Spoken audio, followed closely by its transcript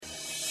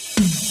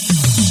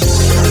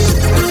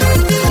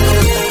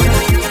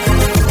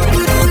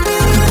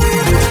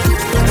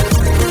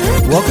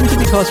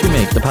Because We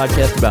Make, the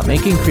podcast about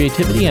making,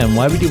 creativity, and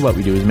why we do what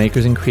we do as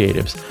makers and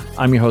creatives.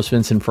 I'm your host,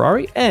 Vincent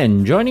Ferrari,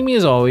 and joining me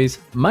as always,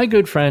 my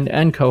good friend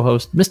and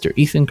co-host, Mr.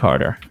 Ethan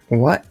Carter.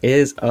 What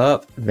is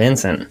up,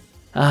 Vincent?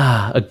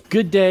 A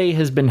good day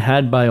has been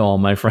had by all,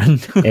 my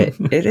friend.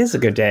 It is a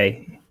good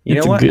day. You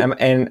know what?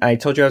 And I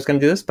told you I was going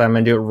to do this, but I'm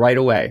going to do it right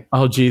away.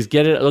 Oh, geez.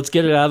 Let's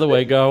get it out of the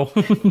way. Go.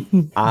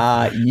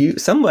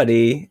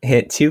 Somebody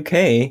hit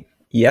 2K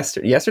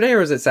yesterday, or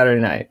was it Saturday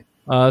night?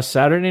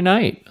 Saturday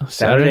night.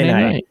 Saturday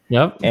night.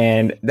 Yep.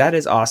 And that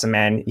is awesome,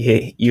 man.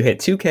 You hit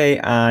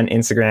 2K on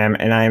Instagram,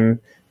 and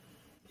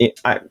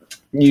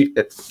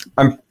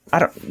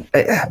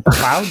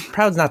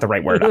proud's not the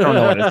right word. I don't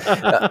know what it is,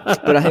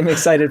 but I'm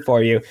excited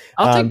for you.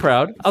 I'll take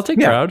proud.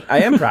 Proud. I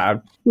am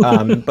proud.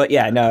 But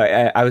yeah, no,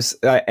 I was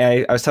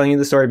telling you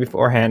the story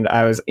beforehand.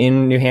 I was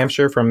in New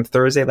Hampshire from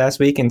Thursday last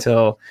week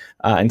until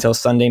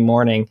Sunday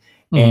morning,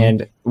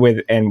 and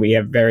we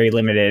have very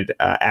limited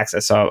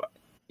access. So,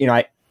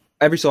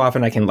 every so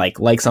often I can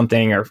like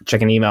something or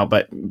check an email,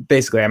 but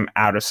basically I'm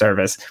out of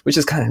service, which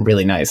is kind of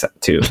really nice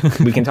too.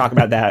 We can talk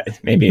about that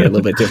maybe a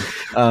little bit too.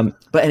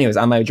 But anyways,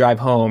 on my drive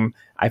home,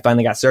 I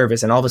finally got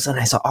service, and all of a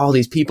sudden I saw all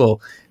these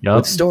people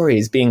with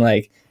stories being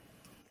like,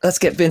 let's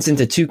get Vincent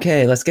to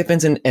 2K. Let's get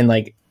Vincent, and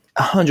like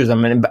hundreds of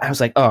them. And I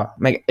was like, oh,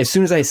 as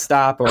soon as I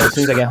stop or as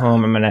soon as I get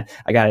home, I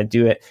got to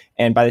do it.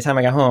 And by the time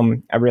I got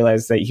home, I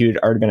realized that you'd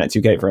already been at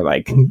 2K for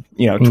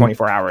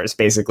 24 hours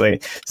basically.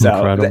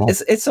 So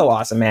it's so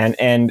awesome, man.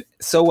 And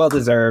so well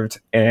deserved.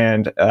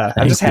 And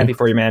I'm just happy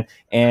for you, man.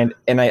 And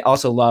I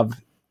also love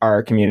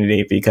our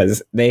community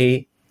because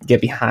they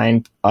get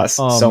behind us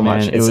so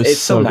much. It's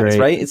so nice, great.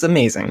 Right? It's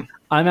amazing.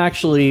 I'm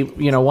actually,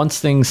 once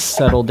things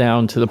settle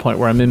down to the point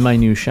where I'm in my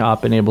new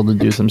shop and able to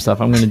do some stuff,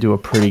 I'm going to do a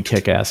pretty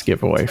kick-ass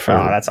giveaway for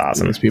that's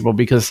awesome. These people,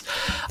 because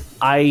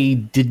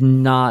I did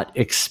not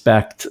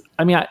expect.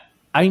 I mean,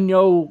 I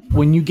know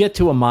when you get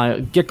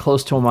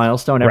close to a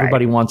milestone,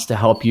 everybody wants to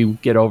help you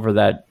get over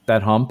that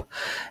hump,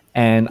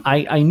 and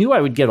I knew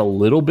I would get a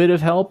little bit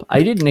of help.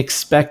 I didn't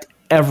expect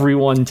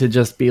everyone to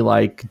just be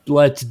like,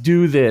 let's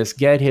do this,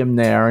 get him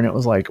there. And it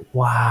was like,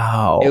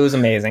 wow. It was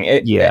amazing.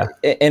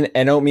 And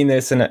I don't mean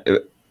this, and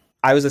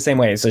I was the same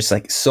way. It's just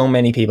like so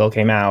many people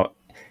came out.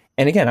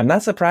 And again, I'm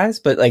not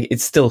surprised, but like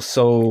it's still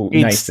so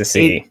nice to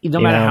see. No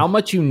matter how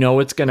much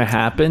it's going to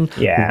happen,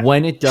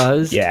 when it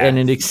does and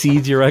it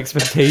exceeds your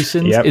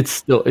expectations, it's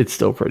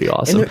still pretty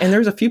awesome. And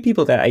there's a few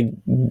people that I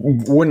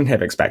wouldn't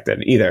have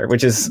expected either,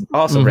 which is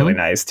also really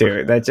nice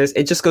too.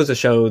 It just goes to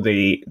show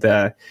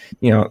that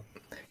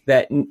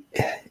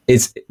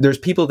there's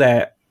people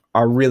that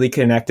are really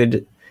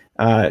connected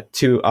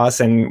to us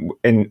and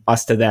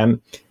us to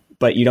them,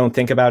 but you don't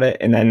think about it,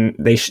 and then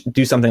they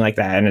do something like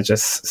that, and it's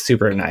just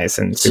super nice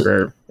and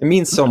super. It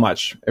means so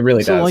much. It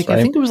really does. Right?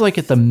 I think it was like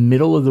at the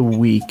middle of the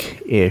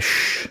week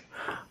ish,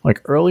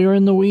 like earlier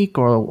in the week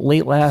or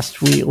late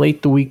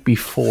the week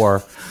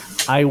before.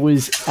 I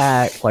was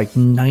at like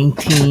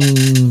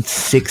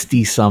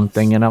 1960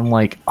 something, and I'm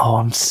like, oh,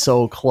 I'm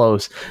so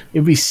close.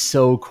 It'd be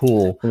so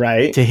cool,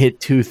 right, to hit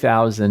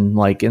 2,000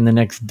 like in the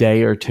next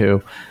day or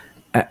two.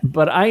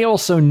 But I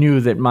also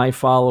knew that my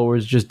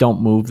followers just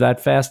don't move that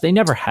fast. They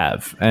never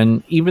have.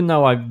 And even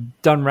though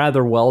I've done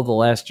rather well the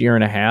last year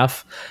and a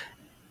half,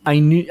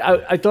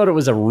 I thought it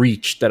was a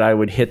reach that I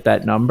would hit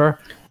that number.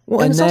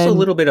 Well, and it's also a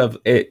little bit of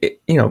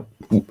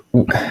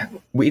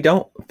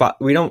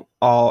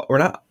we're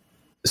not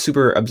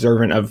super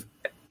observant of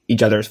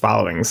each other's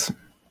followings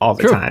all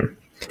the time.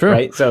 True.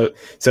 Right. So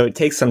it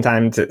takes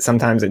sometimes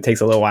it takes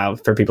a little while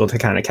for people to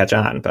kind of catch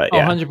on, but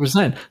yeah.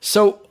 100%.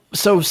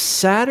 So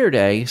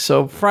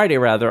Friday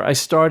rather, I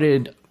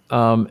started,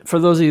 for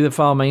those of you that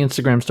follow my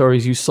Instagram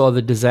stories, you saw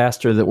the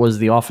disaster that was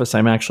the office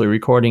I'm actually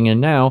recording in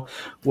now,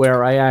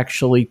 where I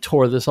actually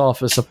tore this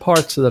office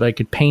apart so that I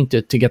could paint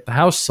it to get the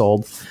house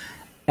sold.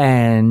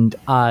 And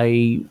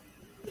I'm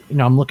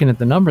looking at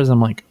the numbers.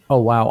 I'm like, oh,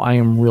 wow, I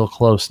am real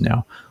close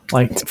now.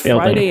 Like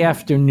Friday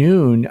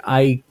afternoon,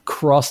 I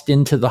crossed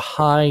into the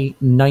high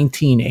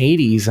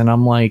 1980s, and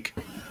I'm like,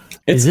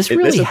 is this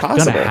really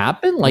going to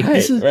happen? Like,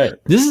 this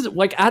is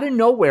like out of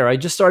nowhere. I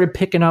just started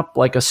picking up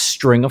like a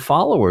string of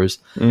followers.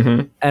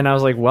 And I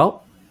was like,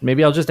 well,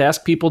 maybe I'll just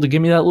ask people to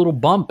give me that little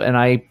bump. And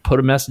I put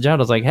a message out.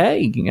 I was like,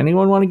 hey,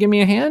 anyone want to give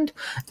me a hand?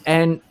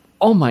 And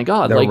oh my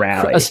God,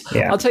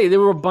 I'll tell you, there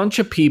were a bunch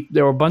of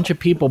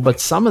people, but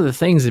some of the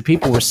things that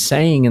people were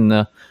saying in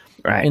the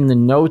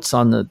notes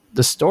on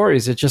the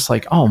stories, it's just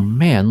like, oh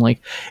man,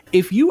 like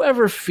if you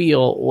ever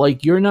feel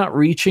like you're not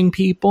reaching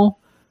people,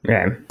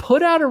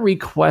 put out a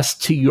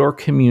request to your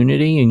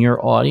community and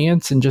your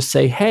audience and just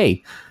say,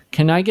 hey,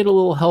 can I get a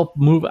little help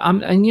move?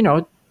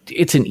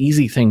 It's an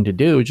easy thing to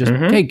do. Just,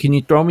 hey, can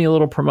you throw me a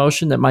little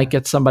promotion that might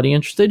get somebody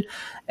interested?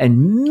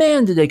 And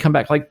man, did they come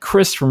back. Like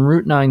Chris from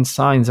Route 9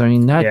 Signs. I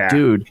mean, that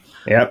dude,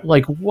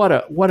 like what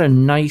a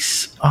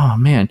nice, oh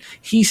man,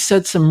 he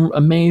said some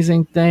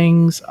amazing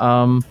things.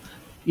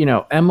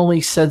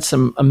 Emily said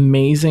some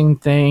amazing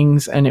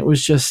things, and it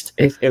was just,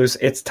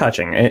 it's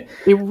touching. It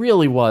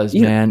really was,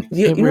 man.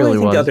 It really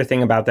was. The other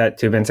thing about that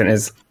too, Vincent,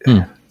 is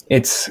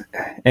it's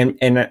and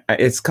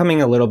it's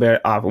coming a little bit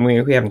off. We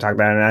haven't talked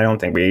about it, and I don't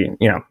think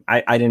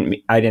I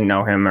didn't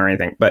know him or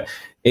anything, but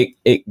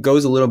it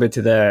goes a little bit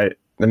to the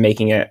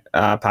Making It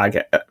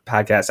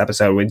podcast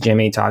episode with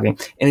Jimmy talking,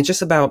 and it's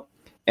just about,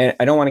 and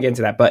I don't want to get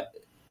into that, but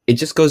it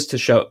just goes to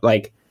show,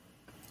 like,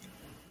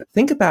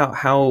 think about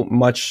how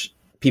much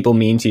people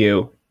mean to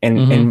you,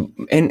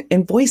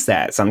 and voice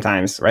that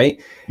sometimes,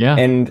 right? Yeah.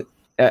 And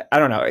I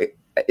don't know,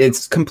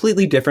 it's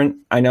completely different.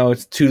 I know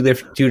it's two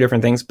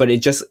different things, but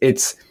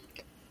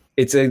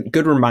it's a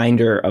good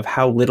reminder of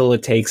how little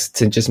it takes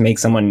to just make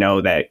someone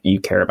know that you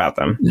care about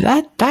them.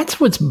 That's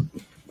what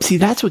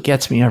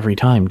gets me every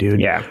time, dude.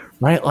 Yeah.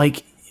 Right.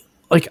 Like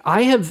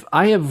I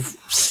have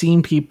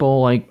seen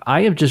people, like,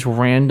 I have just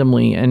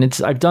randomly,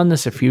 and I've done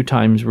this a few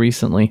times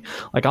recently.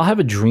 Like, I'll have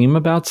a dream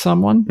about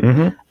someone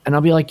and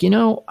I'll be like,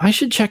 I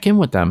should check in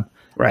with them.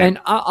 Right. And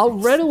I'll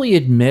readily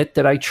admit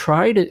that I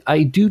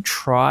do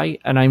try,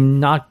 and I'm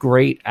not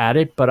great at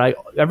it, but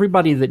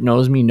everybody that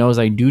knows me knows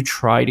I do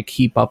try to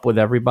keep up with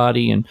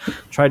everybody and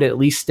try to at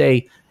least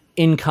stay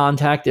in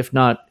contact, if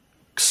not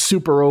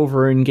super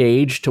over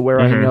engaged to where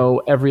I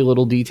know every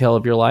little detail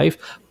of your life.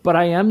 But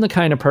I am the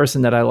kind of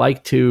person that I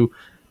like to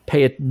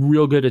pay it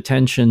real good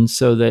attention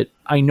so that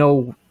I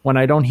know when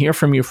I don't hear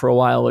from you for a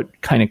while,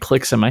 it kind of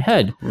clicks in my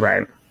head.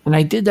 Right. And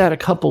I did that a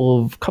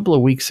couple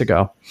of weeks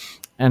ago.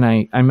 And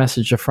I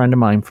messaged a friend of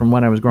mine from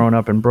when I was growing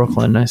up in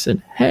Brooklyn. And I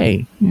said,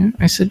 hey,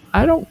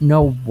 I don't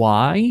know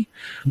why,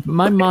 but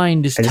my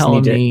mind is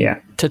telling me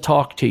to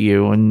talk to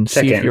you and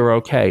see if you're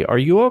okay. Are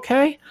you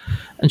okay?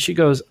 And she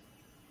goes,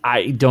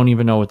 I don't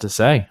even know what to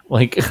say.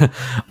 Like,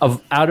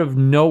 out of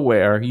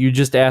nowhere, you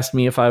just asked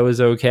me if I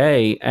was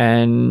okay,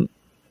 and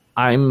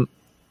I'm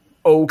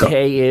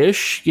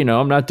okay-ish.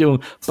 I'm not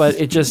doing, but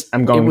it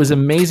was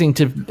amazing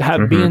to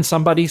be in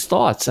somebody's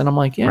thoughts, and I'm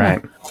like,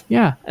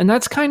 yeah, and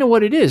that's kind of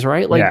what it is,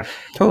 right? Like,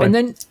 totally.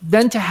 And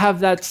then to have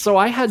that. So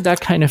I had that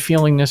kind of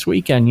feeling this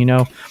weekend.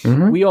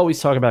 We always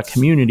talk about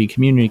community.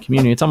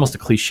 It's almost a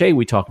cliche.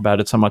 We talk about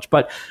it so much,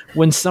 but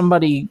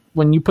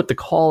when you put the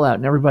call out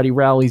and everybody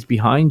rallies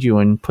behind you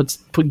and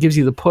gives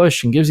you the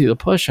push,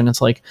 and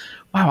it's like,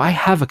 wow, I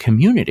have a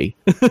community.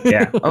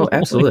 Yeah. Oh,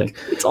 absolutely. Like,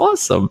 it's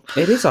awesome.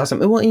 It is awesome.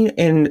 Well,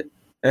 and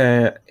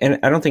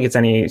I don't think it's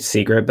any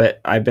secret,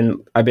 but I've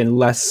been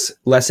less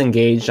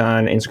engaged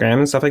on Instagram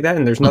and stuff like that.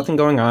 And there's nothing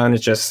going on.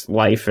 It's just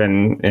life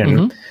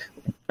and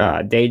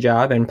day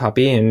job and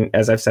puppy. And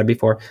as I've said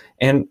before,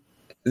 and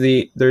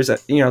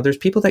there's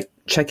people that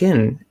check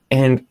in,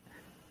 and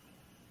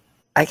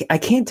I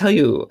can't tell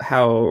you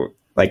how,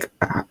 like,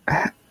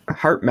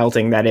 heart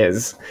melting that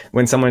is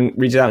when someone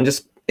reaches out and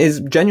just is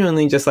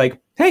genuinely just like,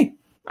 hey,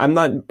 I'm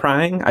not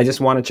prying. I just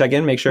want to check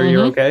in, make sure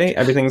you're okay.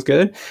 Everything's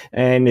good.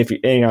 And if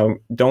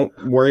don't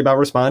worry about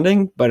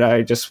responding, but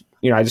I just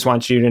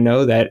want you to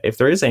know that if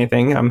there is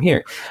anything, I'm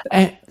here.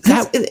 And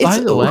by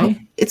the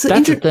way, that's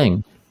a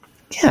thing.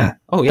 Yeah.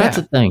 Oh, yeah.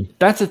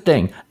 That's a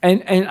thing.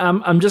 And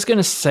I'm just going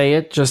to say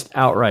it just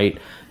outright.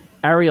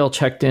 Ariel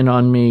checked in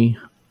on me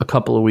a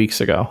couple of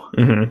weeks ago.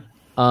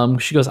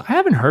 She goes, I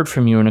haven't heard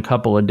from you in a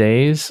couple of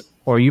days,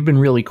 or you've been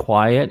really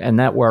quiet, and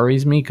that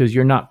worries me because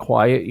you're not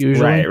quiet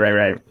usually.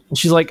 Right. And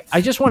she's like,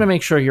 I just want to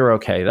make sure you're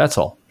okay. That's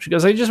all. She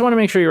goes, I just want to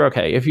make sure you're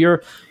okay. If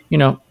you're,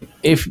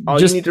 if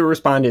all you need to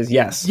respond is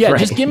yes. Yeah,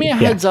 just give me a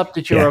heads up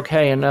that you're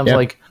okay. And I was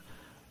like,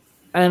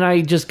 and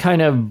I just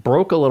kind of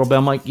broke a little bit.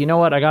 I'm like, you know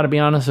what? I got to be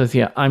honest with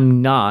you.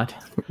 I'm not.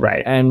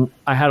 Right. And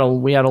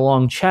we had a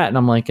long chat, and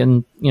I'm like,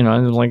 and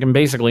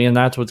basically, and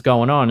that's what's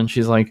going on. And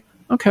she's like,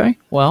 okay,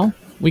 well,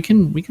 we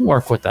can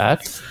work with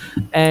that.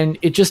 And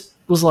it just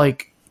was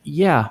like,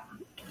 yeah,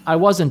 I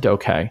wasn't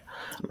okay.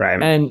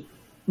 Right. And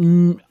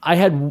I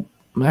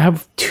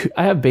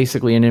have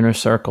basically an inner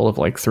circle of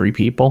like 3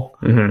 people,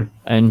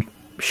 and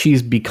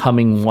she's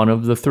becoming one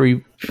of the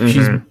 3.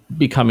 She's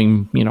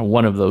becoming,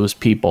 one of those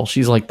people.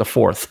 She's like the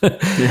 4th.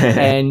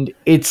 And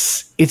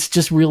it's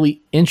just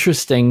really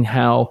interesting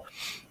how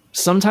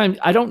sometimes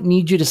I don't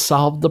need you to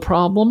solve the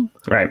problem.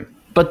 Right.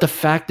 But the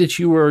fact that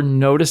you were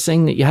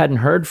noticing that you hadn't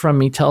heard from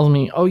me tells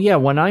me, oh yeah,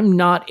 when I'm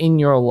not in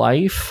your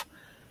life,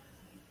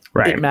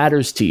 it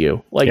matters to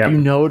you. Like, you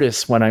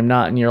notice when I'm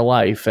not in your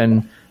life,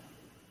 and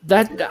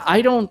that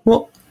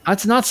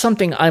that's not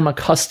something I'm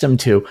accustomed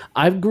to.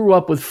 I grew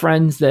up with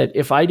friends that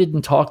if I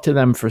didn't talk to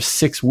them for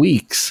 6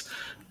 weeks,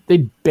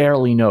 they'd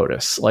barely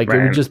notice. Like,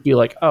 it would just be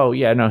like, oh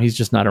yeah, no, he's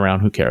just not around.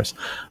 Who cares?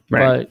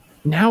 Right. But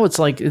now it's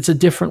like, it's a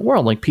different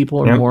world. Like,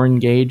 people are more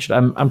engaged.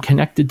 I'm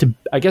connected to,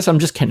 I guess I'm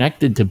just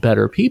connected to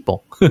better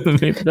people.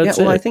 That's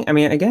it. I think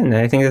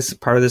it's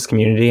part of this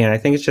community, and I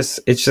think it's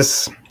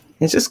just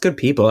good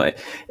people.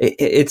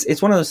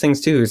 It's one of those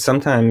things too.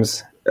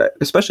 Sometimes,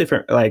 especially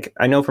for, like,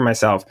 I know for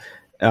myself,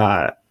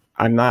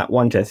 I'm not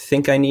one to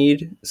think I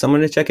need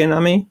someone to check in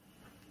on me.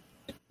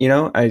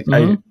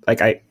 My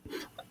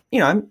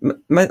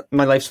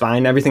life's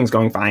fine. Everything's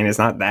going fine. It's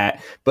not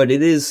that, but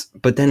it is.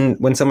 But then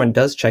when someone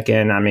does check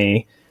in on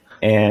me,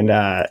 and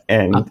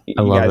you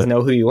guys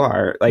know who you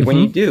are, like when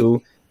you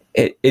do,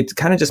 it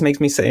kind of just makes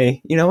me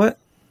say, you know what?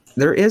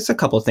 There is a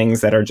couple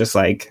things that are just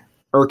like,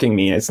 irking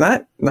me. It's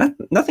not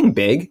nothing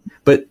big,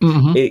 but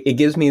it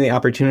gives me the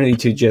opportunity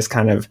to just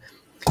kind of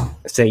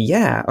say,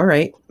 yeah, all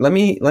right, let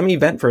me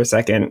vent for a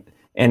second.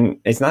 And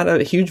it's not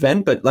a huge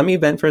vent, but let me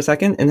vent for a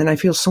second, and then I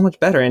feel so much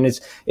better. And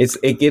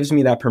it gives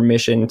me that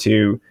permission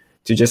to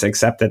just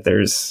accept that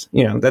there's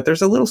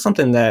a little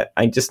something that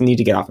I just need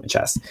to get off my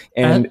chest.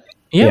 And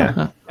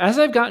as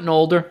I've gotten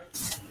older,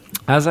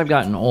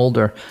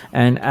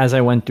 and as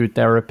I went through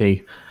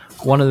therapy,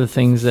 one of the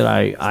things that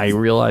I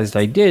realized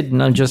I did,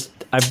 and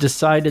I've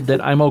decided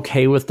that I'm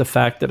okay with the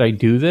fact that I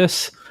do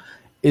this,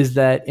 is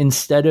that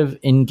instead of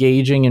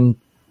engaging in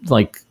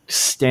like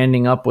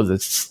standing up with a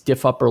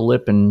stiff upper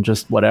lip and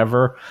just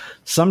whatever,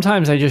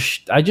 sometimes I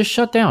just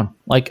shut down.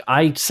 Like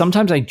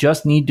sometimes I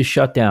just need to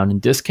shut down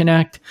and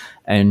disconnect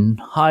and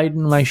hide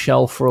in my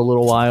shell for a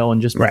little while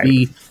and just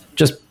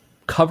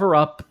cover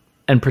up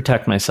and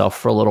protect myself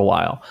for a little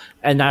while.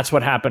 And that's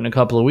what happened a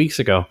couple of weeks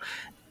ago.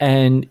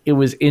 And it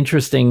was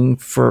interesting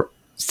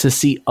to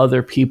see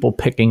other people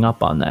picking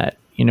up on that.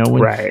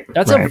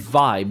 That's a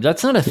vibe.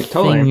 That's not a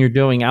thing you're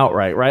doing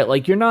outright, right?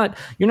 Like you're not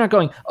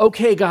going,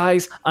 okay,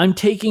 guys, I'm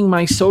taking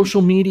my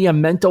social media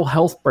mental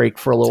health break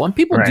for a little. And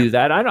people do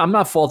that. I'm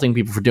not faulting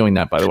people for doing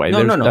that, by the way.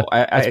 No.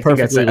 I think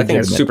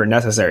it's super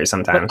necessary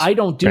sometimes. But I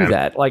don't do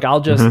that. Like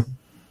I'll just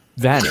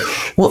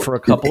vanish for a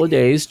couple of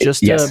days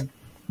just to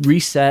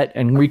reset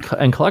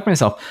and collect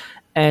myself.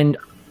 And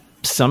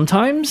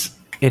sometimes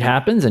it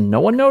happens and no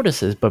one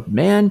notices, but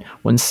man,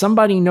 when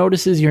somebody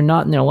notices you're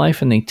not in their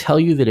life and they tell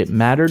you that it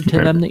mattered to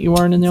them that you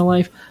weren't in their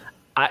life,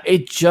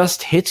 it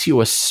just hits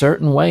you a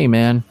certain way,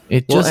 man.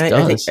 It just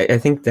does. I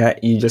think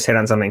that you just hit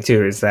on something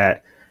too, is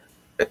that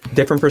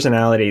different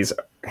personalities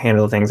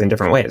handle things in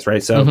different ways,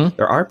 right? So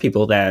there are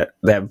people that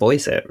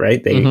voice it,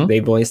 right? They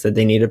voice that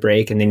they need a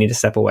break and they need to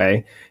step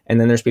away.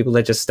 And then there's people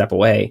that just step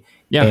away.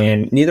 Yeah.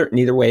 And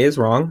neither way is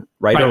wrong,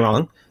 right or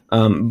wrong.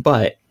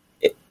 But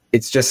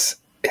it's just,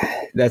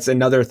 that's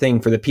another thing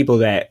for the people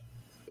that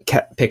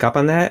pick up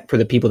on that, for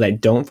the people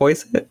that don't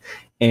voice it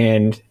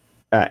and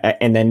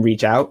then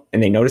reach out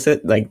and they notice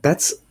it. Like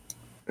that's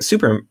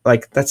super,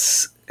 like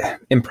that's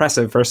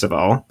impressive. First of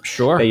all,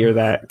 sure, that you're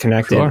that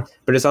connected,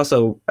 but it's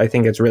also, I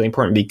think it's really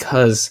important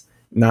because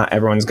not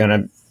everyone's going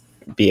to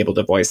be able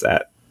to voice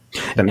that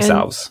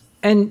themselves.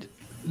 And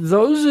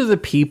those are the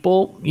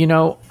people,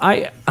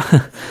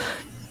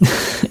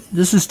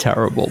 this is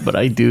terrible, but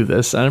I do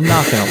this, and I'm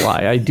not going to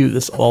lie. I do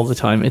this all the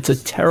time. It's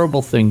a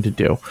terrible thing to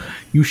do.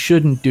 You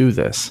shouldn't do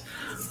this.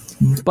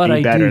 But be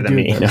I better do than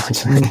me.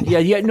 This.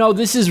 No,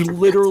 this is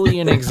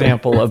literally an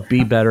example of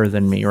be better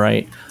than me,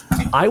 right?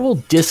 I will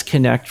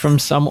disconnect from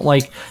someone.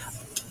 Like,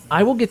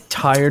 I will get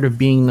tired of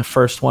being the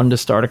first one to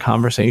start a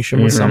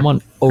conversation with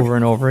someone over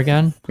and over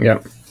again.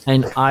 Yep.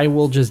 And I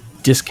will just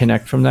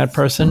disconnect from that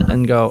person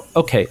and go,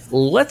 okay,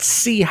 let's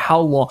see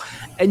how long.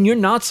 And you're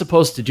not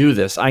supposed to do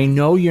this. I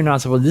know you're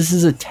not supposed. This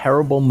is a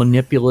terrible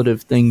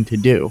manipulative thing to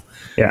do.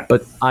 Yeah.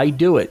 But I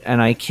do it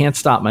and I can't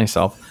stop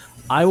myself.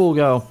 I will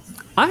go,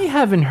 I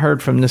haven't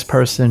heard from this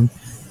person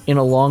in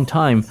a long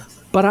time,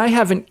 but I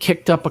haven't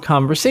kicked up a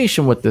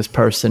conversation with this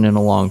person in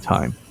a long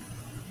time.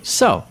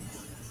 So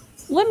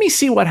let me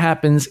see what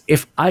happens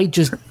if I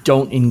just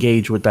don't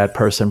engage with that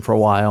person for a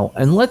while,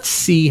 and let's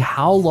see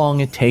how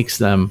long it takes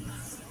them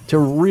to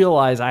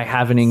realize I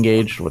haven't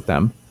engaged with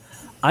them.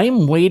 I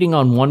am waiting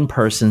on one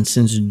person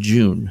since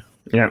June.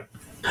 Yeah.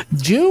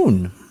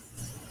 June.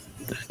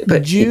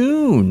 Vincent,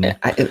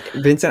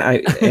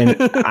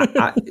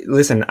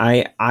 listen,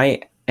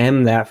 I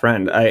am that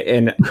friend.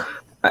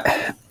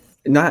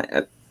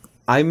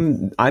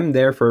 I'm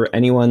there for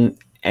anyone,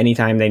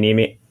 anytime they need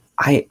me.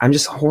 I'm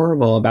just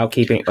horrible about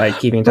keeping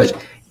in touch.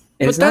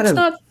 But that's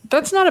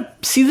not a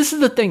see, this is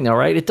the thing though,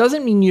 right? It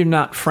doesn't mean you're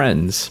not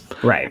friends.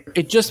 Right.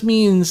 It just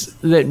means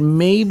that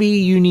maybe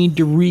you need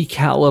to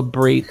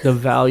recalibrate the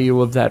value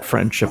of that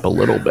friendship a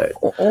little bit.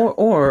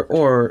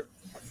 Or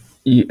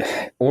you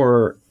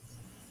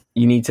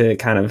need to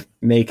kind of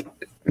make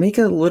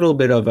a little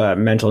bit of a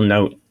mental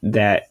note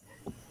that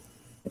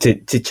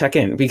to check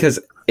in, because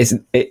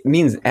it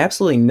means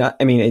absolutely not.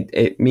 I mean,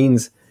 it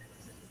means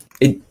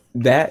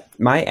that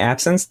my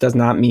absence does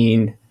not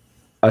mean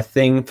a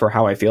thing for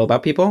how I feel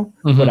about people,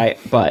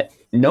 but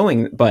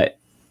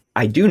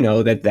I do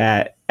know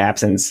that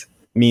absence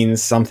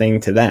means something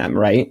to them,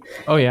 right?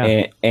 Oh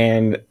yeah.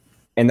 And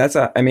that's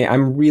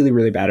I'm really,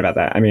 really bad about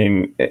that. I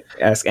mean,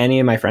 ask any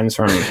of my friends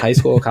from high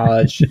school,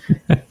 college,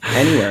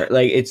 anywhere.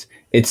 Like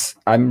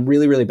I'm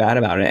really, really bad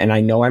about it, and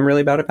I know I'm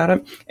really bad about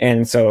it.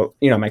 And so,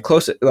 my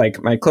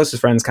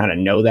closest friends kind of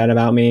know that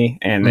about me,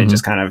 and they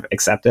just kind of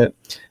accept it.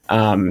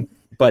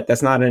 But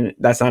that's not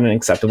an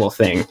acceptable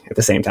thing at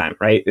the same time,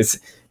 right? It's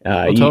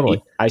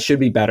totally. I should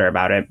be better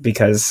about it,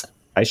 because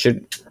I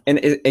should. And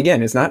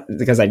again, it's not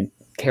because I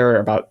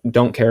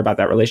don't care about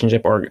that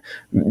relationship or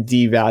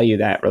devalue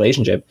that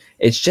relationship.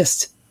 It's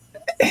just,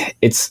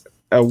 it's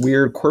a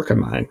weird quirk of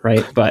mine,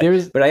 right? But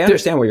I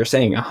understand what you're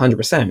saying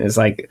 100%. Is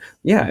like,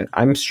 yeah,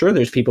 I'm sure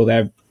there's people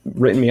that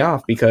written me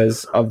off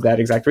because of that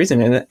exact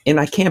reason. And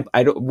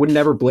I would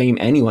never blame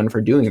anyone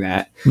for doing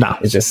that. No,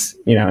 it's just,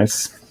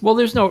 it's, well,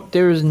 there's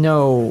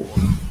no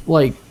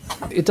like,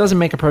 it doesn't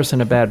make a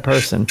person a bad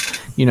person.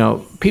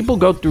 People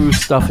go through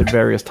stuff at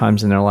various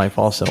times in their life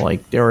also.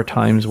 Like, there are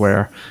times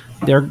where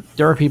there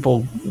are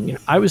people,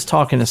 I was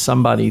talking to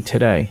somebody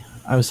today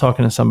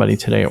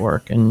at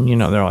work, and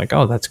they're like,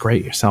 "Oh, that's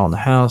great, you're selling the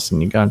house,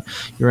 and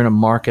you're in a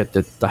market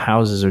that the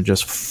houses are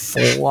just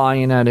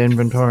flying out of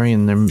inventory,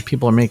 and then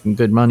people are making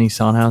good money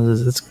selling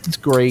houses. It's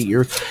great.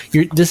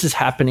 This is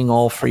happening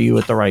all for you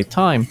at the right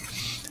time."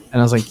 And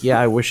I was like, "Yeah,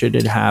 I wish it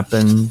had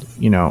happened,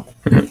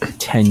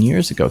 10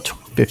 years ago,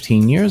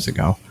 15 years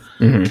ago."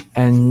 Mm-hmm.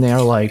 And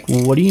they're like,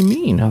 "Well, what do you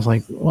mean?" I was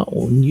like,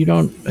 "Well, you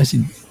don't." I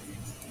said,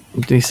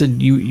 "They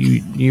said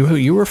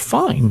you were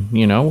fine.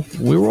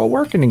 We were all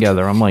working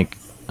together." I'm like,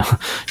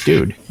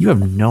 "Dude, you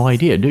have no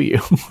idea, do you?"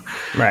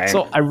 Right.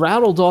 So I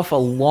rattled off a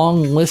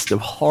long list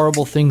of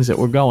horrible things that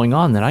were going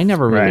on that I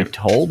never really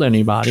told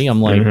anybody.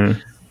 I'm like,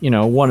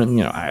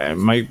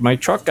 my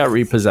truck got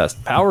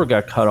repossessed, power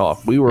got cut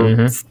off. We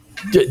were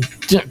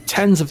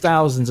tens of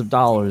thousands of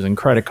dollars in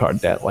credit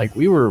card debt. Like,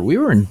 we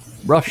were in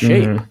rough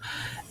shape.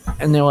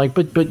 And they're like,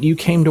 but you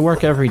came to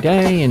work every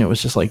day, and it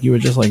was just like, you were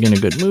just like in a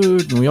good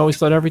mood, and we always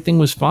thought everything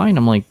was fine.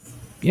 I'm like,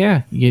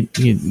 yeah, you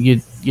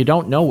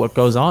don't know what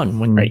goes on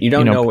when you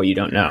don't know what you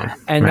don't know.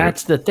 And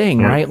that's the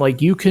thing, right?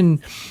 Like, you can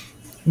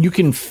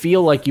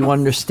feel like you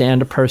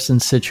understand a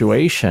person's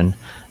situation,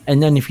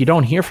 and then if you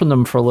don't hear from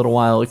them for a little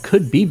while, it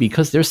could be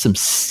because there's some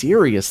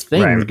serious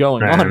things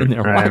going on in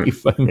their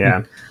life. I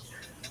mean,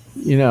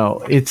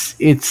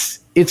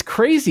 it's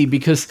crazy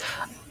because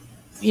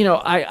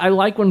I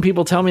like when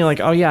people tell me, like,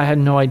 "Oh yeah, I had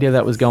no idea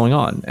that was going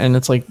on." And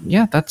it's like,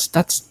 yeah,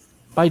 that's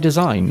by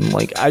design.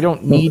 Like, I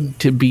don't need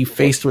to be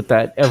faced with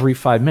that every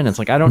 5 minutes.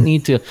 Like, I don't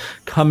need to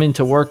come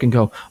into work and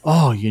go,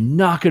 "Oh, you're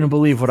not going to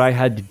believe what I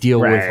had to deal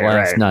with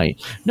last night."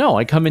 No,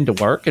 I come into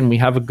work and we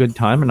have a good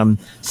time, and I'm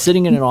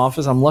sitting in an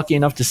office. I'm lucky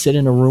enough to sit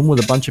in a room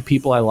with a bunch of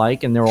people I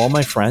like, and they're all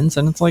my friends.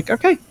 And it's like,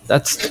 okay,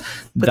 that's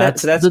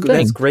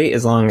great,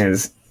 as long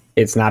as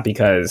it's not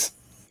because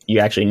you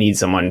actually need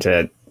someone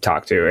to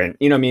talk to, and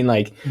you know what I mean,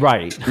 like,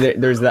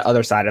 there's the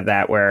other side of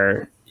that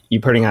where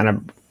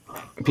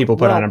people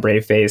put on a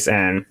brave face,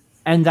 and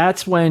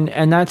that's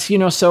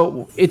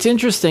so it's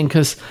interesting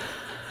because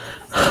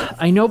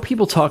I know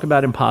people talk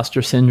about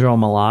imposter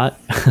syndrome a lot.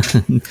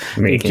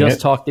 They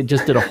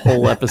just did a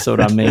whole episode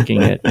on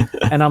Making It,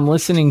 and I'm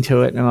listening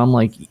to it and I'm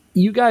like,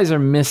 you guys are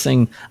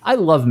missing. I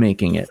love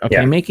Making It.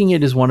 Okay. Making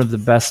It is one of the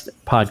best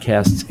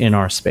podcasts in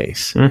our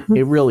space.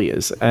 It really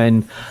is.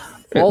 And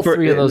all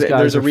three of those guys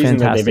there's a reason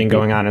fantastic. That they've been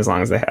going on as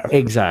long as they have.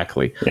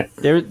 Exactly.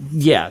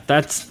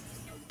 That's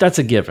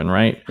a given,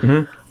 right?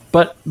 Mm-hmm.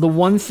 But the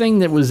one thing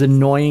that was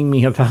annoying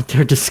me about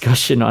their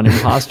discussion on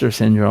imposter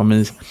syndrome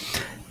is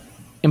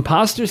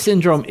imposter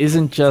syndrome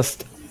isn't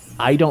just,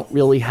 I don't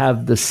really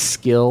have the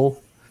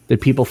skill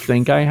that people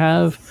think I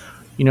have.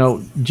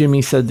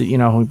 Jimmy said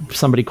that,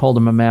 somebody called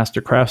him a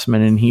master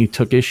craftsman, and he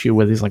took issue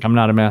with it. He's like, "I'm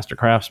not a master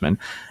craftsman."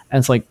 And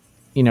it's like,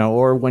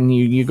 or when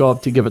you go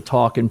up to give a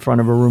talk in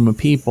front of a room of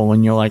people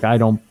and you're like, "I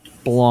don't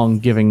belong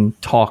giving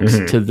talks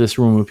to this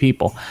room of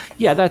people."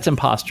 Yeah, that's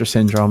imposter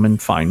syndrome,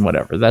 and fine,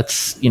 whatever.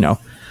 That's,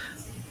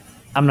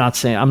 I'm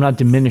not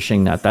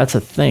diminishing that. That's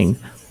a thing.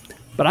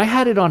 But I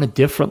had it on a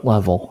different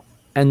level.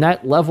 And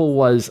that level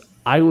was,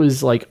 I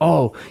was like,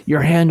 "Oh,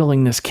 you're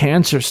handling this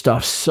cancer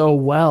stuff so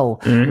well,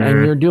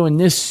 and you're doing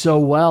this so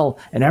well,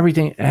 and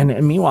everything."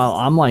 And meanwhile,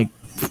 I'm like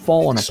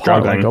falling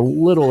apart, like a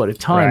little at a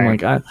time.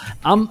 Like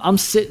I'm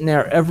sitting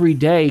there every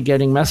day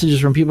getting messages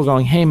from people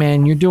going, "Hey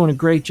man, you're doing a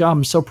great job.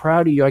 I'm so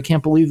proud of you. I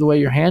can't believe the way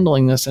you're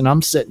handling this." And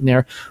I'm sitting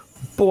there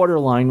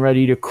borderline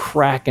ready to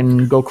crack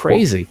and go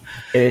crazy.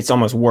 Well, it's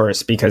almost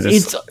worse because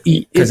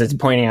it's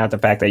pointing out the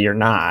fact that you're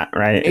not,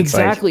 right?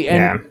 Exactly.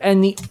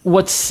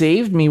 What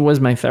saved me was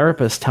my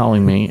therapist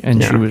telling me,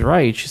 and she was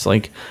right. She's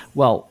like,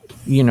 "Well,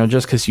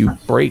 just because you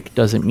break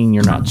doesn't mean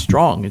you're not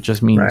strong. It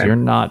just means you're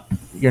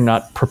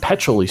not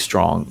perpetually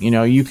strong.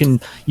 You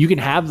can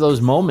have those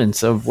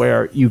moments of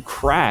where you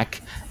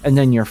crack and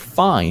then you're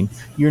fine.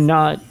 You're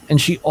not." And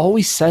she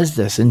always says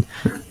this, and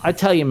I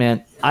tell you,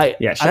 man,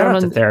 shout out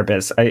to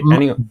therapists.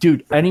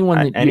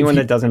 Anyone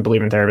that doesn't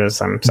believe in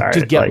therapists, I'm sorry.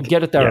 Just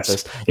get a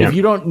therapist. Yes.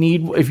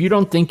 If you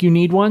don't think you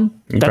need one,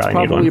 that's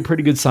probably a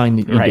pretty good sign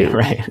that you do.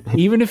 Right.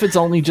 Even if it's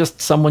only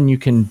just someone you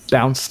can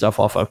bounce stuff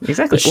off of.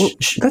 Exactly.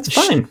 That's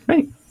fine.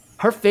 Right.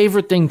 Her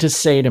favorite thing to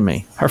say to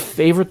me.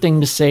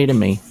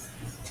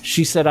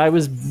 She said,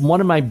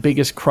 one of my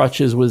biggest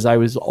crutches was I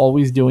was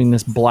always doing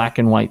this black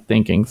and white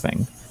thinking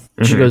thing.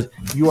 She goes,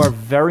 "You are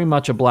very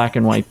much a black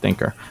and white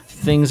thinker.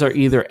 Things are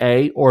either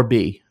A or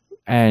B.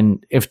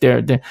 And if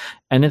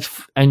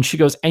and she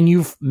goes, and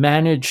you've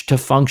managed to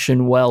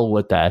function well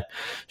with that."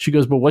 She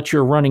goes, "But what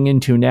you're running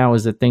into now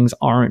is that things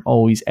aren't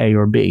always A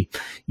or B.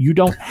 You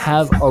don't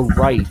have a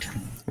right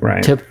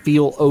to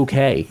feel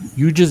okay.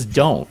 You just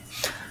don't.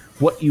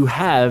 What you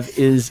have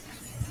is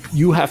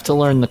you have to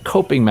learn the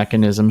coping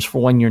mechanisms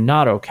for when you're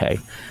not okay.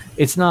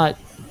 It's not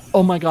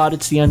oh my God,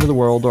 it's the end of the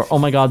world, or oh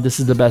my God, this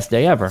is the best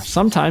day ever.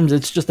 Sometimes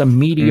it's just a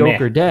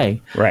mediocre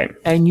day. Right.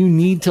 And you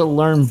need to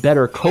learn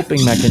better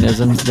coping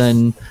mechanisms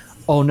than,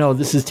 oh no,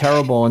 this is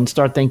terrible, and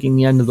start thinking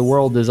the end of the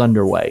world is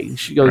underway.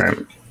 She goes, right.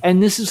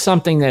 And this is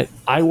something that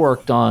I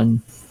worked on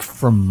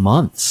for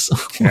months.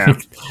 Yeah.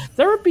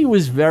 Therapy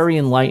was very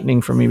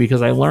enlightening for me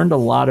because I learned a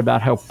lot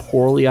about how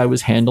poorly I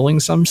was handling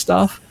some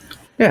stuff.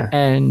 Yeah.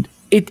 And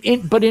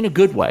but in a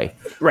good way.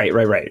 Right.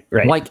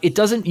 Like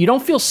you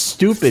don't feel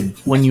stupid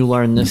when you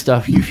learn this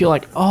stuff. You feel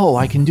like, oh,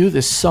 I can do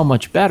this so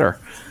much better.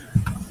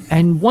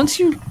 And once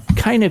you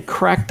kind of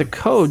crack the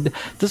code,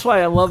 that's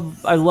why I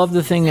love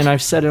the thing, and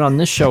I've said it on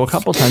this show a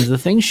couple times, the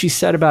thing she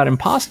said about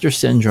imposter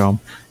syndrome.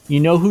 You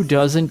know who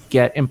doesn't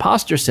get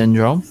imposter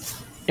syndrome?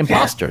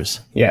 Imposters.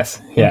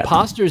 Yes. Yeah.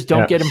 Imposters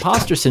don't get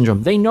imposter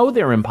syndrome. They know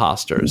they're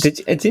imposters.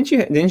 Didn't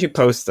you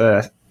post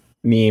a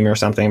meme or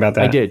something about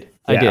that? I did.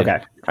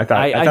 Okay. I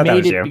thought I that made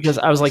was it you. because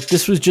I was like,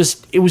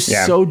 it was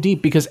so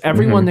deep, because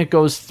everyone that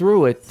goes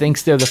through it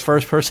thinks they're the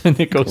first person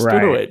that goes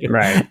through it.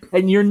 Right.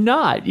 And you're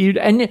not.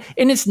 And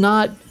it's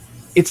not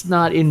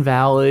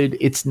invalid.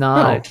 It's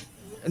not. No.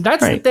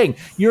 That's the thing.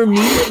 You're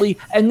immediately,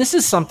 and this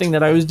is something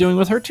that I was doing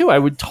with her too. I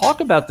would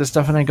talk about this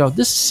stuff and I go,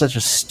 this is such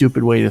a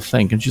stupid way to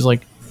think. And she's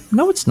like,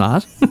 no, it's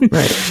not.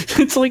 Right.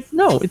 It's like,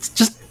 no, it's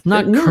just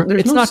not.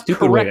 It's no not stupid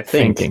correct way to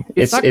think. thinking.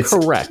 It's not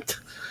correct.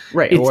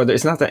 Right.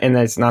 It's not and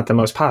it's not the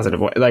most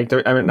positive way. Like,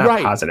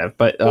 not positive,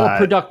 but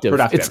productive.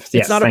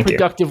 It's not a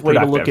productive way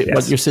to look at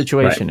what your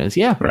situation is.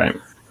 Yeah. Right.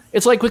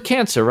 It's like with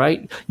cancer,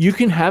 right? You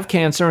can have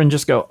cancer and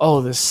just go,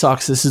 oh, this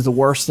sucks. This is the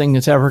worst thing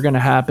that's ever going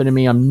to happen to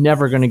me. I'm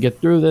never going to get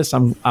through this.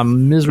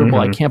 I'm miserable.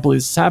 I can't believe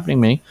this is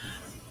happening to me.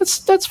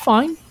 That's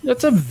fine.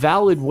 That's a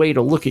valid way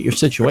to look at your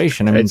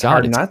situation. I mean, it's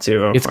hard not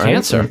to. It's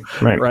cancer,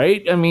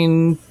 right? I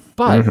mean,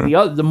 but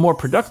the more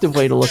productive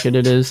way to look at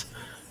it is,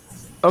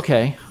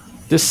 okay,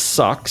 this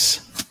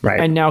sucks. Right.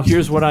 And now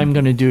here's what I'm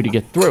going to do to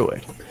get through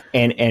it.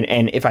 And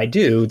if I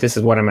do, this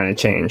is what I'm going to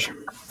change.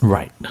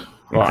 Right.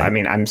 Well, I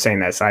mean, I'm saying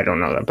that, so I don't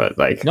know that, but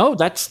like, no,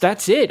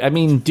 that's it. I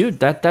mean, dude,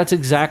 that's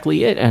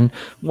exactly it. And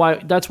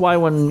that's why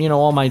when,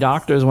 all my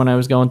doctors, when I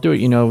was going through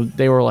it,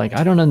 they were like,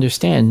 I don't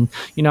understand.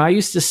 I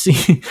used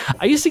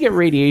to get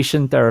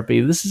radiation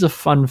therapy. This is a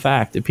fun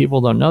fact if people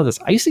don't know this.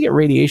 I used to get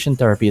radiation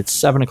therapy at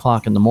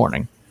 7:00 in the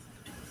morning.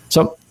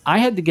 So I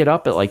had to get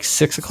up at like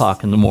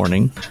 6:00 in the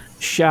morning,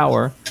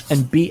 shower,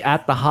 and be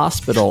at the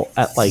hospital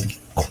at like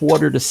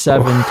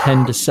 6:45,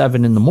 10 to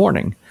 7 in the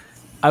morning.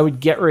 I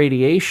would get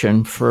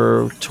radiation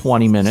for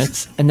 20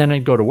 minutes and then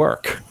I'd go to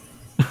work.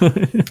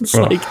 It's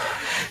like,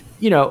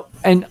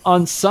 and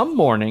on some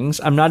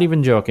mornings, I'm not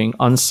even joking,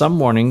 on some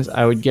mornings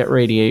I would get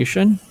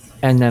radiation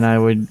and then I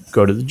would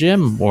go to the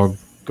gym or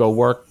go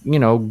work,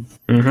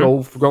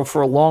 go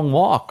for a long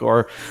walk,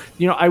 or,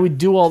 I would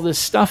do all this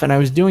stuff, and I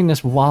was doing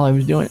this while I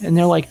was doing it. And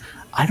they're like,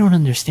 I don't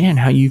understand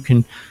how you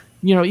can,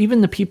 even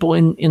the people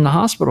in the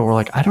hospital were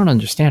like, I don't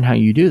understand how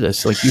you do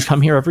this. Like, you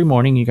come here every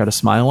morning, you got a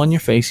smile on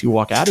your face, you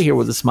walk out of here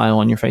with a smile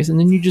on your face, and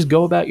then you just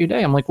go about your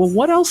day. I'm like, well,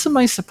 what else am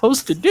I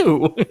supposed to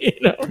do?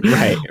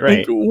 Right.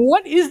 Like,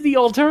 what is the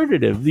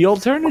alternative? The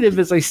alternative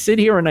is I sit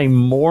here and I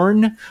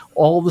mourn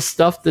all the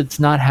stuff that's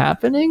not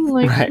happening.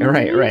 Like,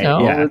 right.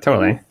 Yeah,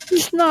 totally.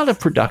 It's not a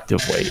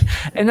productive way.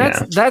 And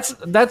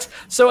that's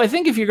so I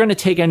think if you're going to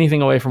take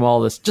anything away from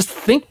all this, just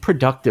think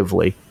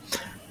productively.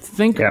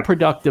 Think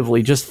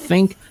productively. Just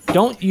think.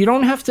 You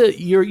don't have to.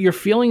 Your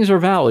feelings are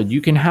valid. You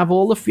can have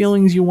all the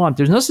feelings you want.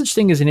 There's no such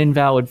thing as an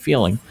invalid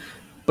feeling,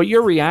 but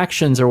your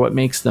reactions are what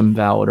makes them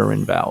valid or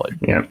invalid.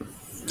 Yeah.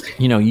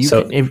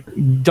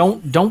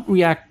 Don't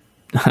react.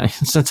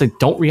 Since I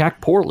don't react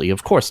poorly,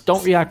 of course,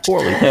 don't react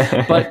poorly.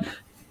 But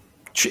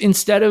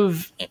instead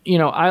of,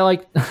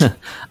 I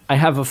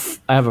have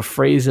a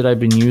phrase that I've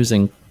been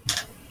using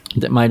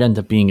that might end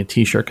up being a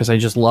t-shirt because I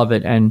just love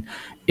it, and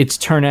it's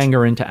turn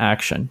anger into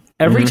action.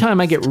 Every time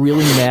I get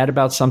really mad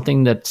about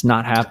something that's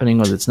not happening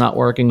or that's not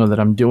working or that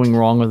I'm doing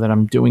wrong or that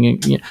I'm doing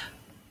it,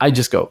 I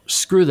just go,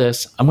 screw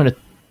this. I'm going to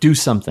do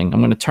something. I'm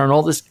going to turn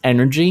all this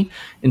energy,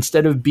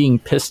 instead of being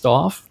pissed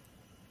off,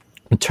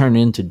 and turn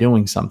into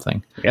doing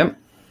something. Yep.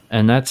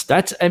 And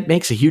it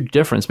makes a huge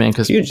difference, man.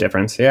 Huge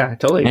difference. Yeah,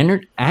 totally.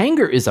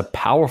 Anger is a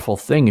powerful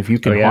thing if you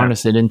can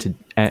harness it into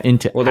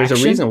well, there's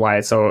action. A reason why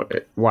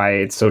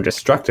it's so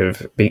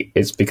destructive.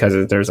 Is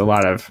because there's a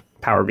lot of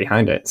power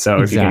behind it.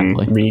 So if you can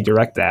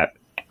redirect that.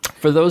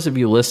 For those of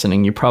you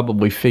listening, you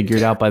probably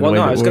figured out by the way.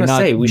 Well, no, I was going to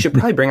say we should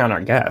probably bring on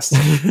our guest.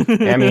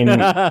 I mean,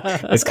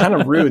 it's kind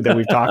of rude that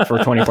we've talked for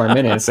 24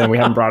 minutes and we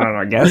haven't brought on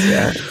our guest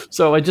yet.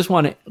 So I just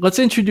let's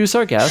introduce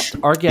our guest.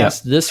 Our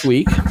guest this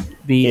week,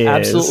 the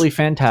absolutely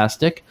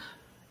fantastic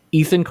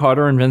Ethan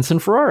Carter and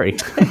Vincent Ferrari.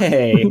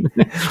 Hey,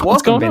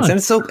 welcome,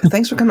 Vincent. So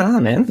thanks for coming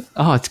on, man.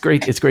 Oh, it's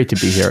great. It's great to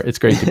be here. It's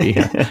great to be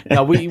here.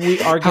 Now,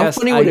 our guest. How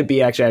funny would it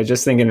be? Actually, I was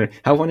just thinking,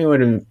 how funny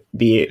would it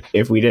be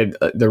if we did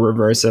the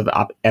reverse of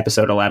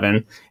episode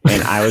 11,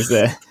 and I was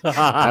the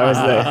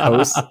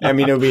host? I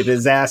mean, it would be a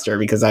disaster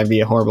because I'd be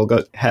a horrible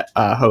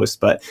host,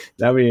 but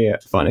that would be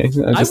funny.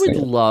 I would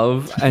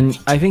love, and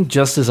I think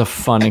just as a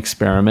fun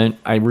experiment,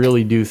 I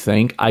really do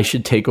think I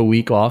should take a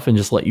week off and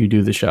just let you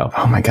do the show.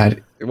 Oh my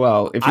God.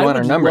 Well, if you want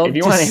our number, if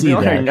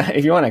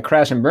you want to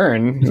crash and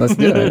burn, let's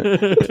do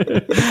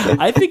it.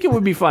 I think it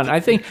would be fun.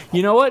 I think,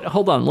 you know what?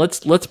 Hold on.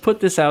 Let's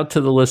put this out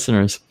to the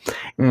listeners.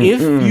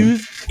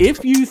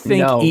 If you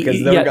think no,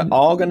 because they're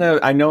all gonna.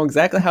 I know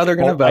exactly how they're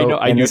gonna vote.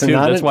 I do too.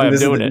 That's why I'm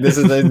doing it. This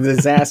is a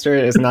disaster.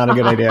 It's not a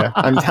good idea.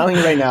 I'm telling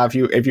you right now. If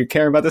you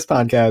care about this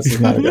podcast, it's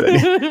not a good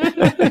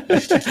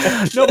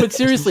idea. No, but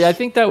seriously, I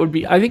think it would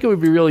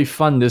be really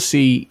fun to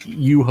see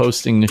you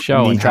hosting the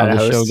show and how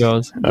the show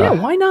goes. Yeah,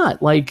 why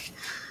not? Like,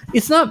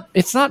 it's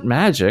not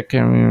magic.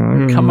 I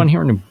mean, come on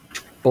here and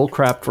bull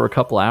crap for a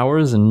couple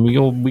hours and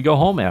we go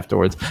home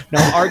afterwards.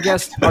 Now, our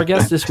guest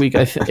this week,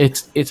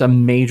 it's a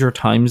major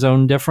time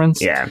zone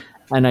difference. Yeah.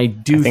 And I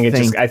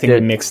think we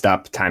mixed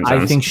up time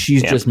zones. I think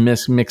she's just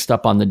mixed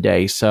up on the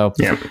day. So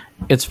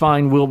it's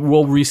fine. We'll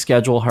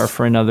reschedule her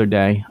for another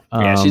day.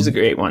 Yeah, she's a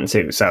great one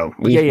too. So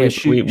we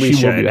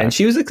should. And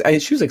she was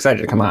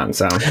excited to come on.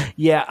 So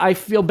yeah, I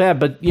feel bad,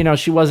 but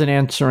she wasn't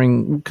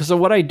answering because of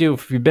what I do.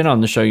 If you've been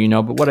on the show,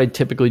 but what I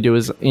typically do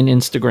is in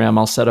Instagram,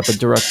 I'll set up a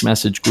direct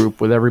message group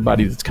with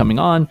everybody that's coming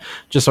on,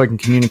 just so I can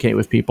communicate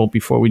with people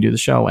before we do the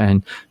show.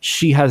 And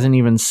she hasn't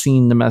even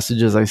seen the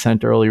messages I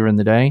sent earlier in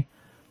the day.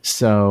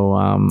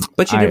 So,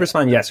 but she did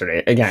respond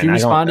yesterday. Again, she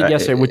responded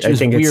yesterday, which is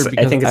weird.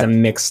 I think it's a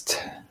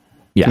mixed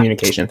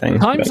communication thing.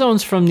 Time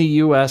zones from the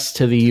US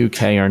to the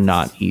UK are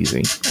not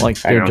easy. Like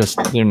they're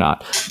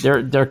not.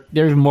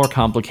 They're more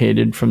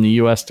complicated from the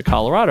US to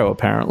Colorado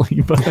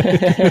apparently.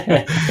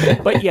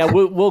 But yeah,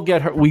 we'll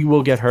get her. We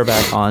will get her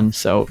back on.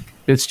 So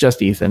it's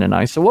just Ethan and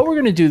I. So what we're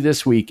going to do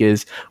this week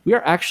is we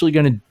are actually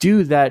going to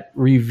do that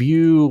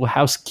review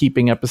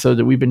housekeeping episode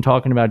that we've been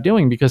talking about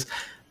doing because.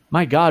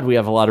 My God, we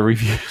have a lot of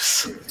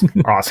reviews.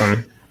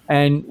 Awesome.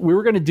 And we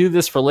were going to do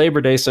this for Labor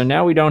Day, so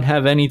now we don't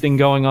have anything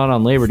going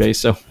on Labor Day,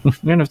 so we're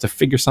going to have to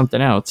figure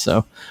something out.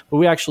 But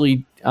we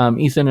actually,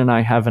 Ethan and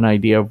I have an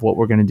idea of what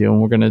we're going to do,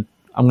 and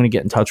I'm going to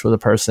get in touch with a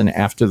person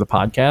after the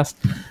podcast,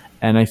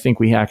 and I think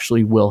we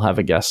actually will have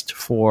a guest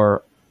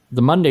for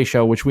the Monday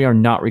show, which we are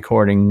not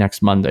recording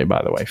next Monday, by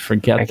the way.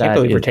 Forget that. I can't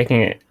believe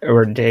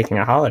we're taking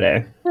a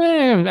holiday.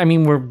 I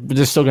mean,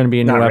 there's still going to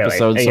be a new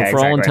episode. So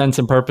for all intents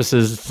and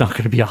purposes, it's not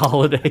going to be a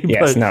holiday.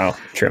 Yes, no,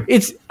 true.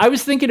 I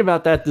was thinking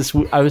about that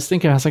I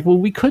was like, well,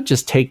 we could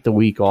just take the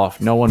week off.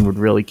 No one would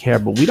really care,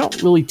 but we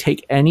don't really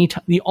take any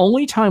time. The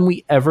only time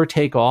we ever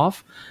take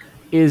off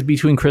is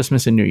between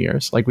Christmas and New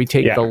Year's. Like we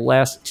take the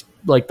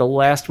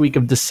last week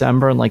of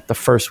December and like the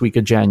first week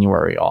of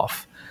January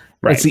off.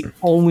 Right. It's the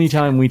only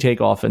time we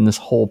take off in this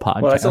whole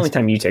podcast. Well, it's the only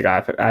time you take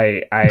off.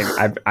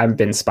 I've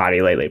been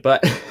spotty lately,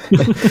 but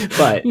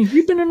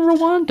you've been in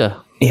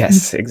Rwanda.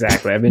 Yes,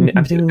 exactly.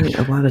 I'm doing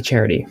a lot of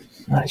charity.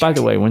 By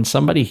the way, when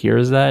somebody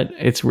hears that,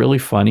 it's really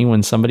funny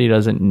when somebody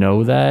doesn't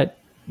know that.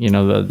 The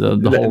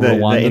whole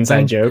Rwanda the inside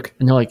thing, joke,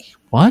 and they're like,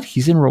 "What?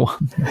 He's in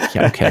Rwanda?"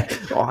 Yeah, okay.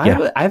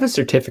 Well, I have a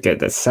certificate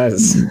that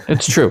says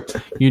it's true.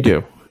 You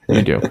do,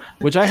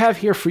 which I have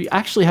here for you. I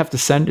actually have to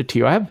send it to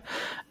you.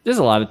 There's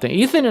a lot of things.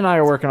 Ethan and I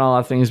are working on a lot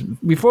of things.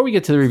 Before we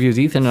get to the reviews,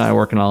 Ethan and I are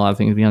working on a lot of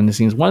things behind the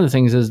scenes. One of the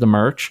things is the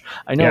merch.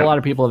 I know a lot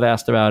of people have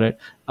asked about it.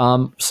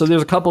 So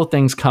there's a couple of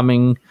things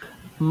coming.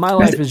 My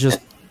life is just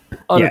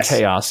utter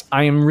chaos.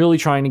 I am really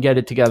trying to get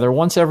it together.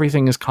 Once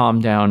everything is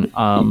calmed down.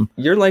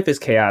 Your life is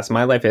chaos.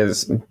 My life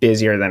is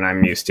busier than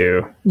I'm used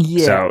to.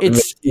 Yeah, so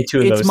it's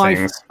two of those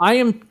things. I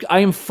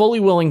am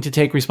fully willing to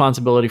take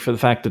responsibility for the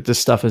fact that this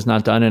stuff is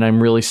not done, and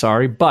I'm really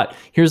sorry. But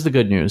here's the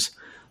good news.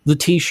 The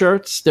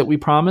T-shirts that we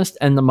promised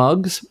and the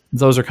mugs,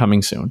 those are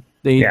coming soon.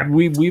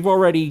 We've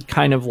already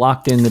kind of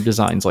locked in the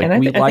designs. Like, and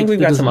I think we've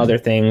got some other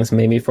things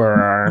maybe for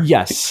our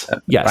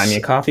Buy Me a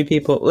Coffee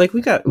people. Like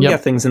we got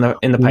things in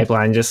the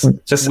pipeline. Just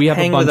we have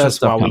hang a bunch with of us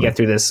stuff while coming. we get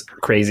through this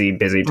crazy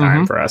busy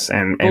time for us.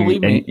 And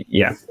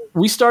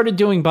we started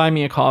doing Buy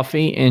Me a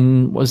Coffee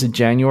in, was it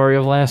January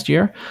of last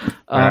year?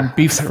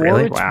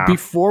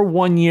 Before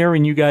 1 year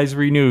and you guys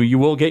renew, you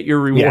will get your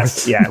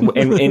rewards. Yes,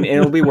 and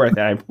it'll be worth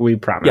it. We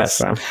promise. Yes.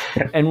 So,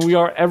 And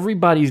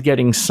everybody's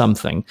getting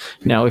something.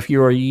 Now, if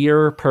you're a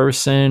year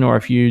person or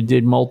if you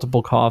did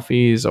multiple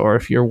coffees or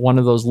if you're one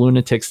of those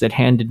lunatics that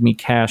handed me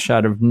cash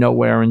out of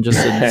nowhere and just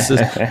said, this is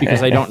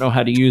because I don't know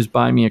how to use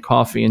Buy Me a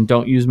Coffee and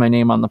don't use my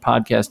name on the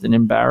podcast and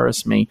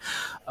embarrass me.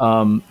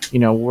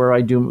 Where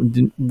I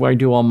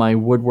do all my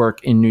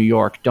woodwork in New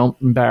York. Don't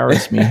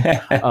embarrass me.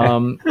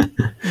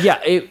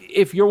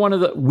 If you're one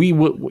of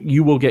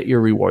you will get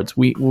your rewards.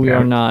 We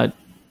are not.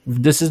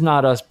 This is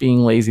not us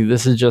being lazy.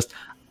 This is just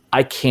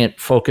I can't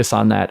focus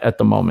on that at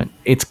the moment.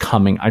 It's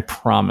coming, I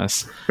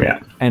promise. Yeah.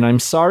 And I'm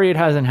sorry it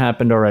hasn't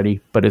happened already,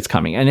 but it's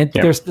coming. And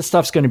the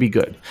stuff's going to be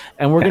good.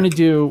 And we're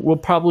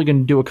probably going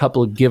to do a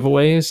couple of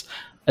giveaways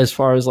as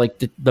far as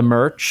like the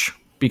merch,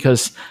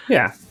 because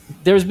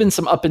there's been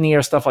some up in the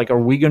air stuff. Like, are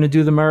we going to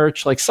do the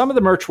merch? Like, some of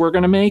the merch we're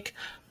going to make,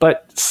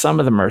 but some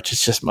of the merch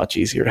is just much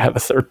easier to have a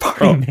third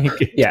party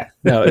make it. Yeah,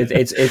 no,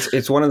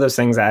 it's one of those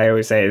things I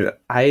always say.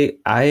 I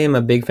am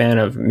a big fan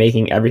of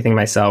making everything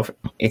myself,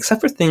 except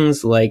for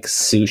things like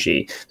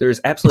sushi. There's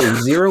absolutely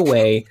zero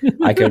way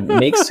I could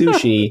make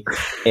sushi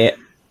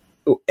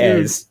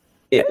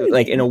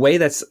like in a way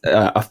that's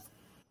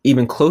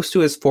even close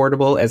to as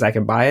affordable as I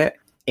can buy it,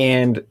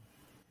 and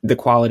the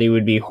quality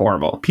would be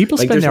horrible. People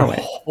spend their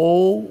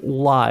whole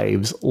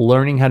lives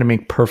learning how to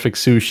make perfect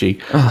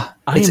sushi.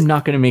 I am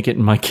not going to make it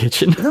in my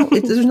kitchen. No,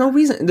 there's no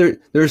reason.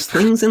 There's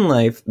things in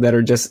life that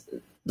are just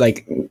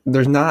like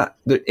it's not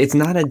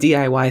a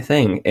DIY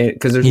thing,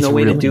 because there's no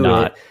way to do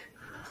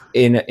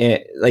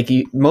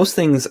it. Most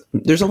things,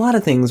 there's a lot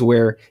of things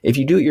where if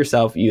you do it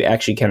yourself, you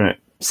actually can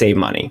save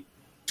money.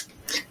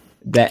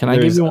 Can I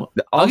give you one?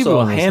 Also,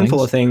 a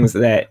handful of things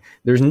that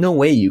there's no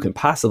way you can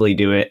possibly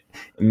do it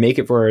and make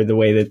it for the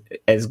way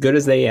that as good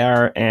as they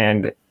are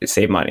and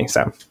save money.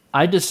 So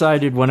I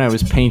decided when I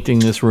was painting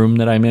this room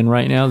that I'm in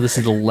right now, this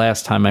is the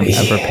last time I'm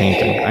ever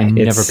painting. I'm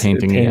never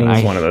painting again.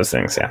 It's one of those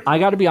things. Yeah, I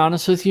got to be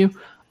honest with you.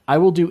 I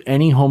will do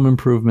any home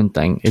improvement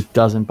thing. It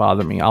doesn't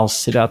bother me. I'll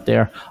sit out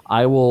there.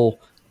 I will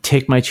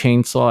take my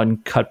chainsaw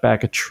and cut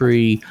back a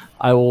tree.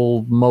 I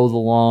will mow the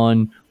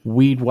lawn,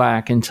 weed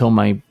whack until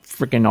my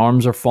freaking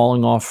arms are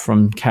falling off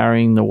from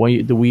carrying the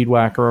weed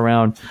whacker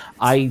around.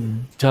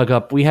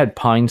 We had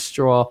pine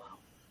straw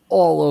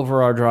all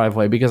over our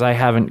driveway because I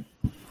haven't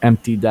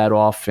emptied that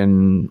off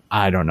in,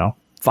 I don't know,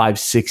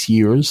 5-6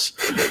 years.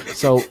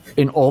 So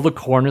in all the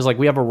corners, like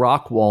we have a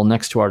rock wall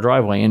next to our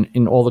driveway, and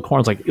in all the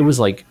corners, like it was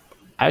like,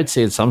 I'd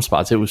say in some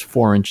spots, it was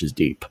 4 inches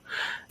deep.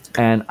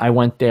 And I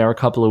went there a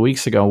couple of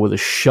weeks ago with a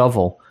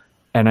shovel,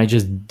 and I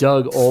just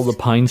dug all the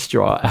pine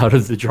straw out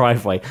of the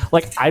driveway.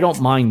 Like, I don't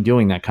mind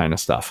doing that kind of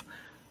stuff,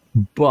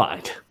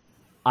 but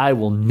I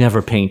will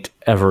never paint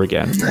ever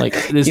again.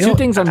 Like, there's two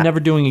things I'm never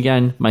doing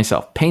again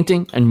myself: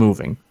 painting and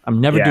moving. I'm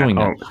never doing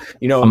that.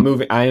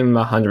 Moving. I am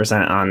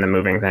 100% on the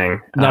moving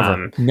thing.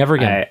 Never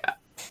again.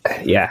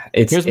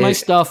 Here's my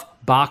stuff.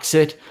 Box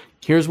it.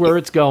 Here's where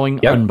it's going.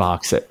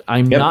 Unbox it.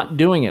 I'm not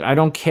doing it. I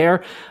don't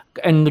care.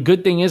 And the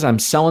good thing is, I'm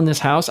selling this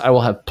house. I will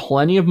have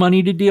plenty of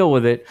money to deal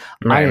with it.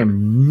 Right. I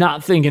am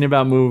not thinking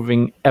about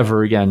moving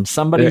ever again.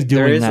 Somebody's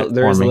doing that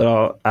for me.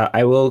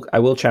 I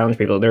will challenge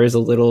people. There is a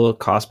little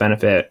cost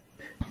benefit.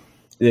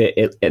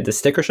 The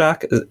sticker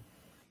shock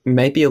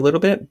might be a little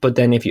bit, but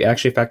then if you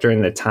actually factor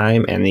in the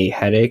time and the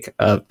headache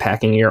of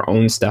packing your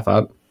own stuff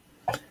up,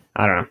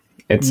 I don't know.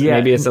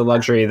 Maybe it's a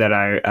luxury that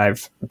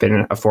I've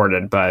been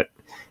afforded, but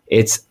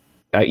it's.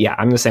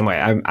 I'm the same way.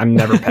 I'm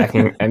never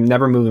packing. I'm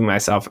never moving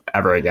myself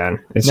ever again.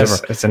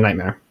 It's a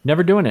nightmare.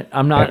 Never doing it.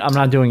 I'm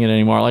not doing it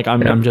anymore. Like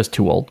I'm just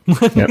too old.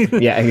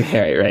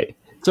 Right.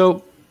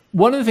 So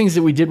one of the things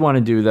that we did want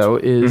to do, though,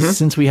 is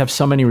since we have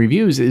so many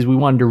reviews, is we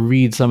wanted to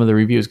read some of the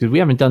reviews because we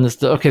haven't done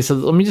this. Okay, so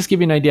let me just give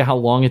you an idea how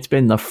long it's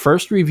been. The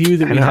first review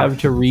that we have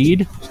to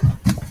read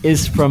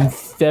is from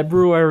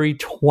February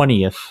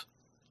 20th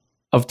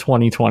of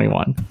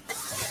 2021.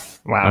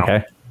 Wow.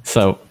 Okay.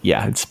 So,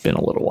 it's been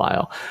a little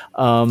while.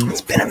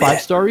 It's been a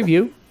 5-star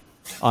review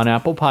on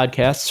Apple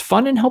Podcasts.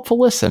 Fun and helpful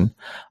listen.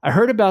 I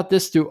heard about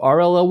this through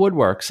RLL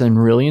Woodworks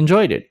and really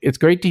enjoyed it. It's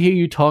great to hear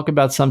you talk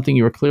about something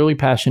you are clearly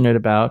passionate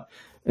about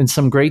and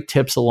some great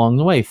tips along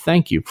the way.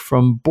 Thank you.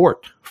 From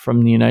Bort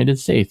from the United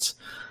States.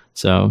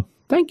 So,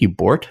 thank you,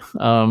 Bort.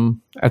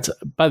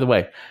 By the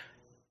way,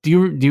 do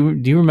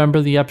you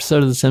remember the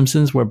episode of The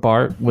Simpsons where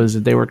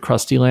they were at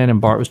Krusty Land and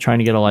Bart was trying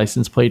to get a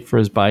license plate for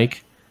his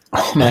bike?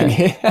 Oh my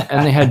God.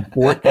 And they had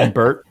Bort and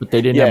Bert, but they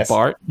didn't have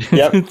Bart.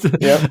 Yep.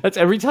 That's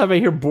every time I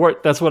hear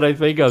Bort, that's what I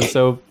think of.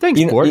 So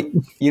thanks, Bort.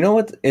 You know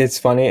what is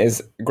funny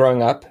is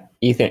growing up,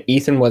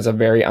 Ethan was a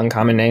very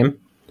uncommon name.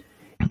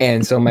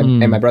 And so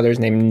my brother's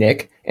named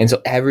Nick. And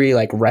so every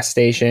like rest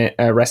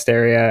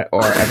area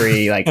or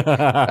every like,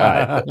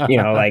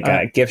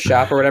 gift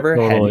shop or whatever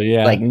had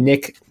like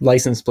Nick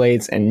license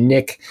plates and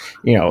Nick,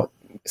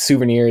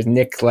 souvenirs,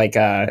 Nick like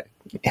hair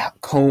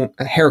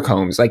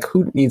combs. Like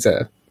who needs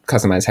a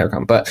customized hair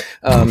comb? But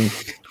and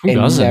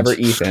never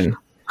Ethan.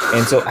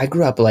 And so I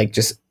grew up like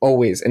just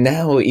always, and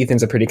now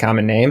Ethan's a pretty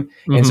common name.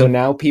 And so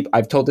now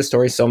I've told this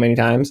story so many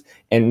times,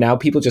 and now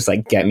people just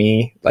like get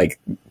me like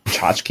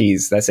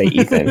tchotchkes that say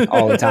Ethan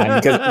all the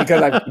time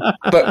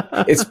but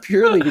it's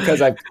purely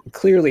because I've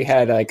clearly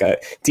had like a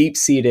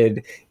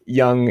deep-seated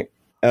young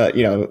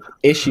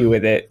issue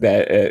with it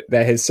that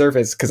has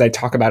surfaced because I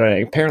talk about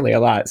it apparently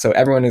a lot. So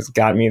everyone has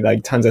got me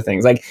like tons of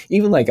things, like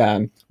even like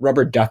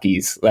rubber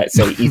duckies that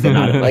say Ethan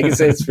on it. Like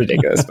it's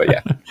ridiculous, but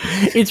yeah,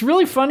 it's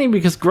really funny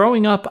because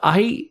growing up,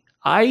 I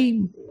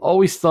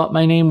always thought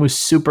my name was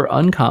super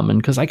uncommon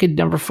because I could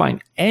never find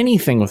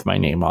anything with my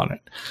name on it,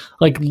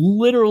 like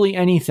literally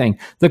anything.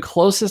 The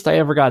closest I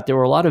ever got, there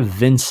were a lot of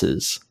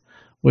Vinces.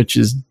 which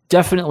is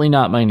definitely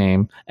not my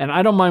name. And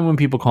I don't mind when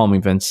people call me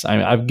Vince.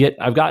 I've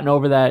gotten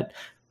over that.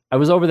 I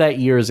was over that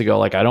years ago.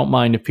 Like, I don't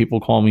mind if people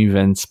call me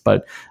Vince,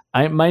 but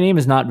my name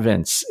is not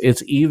Vince.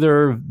 It's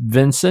either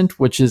Vincent,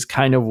 which is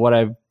kind of what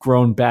I've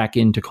grown back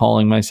into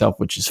calling myself,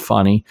 which is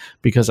funny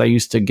because I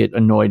used to get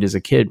annoyed as a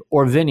kid,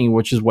 or Vinny,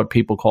 which is what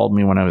people called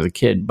me when I was a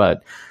kid.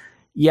 But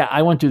yeah,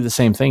 I went through the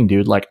same thing,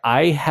 dude. Like,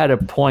 I had a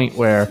point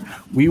where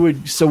we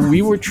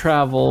would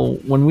travel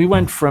when we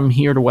went from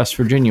here to West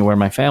Virginia, where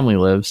my family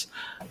lives.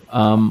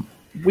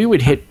 We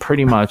would hit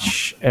pretty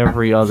much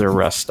every other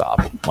rest stop.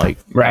 Like,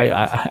 right.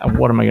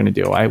 What am I going to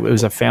do? It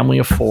was a family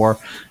of 4,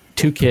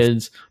 2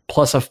 kids,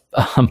 plus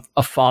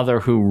a father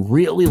who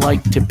really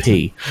liked to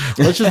pee.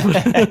 Let's just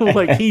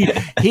like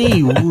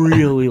he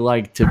really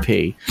liked to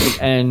pee,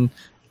 and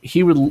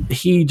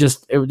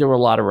there were a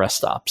lot of rest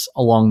stops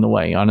along the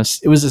way.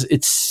 It's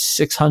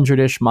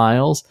 600-ish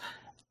miles.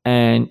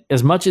 And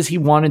as much as he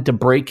wanted to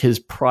break his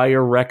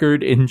prior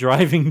record in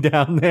driving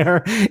down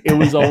there, it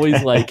was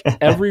always like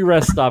every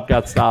rest stop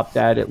got stopped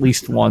at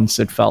least once.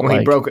 It felt like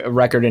he broke a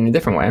record in a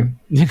different way.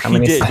 How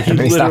many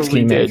stops can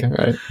he make?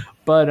 Right.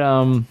 But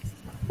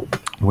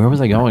where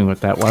was I going with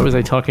that? Why was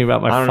I talking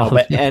about my father? I don't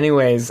know. But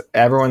anyways,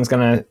 everyone's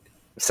gonna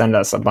send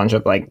us a bunch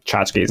of like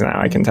tchotchkes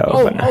now. I can tell.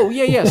 Oh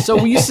yeah. So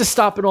we used to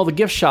stop at all the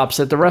gift shops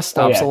at the rest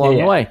stops along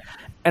the way.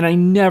 And I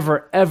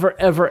never, ever,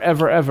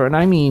 and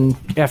I mean,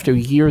 after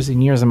years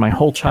and years of my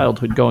whole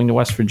childhood going to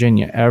West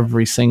Virginia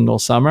every single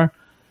summer,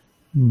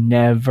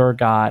 never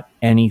got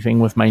anything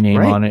with my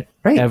name on it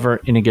ever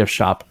in a gift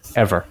shop,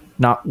 ever.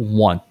 Not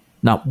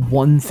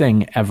one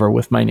thing ever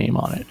with my name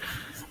on it.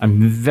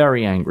 I'm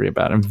very angry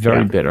about it. I'm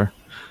very bitter.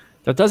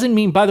 That doesn't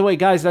mean, by the way,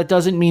 guys, that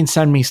doesn't mean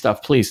send me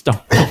stuff. Please don't.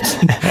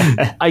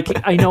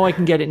 I know I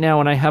can get it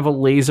now, and I have a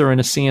laser and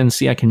a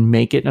CNC. I can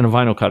make it and a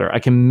vinyl cutter. I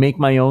can make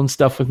my own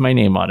stuff with my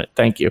name on it.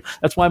 Thank you.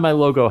 That's why my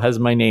logo has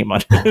my name on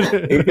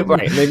it.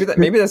 Right.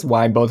 Maybe that's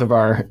why both of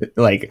our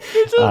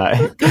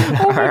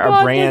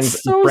our brands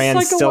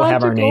still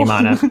have our name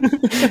on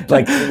it.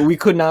 Like, we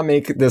could not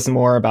make this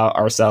more about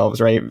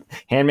ourselves, right?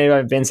 Handmade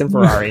by Vincent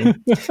Ferrari.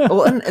 That's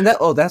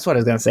what I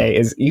was gonna say.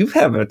 Is you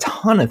have a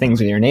ton of things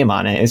with your name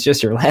on it. It's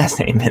just your last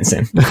name,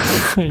 Vincent.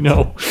 I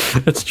know,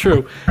 that's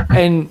true.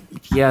 And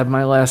yeah,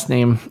 my last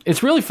name,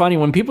 it's really funny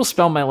when people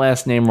spell my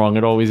last name wrong.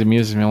 It always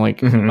amuses me. I'm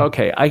like,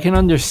 okay, I can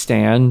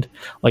understand,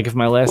 like, if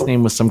my last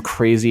name was some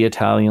crazy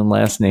Italian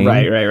last name,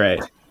 right,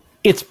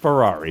 it's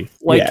Ferrari,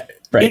 like,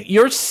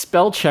 your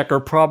spell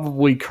checker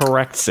probably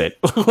corrects it.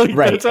 Like,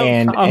 right.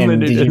 And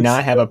did you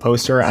not have a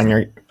poster on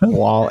your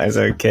wall as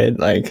a kid?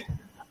 Like,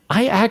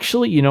 I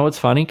actually, you know what's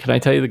funny? Can I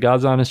tell you the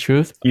God's honest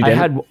truth?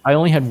 I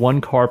only had one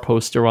car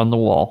poster on the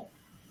wall.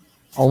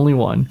 Only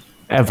one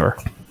ever.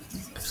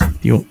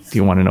 Do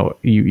you want to know?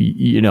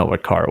 You know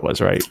what car it was,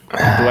 right? Do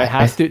I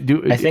have to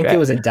do? I think it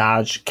was a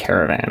Dodge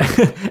Caravan.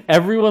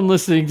 Everyone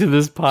listening to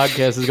this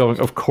podcast is going,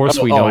 "Of course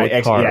we know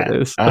what car it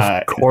is.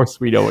 Of course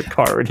we know what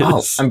car it is."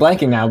 Oh, I'm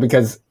blanking now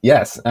because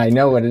yes, I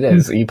know what it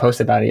is. You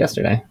posted about it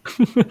yesterday.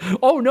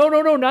 Oh no,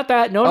 not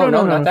that. No,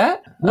 not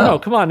that. No,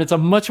 come on. It's a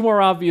much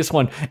more obvious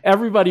one.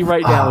 Everybody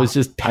right now is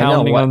just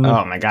pounding on.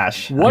 Oh my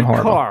gosh! What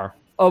car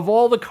of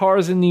all the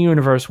cars in the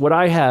universe would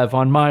I have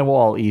on my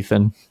wall,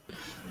 Ethan?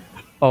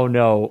 Oh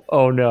no!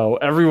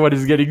 Everyone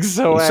is getting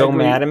so angry. So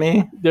mad at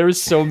me. They're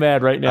so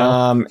mad right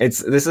now.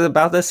 This is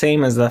about the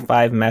same as the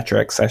 5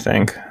 metrics, I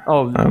think.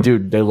 Oh,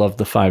 dude, they love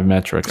the 5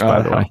 metrics.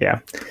 By the way, yeah.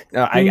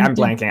 No, I'm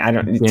blanking. I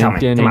don't. Tell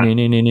me. Come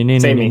on.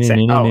 Say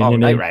me. Oh,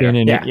 Knight Rider.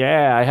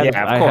 Yeah. I had.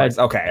 Yeah, of course.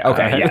 Okay.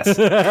 Yes.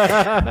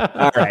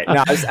 All right.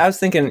 No, I was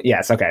thinking.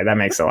 Yes. Okay, that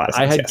makes a lot of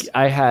sense.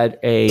 I had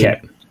a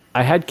Kit.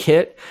 I had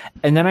Kit,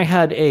 and then I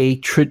had a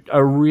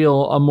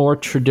more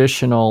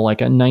traditional, like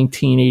a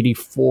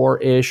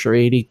 1984-ish or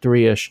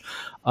 83-ish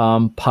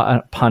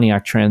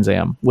Pontiac Trans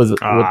Am with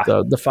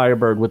the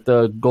Firebird, with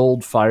the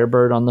gold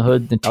Firebird on the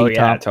hood, the T-top. Oh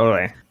yeah,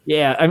 totally.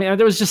 Yeah, I mean,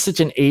 there was just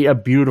such a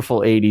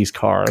beautiful 80s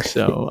car.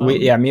 So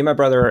me and my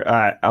brother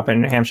up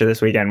in New Hampshire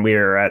this weekend, we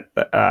were at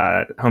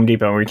Home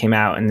Depot and we came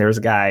out, and there was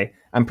a guy,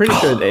 I'm pretty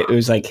sure that it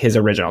was like his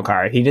original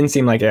car. He didn't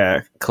seem like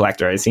a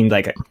collector. It seemed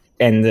like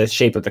and the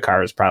shape of the car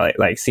was probably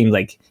seemed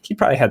like he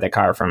probably had that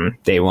car from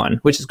day one,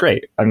 which is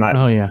great. They're not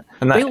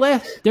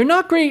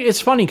great. It's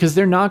funny because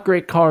they're not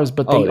great cars,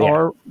 but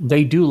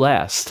they do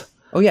last.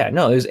 Oh yeah,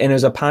 no, it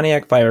was a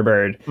Pontiac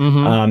Firebird.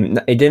 Mm-hmm.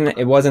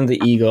 It wasn't the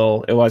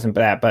Eagle, it wasn't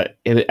that, but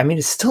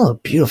it's still a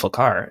beautiful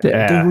car.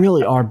 They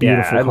really are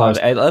beautiful cars.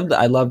 I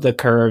love the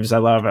curves. I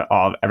love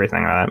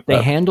everything on that.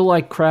 They handle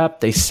like crap.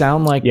 They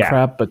sound like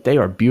crap, but they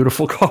are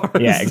beautiful cars.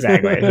 Yeah,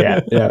 exactly.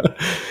 Yeah.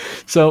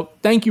 So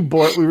thank you,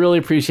 Bort. We really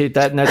appreciate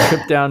that, and that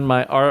trip down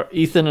our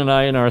Ethan and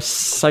I and our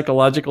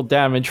psychological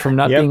damage from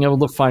not being able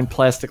to find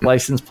plastic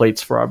license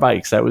plates for our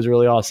bikes. That was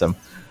really awesome.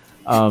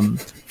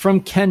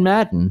 From Ken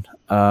Madden.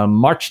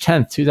 March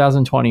 10th,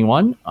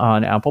 2021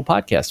 on Apple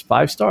Podcasts.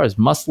 5 stars.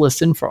 Must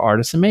listen for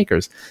artists and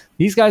makers.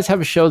 These guys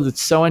have a show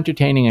that's so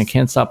entertaining I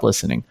can't stop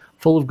listening.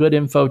 Full of good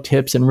info,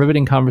 tips, and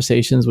riveting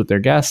conversations with their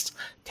guests.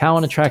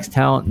 Talent attracts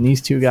talent, and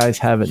these two guys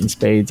have it in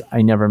spades.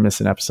 I never miss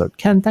an episode.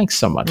 Ken, thanks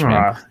so much,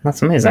 man.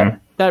 That's amazing.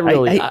 that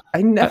really,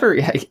 I never,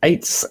 I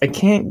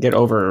can't get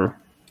over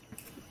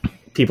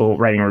people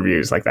writing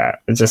reviews like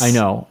that. It's just, I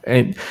know,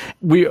 and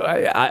we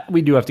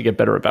do have to get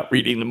better about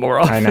reading them more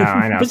often.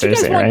 I know. But you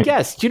guys want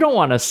guests. You don't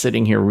want us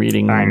sitting here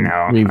reading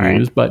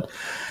reviews, but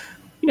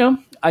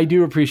I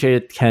do appreciate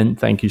it. Ken,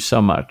 thank you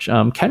so much.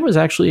 Ken was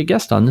actually a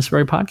guest on this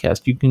very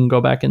podcast. You can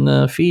go back in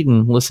the feed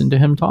and listen to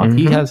him talk.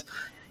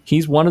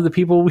 He's one of the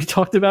people we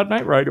talked about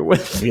Knight Rider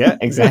with. Yeah,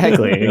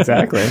 exactly.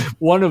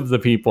 One of the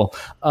people.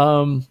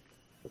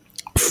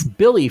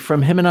 Billy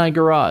from Him and I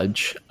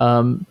Garage.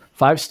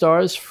 5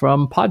 stars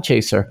from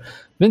Podchaser.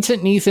 Vincent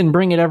and Ethan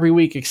bring it every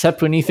week,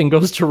 except when Ethan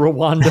goes to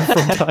Rwanda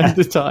from time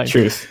to time.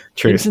 Truth.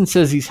 Vincent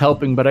says he's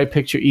helping, but I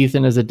picture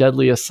Ethan as a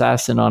deadly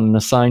assassin on an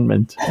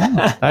assignment.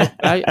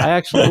 I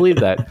actually believe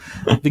that.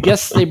 The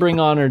guests they bring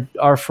on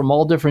are from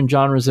all different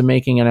genres of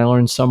making, and I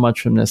learned so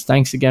much from this.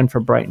 Thanks again for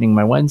brightening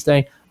my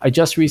Wednesday. I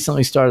just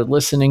recently started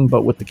listening,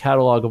 but with the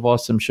catalog of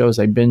awesome shows,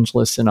 I binge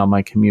listen on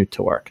my commute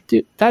to work.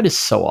 Dude, that is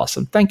so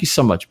awesome. Thank you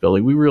so much,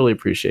 Billy. We really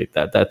appreciate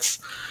that.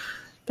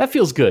 That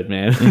feels good,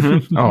 man.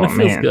 Mm-hmm. Oh,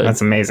 man, good.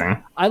 That's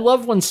amazing. I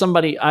love when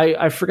somebody,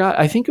 I forgot,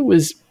 I think it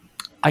was,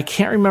 I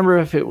can't remember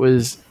if it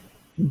was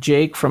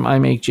Jake from I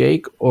Make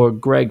Jake or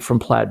Greg from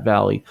Platte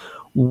Valley.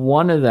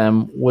 One of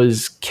them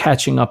was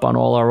catching up on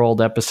all our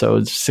old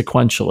episodes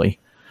sequentially.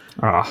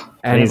 Oh,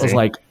 and it was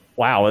like,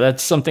 wow,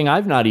 that's something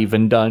I've not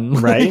even done.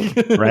 Right.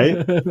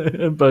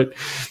 But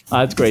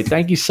that's great.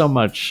 Thank you so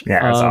much.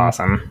 Yeah, that's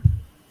awesome.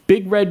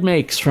 Big Red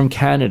Makes from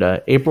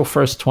Canada, April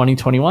 1st,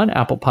 2021,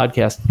 Apple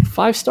Podcast.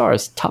 5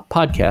 stars, top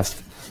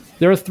podcast.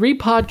 There are 3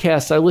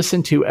 podcasts I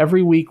listen to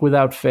every week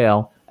without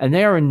fail, and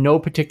they are in no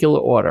particular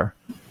order.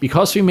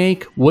 Because We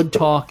Make, Wood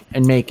Talk,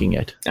 and Making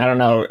It. I don't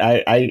know.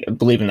 I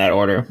believe in that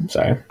order.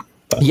 Sorry.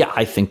 But. Yeah,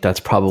 I think that's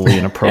probably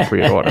an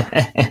appropriate order.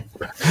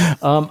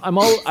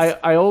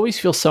 I always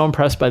feel so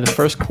impressed by the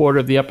first quarter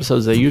of the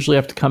episodes. I usually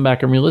have to come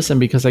back and re-listen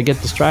because I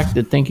get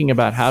distracted thinking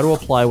about how to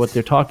apply what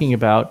they're talking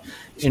about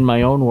in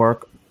my own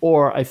work,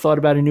 or I thought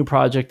about a new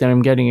project and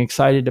I'm getting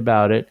excited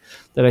about it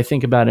that I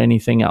think about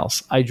anything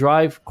else. I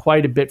drive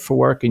quite a bit for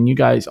work, and you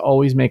guys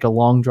always make a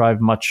long drive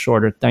much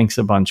shorter. Thanks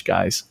a bunch,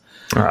 guys.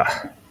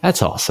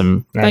 That's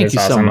awesome. Thank you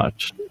so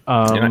much.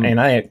 And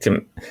I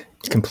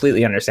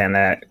completely understand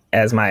that.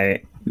 As my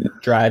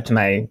drive to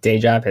my day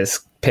job has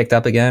picked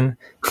up again,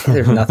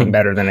 there's nothing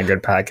better than a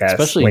good podcast.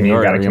 Especially when in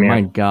your area.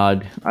 My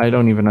God, I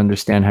don't even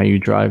understand how you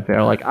drive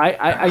there. Like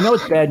I know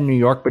it's bad in New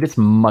York, but it's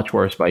much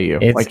worse by you.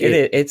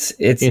 It's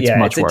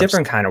a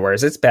different kind of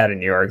worse. It's bad in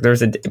New York.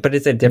 But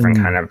it's a different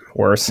kind of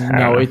worse.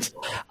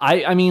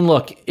 I mean,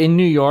 look, in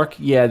New York,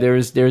 yeah,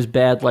 there's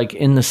bad. Like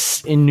in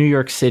New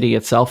York City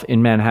itself,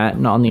 in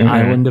Manhattan, on the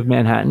island of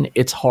Manhattan,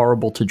 it's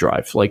horrible to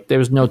drive. Like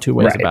there's no two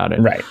ways about it.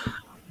 Right.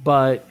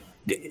 But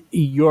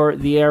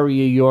the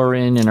area you're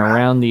in and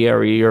around the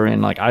area you're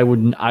in, like I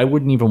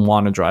wouldn't even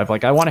want to drive.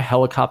 Like I want a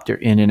helicopter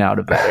in and out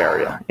of that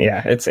area.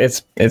 Yeah, it's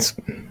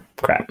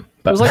crap.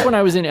 But it was like when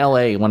I was in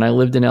LA, when I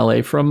lived in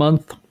LA for a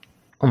month.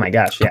 Oh my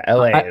gosh, yeah,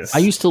 LA is. I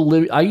used to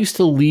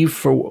leave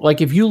for, like,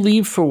 if you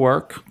leave for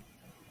work,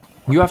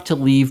 you have to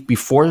leave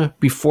before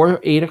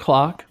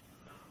 8:00,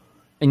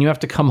 and you have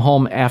to come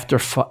home after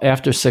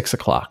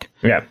 6:00.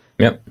 Yeah.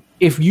 Yep.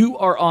 If you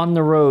are on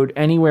the road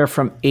anywhere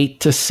from 8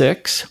 to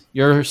 6,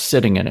 you're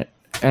sitting in it.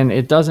 And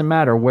it doesn't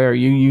matter where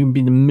you can be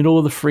in the middle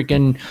of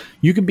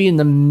you could be in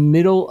the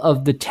middle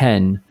of the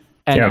 10,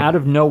 and out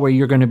of nowhere,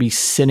 you're going to be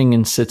sitting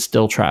in sit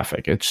still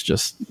traffic. It's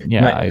just,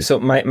 So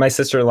my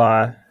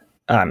sister-in-law,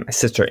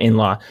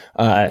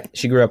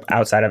 she grew up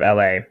outside of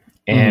LA,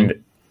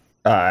 and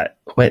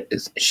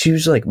she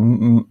was like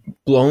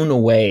blown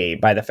away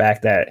by the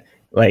fact that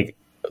I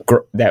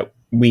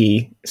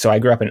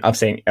grew up in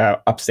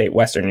upstate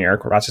Western New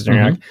York, Rochester, New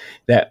York,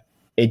 that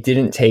it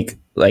didn't take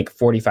like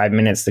 45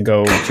 minutes to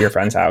go to your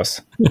friend's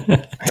house.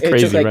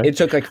 It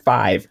took like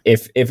 5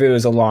 if it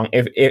was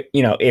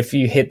if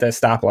you hit the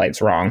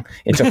stoplights wrong,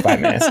 it took 5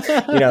 minutes.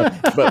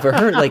 But for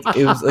her, like,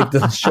 it was like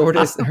the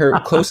shortest, her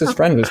closest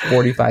friend was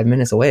 45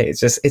 minutes away.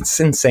 It's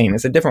insane.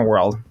 It's a different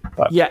world.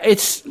 But. Yeah,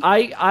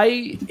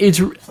 I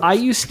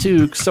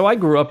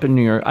grew up in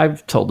New York.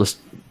 I've told this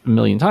a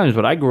million times,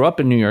 but I grew up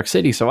in New York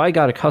City, so I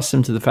got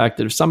accustomed to the fact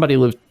that if somebody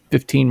lived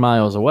 15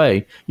 miles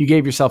away, you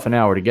gave yourself an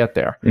hour to get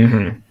there.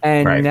 Mm-hmm.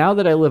 And now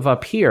that I live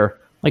up here,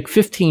 like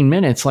 15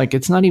 minutes, like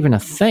it's not even a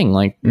thing.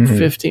 Like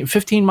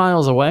 15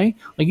 miles away,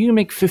 like you can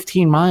make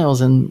 15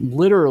 miles in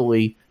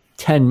literally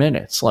 10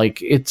 minutes.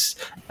 Like and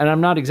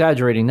I'm not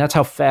exaggerating. That's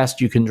how fast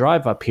you can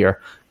drive up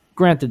here.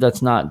 Granted,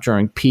 that's not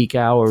during peak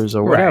hours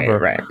or whatever.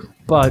 Right.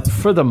 But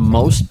for the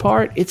most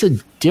part, it's a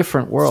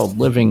different world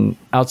living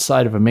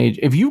outside of a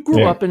major. If you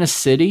grew up in a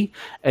city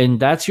and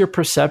that's your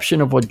perception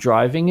of what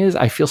driving is,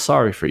 I feel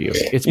sorry for you.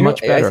 It's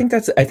much better.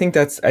 I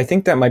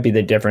think that might be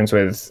the difference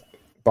with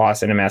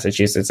Boston and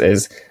Massachusetts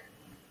is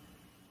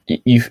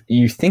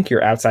you think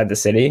you're outside the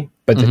city,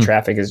 but the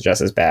traffic is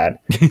just as bad.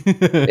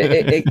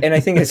 And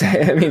I think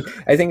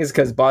it's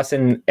because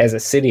Boston as a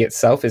city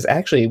itself is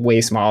actually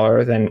way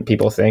smaller than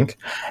people think.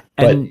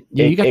 And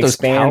you got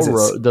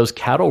those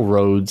cattle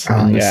roads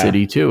in the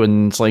city too.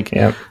 And it's like,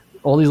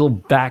 all these little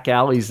back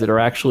alleys that are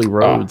actually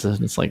roads,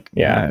 and it's like,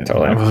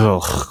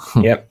 totally.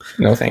 Yep.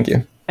 No, thank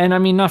you. And I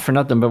mean, not for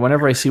nothing, but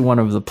whenever I see one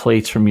of the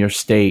plates from your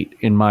state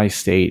in my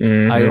state,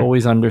 I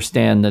always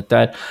understand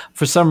that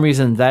for some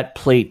reason that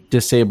plate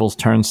disables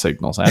turn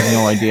signals. I have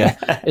no idea.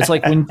 It's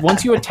like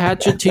once you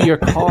attach it to your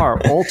car,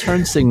 all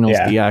turn signals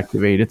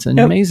deactivate. It's an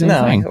amazing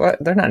thing.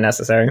 They're not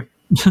necessary.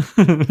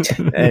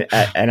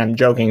 and I'm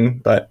joking,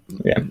 but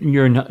yeah,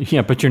 you're not.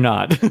 Yeah, but you're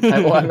not.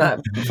 I'm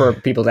not for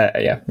people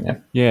that.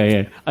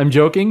 Yeah. I'm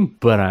joking,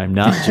 but I'm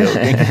not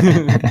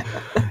joking.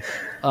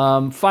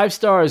 5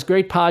 stars,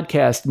 great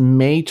podcast.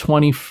 May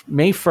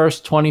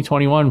 1st,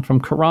 2021,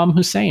 from Karam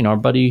Hussein, our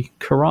buddy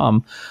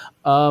Karam.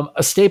 A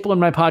staple in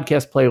my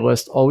podcast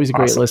playlist, always a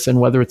great listen,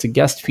 whether it's a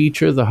guest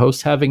feature, the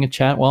host having a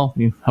chat. Well,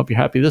 hope you're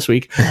happy this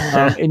week.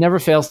 It never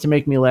fails to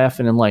make me laugh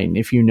and enlighten.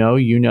 If you know,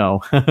 you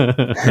know.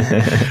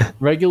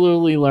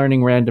 Regularly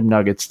learning random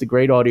nuggets. The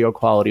great audio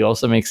quality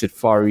also makes it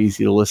far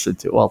easy to listen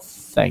to. Well,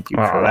 thank you.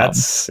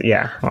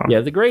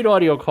 The great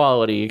audio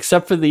quality,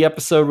 except for the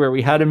episode where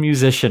we had a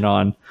musician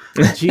on.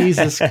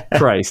 Jesus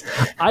Christ.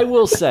 I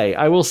will say,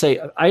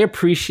 I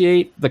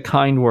appreciate the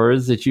kind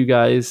words that you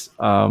guys,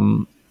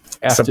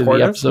 after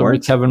the episode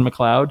with Kevin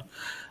MacLeod,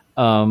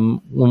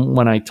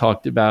 when I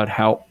talked about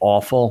how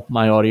awful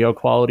my audio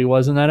quality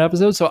was in that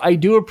episode. So I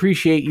do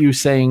appreciate you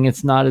saying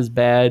it's not as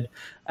bad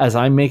as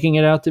I'm making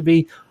it out to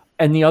be.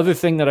 And the other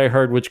thing that I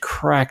heard, which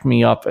cracked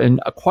me up,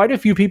 and quite a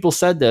few people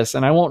said this,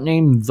 and I won't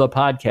name the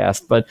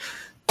podcast, but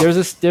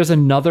there's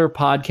another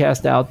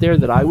podcast out there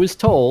that I was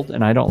told,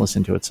 and I don't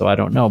listen to it, so I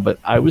don't know, but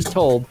I was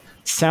told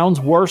sounds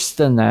worse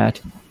than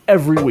that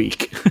every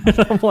week. And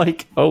I'm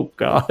like, oh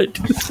God.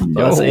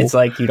 No. It's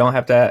like you don't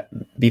have to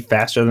be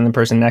faster than the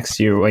person next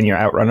to you when you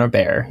outrun a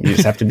bear. You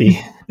just have to be,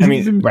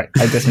 right.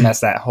 I just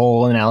messed that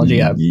whole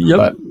analogy up. Yep.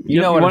 But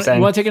you know what I'm saying.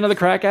 You want to take another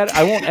crack at it?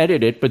 I won't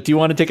edit it, but do you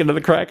want to take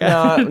another crack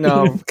at it?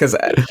 No, because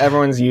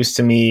everyone's used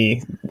to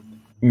me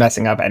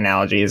messing up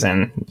analogies,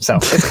 and so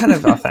it's kind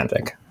of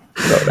authentic.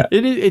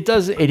 It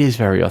is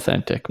very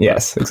authentic.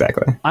 Yes,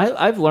 exactly.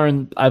 I've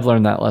learned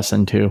that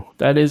lesson too.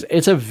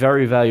 It's a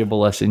very valuable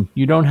lesson.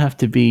 You don't have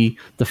to be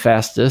the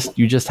fastest.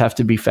 You just have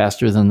to be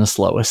faster than the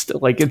slowest.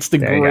 Like, it's the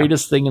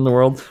greatest thing in the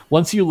world.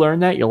 Once you learn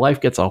that, your life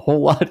gets a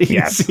whole lot easier.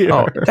 Yes.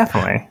 Oh,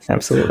 definitely.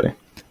 Absolutely.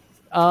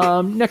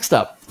 Next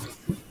up.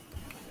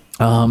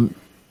 Seal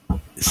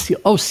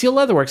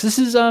Leatherworks. This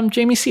is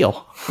Jamie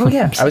Seal. Oh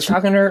yeah. I was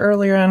talking to her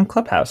earlier on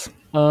Clubhouse.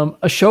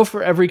 A show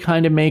for every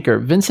kind of maker.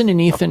 Vincent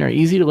and Ethan are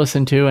easy to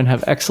listen to and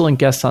have excellent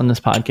guests on this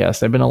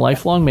podcast. I've been a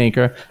lifelong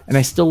maker, and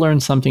I still learn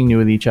something new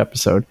with each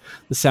episode.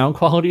 The sound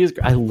quality is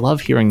great. I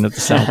love hearing that the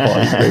sound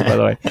quality is great, by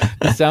the way.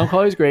 The sound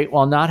quality is great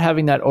while not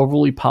having that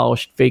overly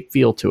polished fake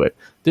feel to it.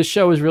 This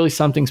show is really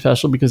something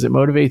special because it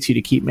motivates you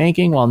to keep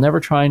making while never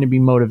trying to be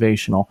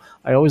motivational.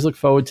 I always look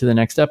forward to the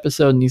next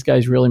episode, and these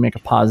guys really make a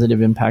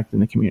positive impact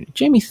in the community.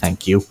 Jamie,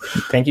 thank you.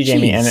 Thank you,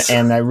 Jamie.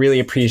 And I really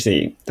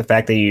appreciate the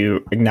fact that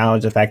you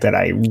acknowledge the fact that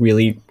I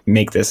really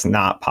make this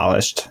not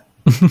polished.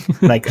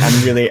 Like,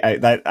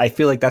 I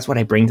feel like that's what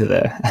I bring to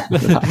the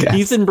podcast.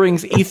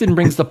 Ethan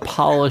brings the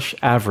polish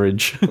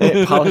average.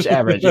 Polish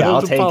average. Yeah,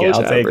 I'll take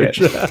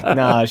it.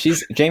 No,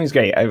 Jamie's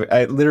great.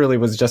 I literally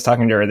was just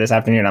talking to her this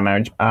afternoon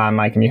on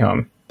my commute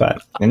home,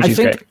 and she's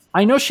great.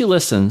 I know she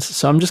listens,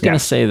 so I'm just going to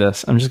say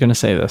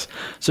this.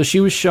 So she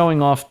was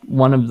showing off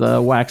one of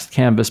the waxed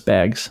canvas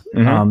bags,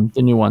 the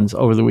new ones,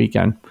 over the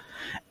weekend,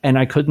 and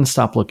I couldn't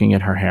stop looking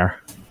at her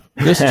hair.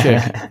 This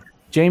chick,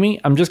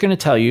 Jamie, I'm just going to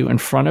tell you in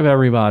front of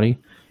everybody,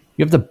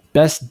 you have the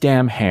best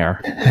damn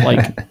hair,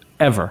 like,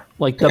 ever.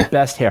 Like, the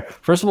best hair.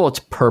 First of all, it's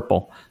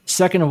purple.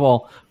 Second of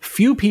all,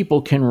 few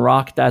people can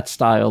rock that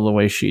style the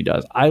way she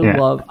does.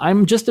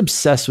 I'm just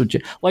obsessed with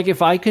it. Like,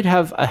 if I could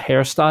have a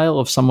hairstyle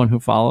of someone who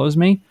follows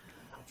me,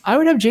 I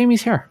would have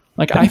Jamie's hair.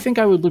 Like, I think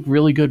I would look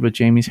really good with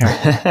Jamie's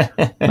hair.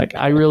 Like,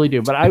 I really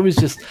do. But I was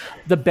just,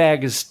 the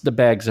bags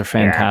are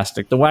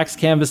fantastic. The wax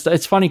canvas,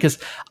 it's funny because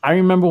I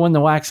remember when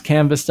the wax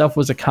canvas stuff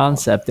was a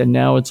concept, and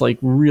now it's like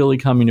really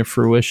coming to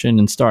fruition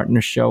and starting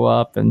to show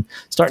up and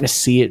starting to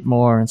see it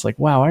more. It's like,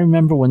 wow, I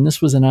remember when this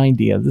was an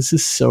idea. This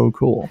is so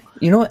cool.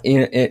 You know what?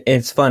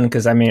 It's fun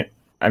because I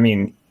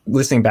mean,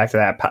 listening back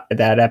to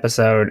that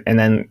episode and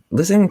then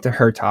listening to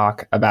her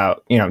talk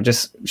about,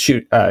 just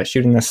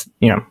shooting this,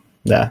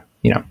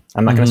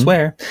 I'm not going to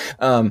swear,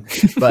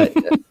 but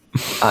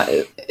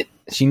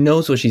she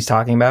knows what she's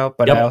talking about.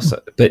 But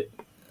but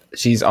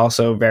she's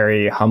also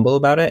very humble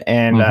about it,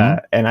 and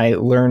I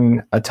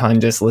learn a ton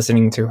just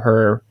listening to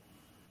her.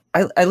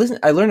 I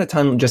learn a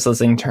ton just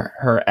listening to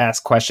her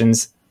ask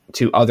questions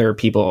to other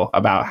people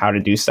about how to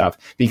do stuff,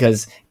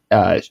 because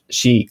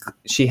she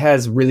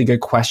has really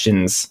good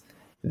questions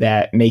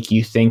that make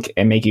you think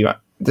and make you.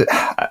 Does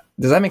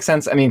that make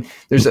sense? I mean,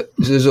 there's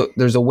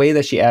a way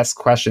that she asks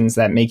questions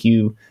that make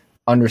you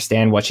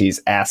understand what she's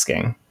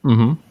asking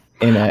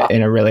in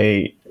a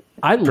really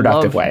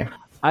productive way.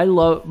 I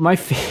love my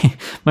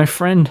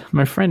friend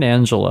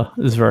Angela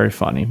is very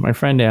funny. My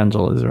friend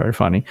Angela is very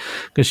funny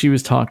because she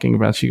was talking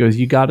about, she goes,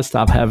 you got to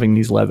stop having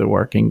these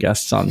leatherworking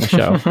guests on the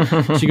show.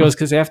 She goes,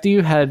 because after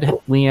you had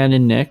Leanne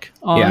and Nick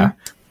on,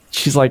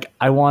 she's like,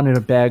 I wanted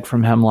a bag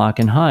from Hemlock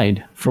and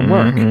Hyde for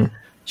work.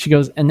 She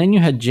goes, and then you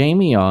had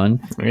Jamie on,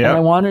 and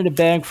I wanted a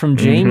bag from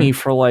Jamie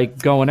for like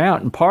going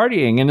out and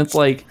partying. And it's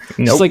like,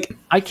 she's like,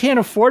 I can't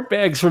afford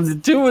bags from the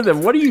two of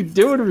them. What are you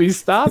doing to me?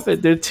 Stop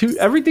it.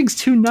 Everything's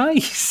too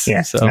nice.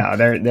 Yeah. So no,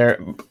 they're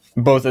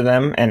both of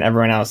them, and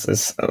everyone else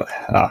is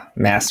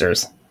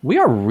masters. We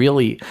are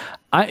really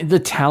the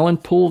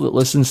talent pool that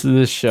listens to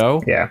this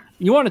show. Yeah.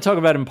 You want to talk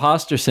about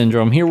imposter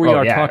syndrome? Here we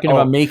are talking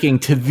about making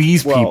to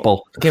these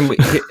people. Can we?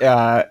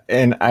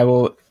 And I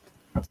will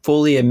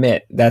fully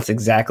admit that's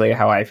exactly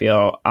how I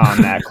feel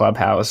on that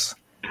clubhouse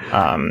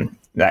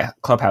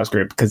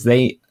group, because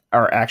they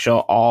are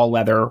actual all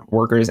leather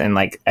workers and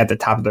like at the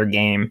top of their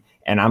game,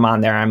 and I'm on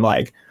there, I'm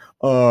like,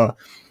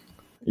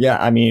 yeah,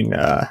 I mean,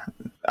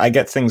 I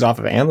get things off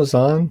of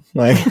Amazon.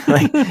 They're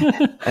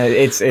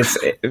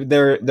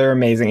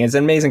amazing. It's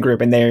an amazing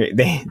group, and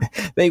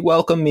they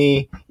welcome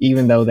me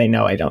even though they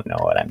know I don't know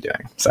what I'm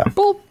doing. So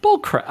bull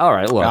crap. All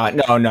right, look. No,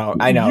 I know.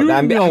 You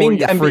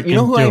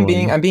know who I'm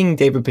being? I'm being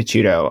David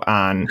Picciuto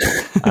on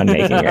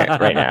making it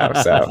right now.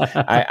 So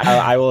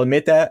I will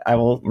admit that. I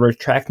will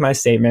retract my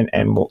statement,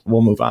 and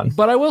we'll move on.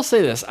 But I will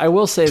say this.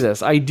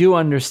 I do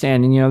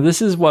understand, and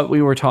this is what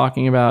we were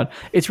talking about.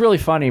 It's really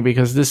funny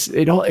because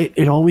it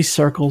always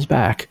circles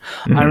back.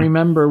 I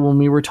remember when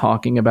we were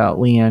talking about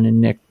Leanne and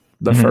Nick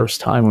the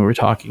first time, we were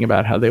talking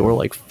about how they were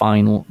like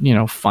fine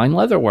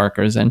leather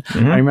workers. And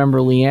I remember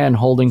Leanne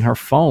holding her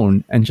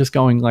phone and just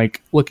going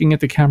like, looking at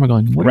the camera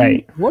going, what are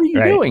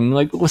you doing?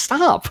 Like, well,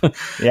 stop.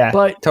 Yeah,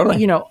 but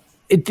totally.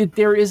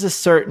 There is a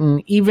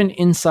certain, even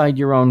inside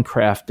your own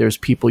craft, there's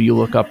people you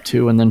look up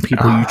to and then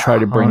people you try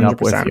to bring 100%.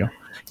 Up with you.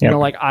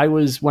 Like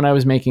when I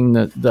was making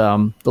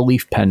the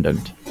leaf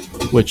pendant,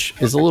 which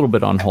is a little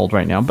bit on hold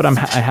right now, but I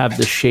have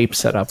the shape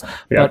set up.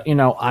 But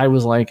I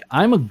was like,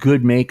 I'm a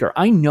good maker.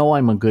 I know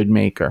I'm a good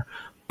maker,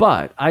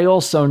 but I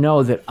also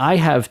know that I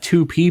have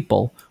two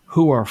people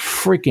who are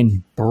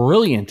freaking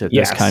brilliant at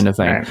this kind of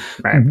thing.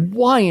 Right.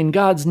 Why in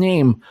God's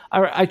name?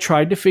 I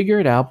tried to figure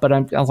it out, but I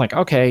was like,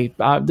 okay,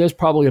 there's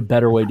probably a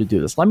better way to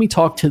do this. Let me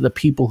talk to the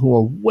people who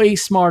are way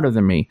smarter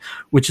than me,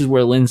 which is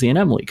where Lindsay and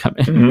Emily come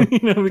in.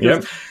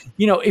 Because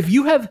if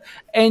you have,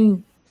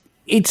 and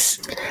it's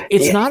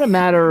not a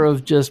matter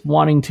of just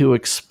wanting to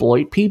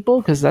exploit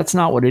people, because that's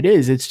not what it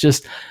is. It's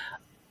just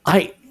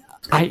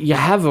you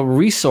have a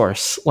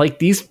resource like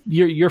these.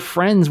 Your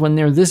friends, when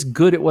they're this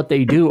good at what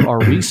they do, are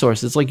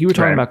resources. Like you were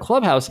talking about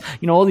Clubhouse.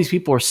 All these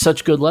people are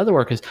such good leather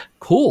workers.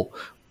 Cool,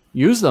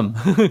 use them.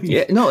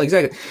 Yeah, no,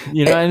 exactly.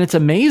 And it's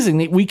amazing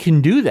that we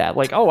can do that.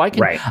 Like,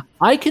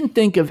 I can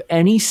think of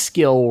any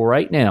skill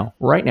right now,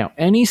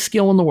 any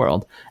skill in the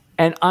world.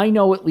 And I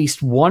know at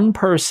least one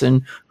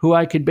person who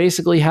I could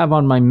basically have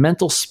on my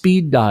mental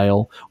speed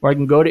dial, where I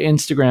can go to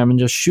Instagram and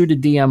just shoot a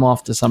DM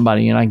off to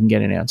somebody and I can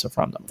get an answer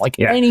from them. Like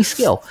any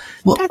skill.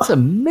 Well, that's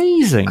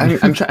amazing.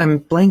 I'm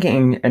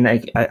blanking, and I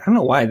don't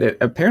know why.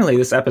 Apparently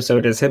this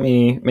episode has hit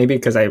me, maybe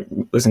because I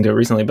listened to it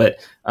recently, but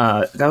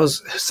that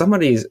was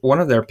one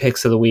of their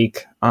picks of the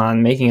week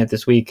on Making It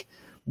This Week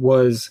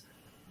was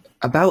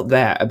about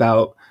that,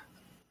 about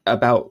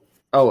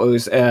oh, it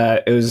was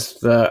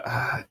the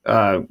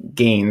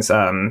Gaines.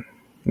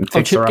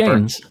 Chip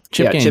Gaines.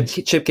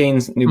 Chip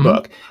Gaines' new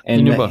book,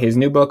 and his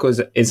new book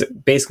is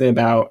basically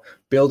about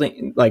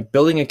building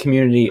a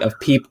community of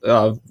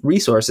of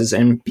resources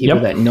and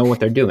people that know what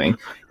they're doing,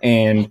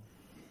 and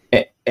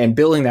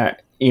building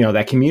that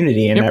that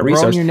community and that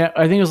resource. I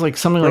think it was like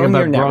something like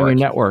about growing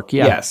your network.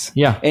 Yeah. Yes.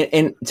 Yeah.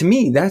 And to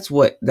me, that's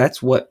what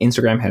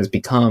Instagram has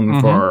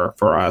become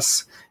for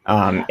us.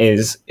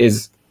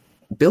 Is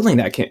building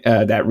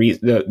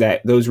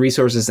those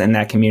resources and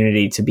that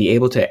community to be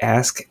able to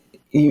ask.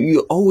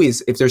 You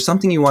always, if there's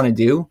something you want to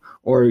do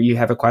or you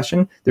have a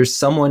question, there's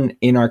someone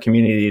in our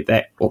community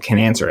that can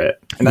answer it,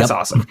 and that's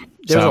awesome.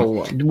 There's a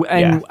lot,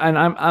 and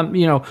I'm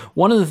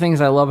one of the things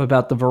I love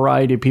about the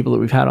variety of people that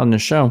we've had on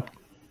this show.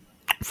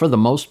 For the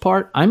most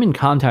part, I'm in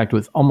contact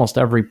with almost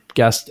every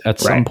guest at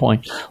some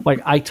point.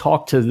 Like I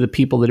talk to the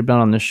people that have been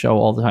on this show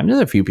all the time. There's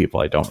a few people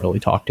I don't really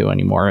talk to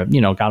anymore.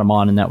 Got them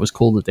on, and that was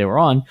cool that they were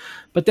on.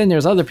 But then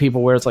there's other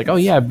people where it's like, oh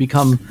yeah, I've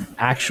become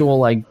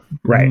actual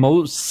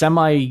most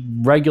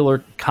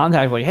semi-regular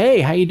contact. Like, hey,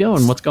 how you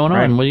doing? What's going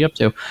on? What are you up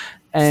to?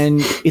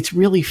 And it's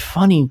really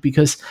funny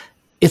because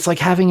it's like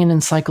having an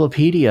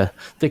encyclopedia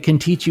that can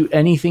teach you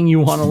anything you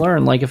want to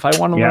learn. Like if I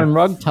want to learn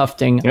rug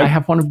tufting, I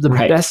have one of the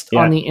best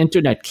on the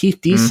internet, Keith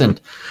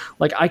Decent.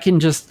 Like I can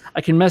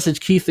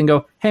message Keith and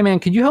go, hey man,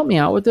 could you help me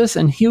out with this?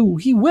 And he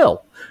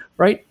will,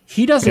 right?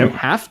 He doesn't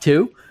have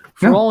to.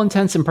 For all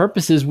intents and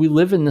purposes, we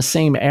live in the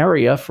same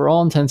area. For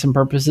all intents and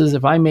purposes,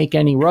 if I make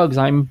any rugs,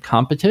 I'm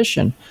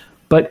competition.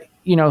 But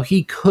he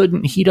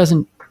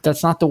doesn't,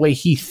 that's not the way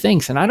he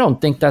thinks. And I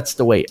don't think that's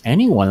the way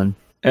anyone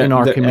in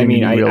our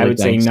community. I really would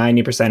say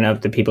 90%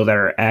 of the people that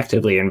are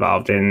actively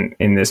involved in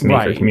this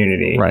maker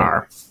community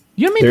are.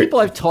 You know how many people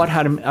I've taught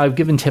I've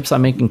given tips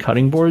on making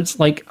cutting boards?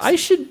 Like, I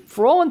should,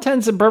 for all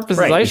intents and purposes,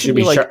 I should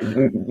be like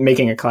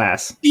making a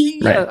class.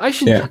 Yeah, I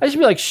should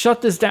be like,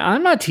 shut this down.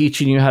 I'm not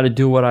teaching you how to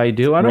do what I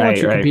do. I don't want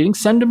you competing.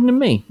 Send them to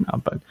me.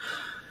 No, but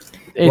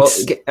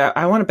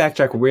I want to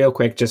backtrack real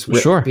quick,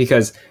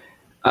 because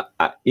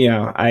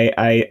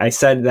I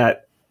said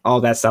that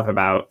all that stuff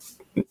about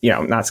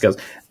not skills.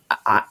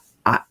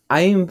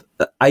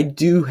 I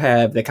do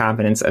have the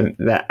confidence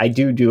that I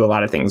do a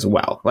lot of things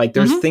well. Like,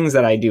 there's things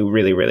that I do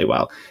really, really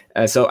well.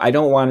 So I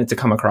don't want it to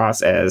come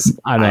across as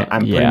I'm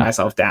putting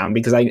myself down,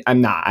 because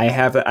I'm not. I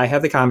have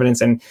the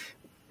confidence,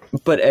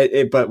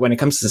 but when it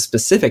comes to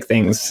specific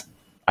things,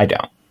 I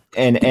don't.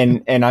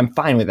 And I'm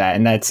fine with that.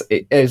 And that's,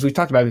 as we've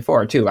talked about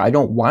before too, I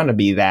don't want to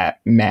be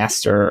that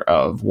master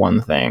of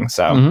one thing.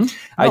 So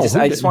I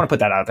just want to put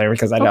that out there,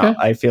 because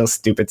I feel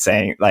stupid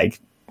saying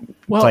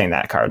playing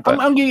that card. But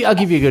I'll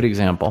give you a good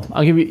example.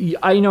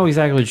 I know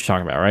exactly what you're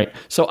talking about, right?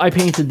 So I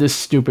painted this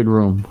stupid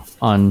room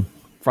on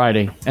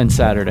Friday and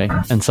Saturday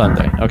and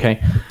Sunday,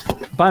 okay?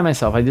 By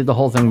myself. I did the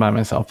whole thing by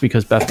myself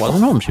because Beth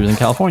wasn't home. She was in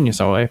California,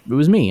 so it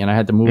was me, and I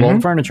had to move all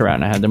the furniture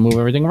around. I had to move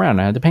everything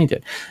around. I had to paint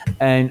it.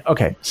 And,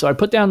 okay, so I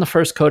put down the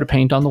first coat of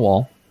paint on the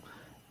wall,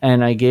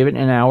 and I gave it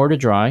an hour to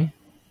dry,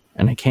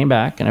 and I came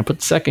back, and I put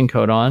the second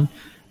coat on.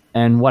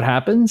 And what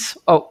happens?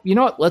 Oh, you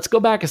know what? Let's go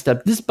back a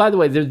step. This, by the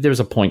way, there's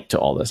a point to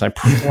all this. I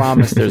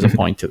promise there's a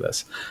point to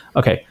this.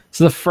 Okay,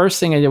 so the first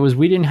thing I did was,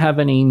 we didn't have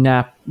any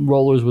nap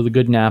rollers with a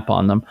good nap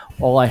on them.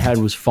 All I had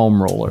was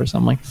foam rollers.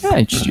 I'm like,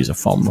 I just use a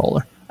foam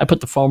roller. I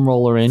put the foam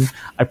roller in.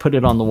 I put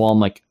it on the wall. I'm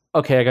like,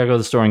 okay, I got to go to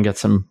the store and get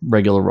some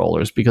regular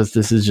rollers, because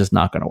this is just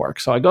not going to work.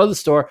 So I go to the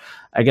store.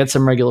 I get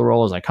some regular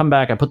rollers. I come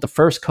back. I put the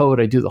first coat.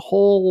 I do like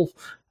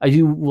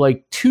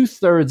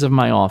 2/3 of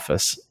my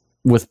office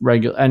with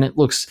regular, and I'm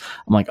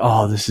like,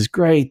 oh, this is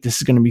great. This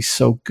is going to be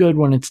so good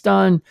when it's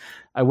done.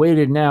 I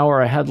waited an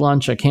hour. I had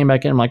lunch. I came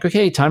back in. I'm like,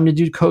 okay, time to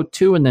do coat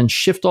 2, and then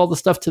shift all the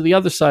stuff to the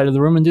other side of the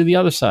room and do the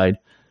other side.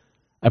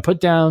 I put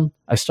down,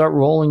 I start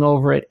rolling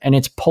over it, and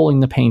it's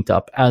pulling the paint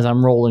up as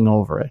I'm rolling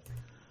over it.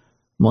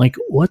 I'm like,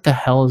 what the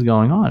hell is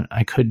going on?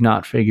 I could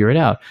not figure it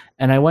out.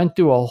 And I went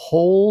through a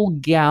whole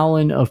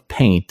gallon of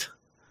paint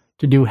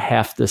to do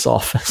half this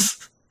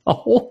office. A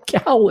whole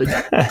gallon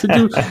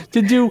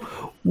to do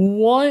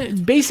one,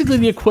 basically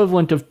the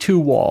equivalent of 2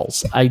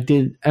 walls. I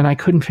did, and I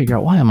couldn't figure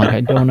out why. I'm like, I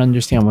don't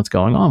understand what's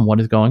going on.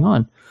 What is going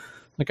on?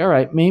 Like, all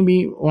right,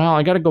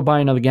 I got to go buy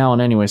another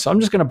gallon anyway. So I'm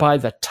just going to buy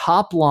the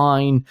top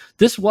line.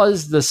 This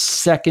was the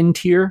second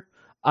tier.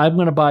 I'm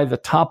going to buy the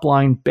top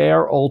line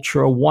Behr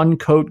Ultra, 1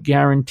 coat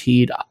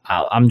guaranteed.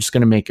 I'm just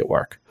going to make it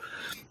work.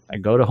 I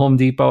go to Home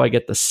Depot. I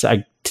get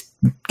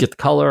the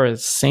color,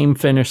 same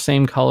finish,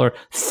 same color,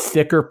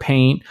 thicker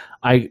paint.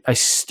 I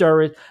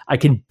stir it. I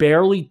can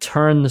barely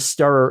turn the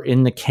stirrer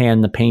in the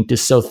can. The paint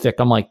is so thick.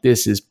 I'm like,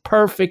 this is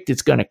perfect.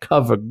 It's going to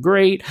cover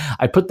great.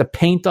 I put the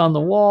paint on the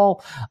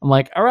wall. I'm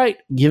like, all right,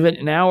 give it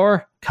an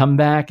hour, come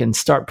back and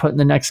start putting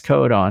the next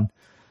coat on.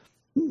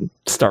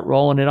 Start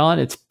rolling it on.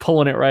 It's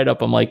pulling it right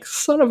up. I'm like,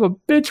 son of a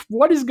bitch,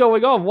 what is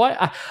going on?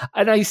 Why?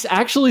 And I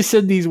actually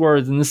said these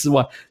words, and this is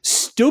why: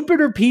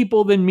 stupider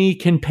people than me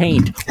can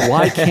paint.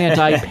 Why can't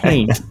I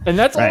paint? And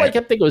that's all I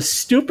kept thinking was,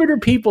 stupider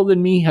people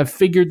than me have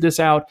figured this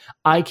out.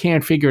 I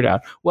can't figure it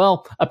out.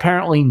 Well,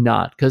 apparently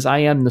not, because I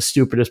am the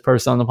stupidest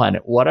person on the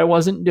planet. What I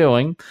wasn't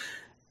doing,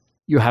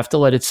 you have to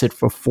let it sit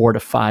for 4 to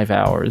 5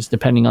 hours,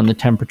 depending on the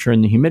temperature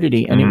and the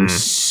humidity. And it was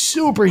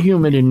super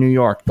humid in New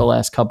York the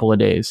last couple of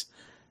days.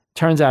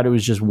 Turns out it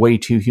was just way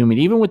too humid,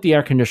 even with the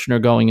air conditioner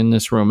going in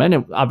this room.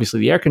 And obviously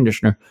the air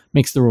conditioner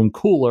makes the room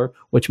cooler,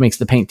 which makes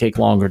the paint take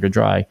longer to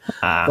dry.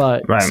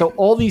 So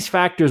all these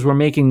factors were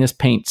making this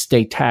paint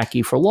stay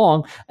tacky for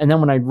long. And then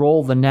when I'd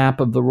roll the nap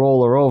of the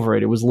roller over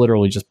it, it was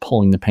literally just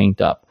pulling the paint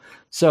up.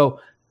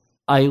 So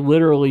I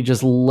literally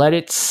just let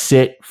it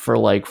sit for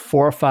like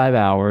 4 or 5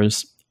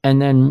 hours.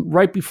 And then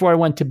right before I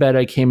went to bed,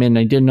 I came in,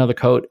 I did another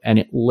coat, and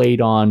it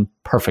laid on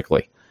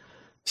perfectly.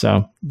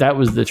 So that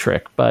was the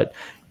trick. But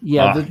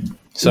yeah,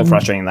 so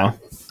frustrating though.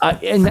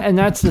 And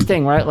that's the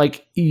thing, right?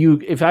 Like,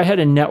 if I had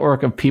a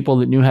network of people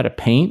that knew how to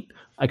paint,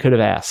 I could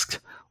have asked.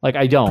 Like,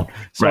 I don't.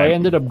 So I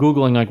ended up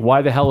Googling, like,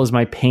 why the hell is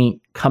my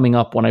paint coming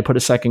up when I put a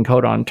second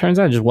coat on? Turns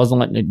out I just wasn't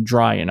letting it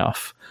dry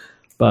enough.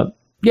 But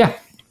yeah,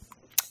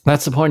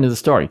 that's the point of the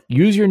story.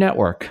 Use your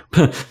network.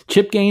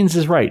 Chip Gaines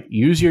is right.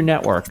 Use your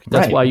network.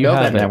 That's why you build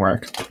have that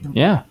network.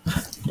 Yeah.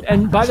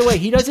 And by the way,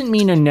 he doesn't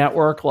mean a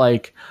network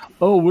like,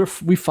 oh,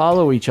 we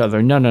follow each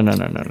other. No. No,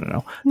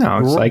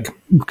 it's like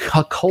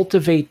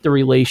cultivate the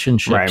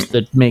relationships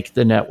that make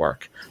the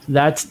network.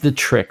 That's the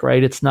trick,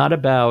 right? It's not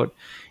about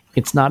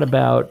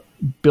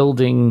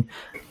building,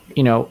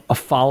 a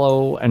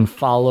follow and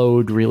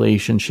followed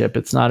relationship.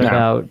 It's not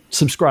about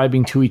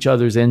subscribing to each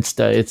other's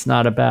Insta. It's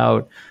not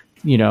about,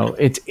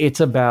 it's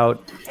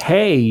about,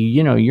 hey,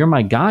 you're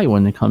my guy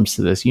when it comes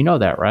to this. You know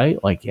that,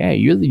 right? Like, hey,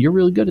 you're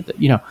really good at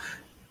that,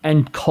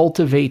 and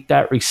cultivate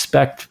that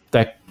respect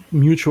that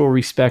mutual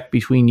respect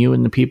between you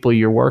and the people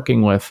you're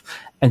working with.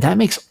 And that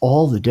makes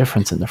all the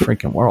difference in the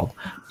freaking world.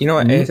 You know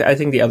what? I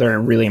think the other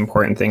really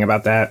important thing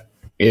about that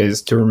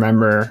is to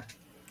remember,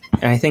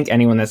 and I think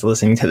anyone that's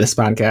listening to this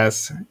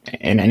podcast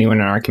and anyone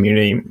in our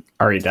community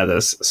already does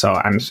this. So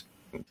I'm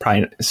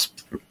probably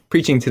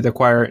preaching to the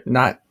choir,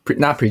 not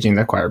preaching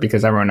to the choir,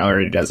 because everyone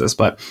already does this,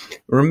 but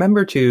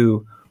remember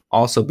to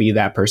also be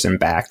that person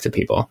back to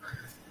people.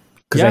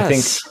 Because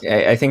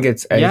I think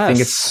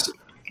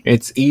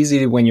it's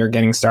easy when you're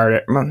getting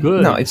started.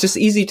 Good. No, it's just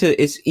easy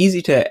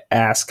to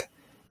ask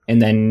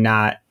and then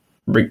not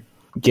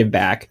give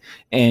back.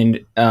 And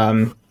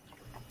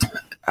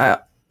I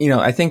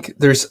think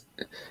there's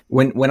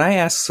when I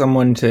ask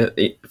someone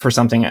for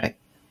something,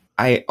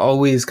 I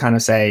always kind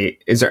of say,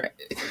 is there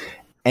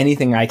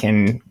anything I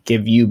can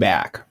give you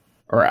back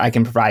or I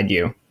can provide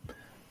you?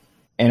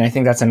 And I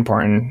think that's an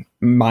important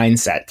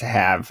mindset to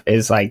have,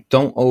 is like,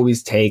 don't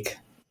always take,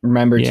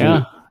 remember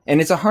to, and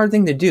it's a hard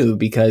thing to do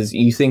because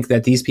you think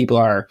that these people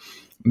are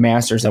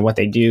masters at what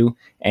they do.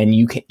 And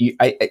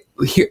I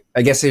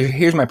guess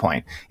here's my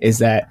point, is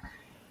that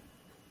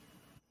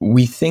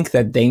we think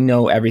that they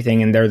know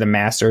everything and they're the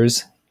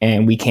masters,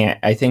 and we can't.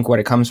 I think what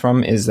it comes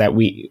from is that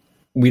we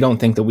don't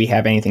think that we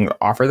have anything to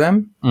offer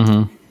them.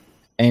 Mm-hmm.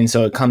 And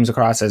so it comes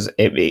across as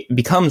it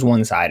becomes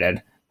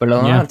one-sided, but a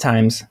lot of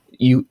times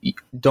you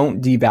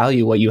don't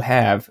devalue what you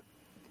have.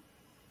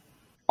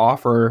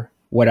 Offer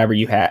whatever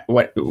you have,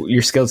 what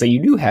your skills that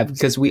you do have,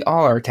 because we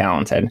all are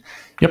talented.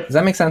 Yep. Does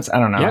that make sense? I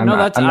don't know.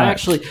 Yeah,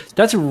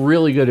 that's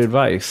really good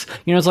advice.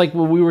 It's like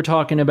what we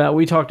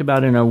talked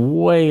about in a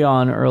way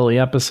on early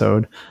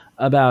episode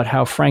about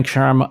how Frank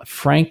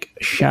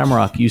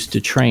Shamrock used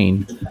to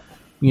train.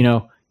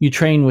 You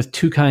train with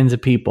two kinds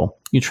of people.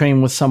 You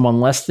train with someone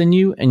less than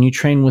you, and you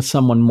train with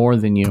someone more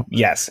than you.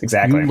 Yes,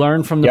 exactly. You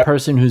learn from the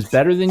person who's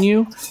better than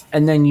you,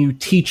 and then you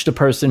teach the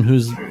person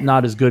who's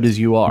not as good as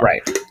you are.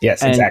 Right.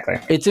 Yes, and exactly.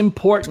 It's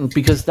important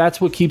because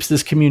that's what keeps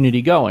this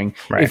community going.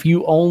 Right. If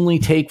you only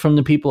take from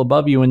the people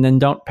above you and then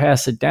don't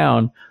pass it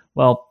down,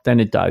 well,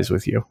 then it dies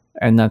with you.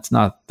 And that's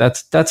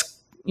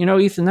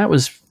Ethan,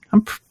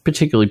 I'm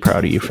particularly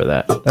proud of you for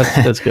that.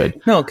 That's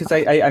good. No, because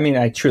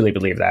I truly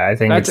believe that. I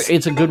think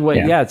it's a good way.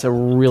 Yeah, it's a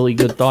really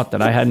good thought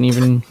that I hadn't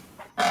even.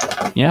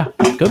 Yeah,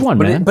 good one,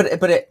 man.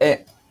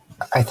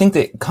 I think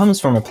that it comes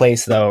from a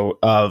place though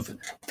of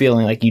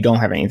feeling like you don't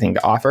have anything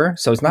to offer.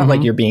 So it's not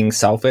like you're being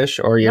selfish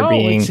or you're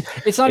being.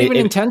 It's not even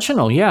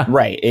intentional. Yeah,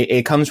 right.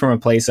 It comes from a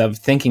place of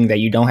thinking that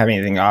you don't have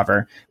anything to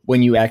offer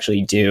when you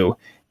actually do,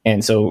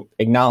 and so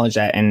acknowledge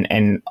that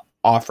and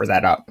offer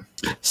that up.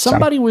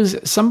 Somebody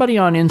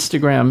on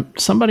Instagram,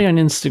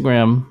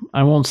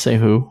 I won't say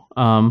who,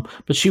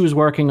 but she was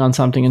working on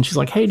something and she's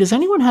like, hey, does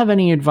anyone have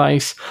any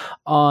advice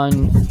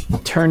on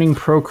turning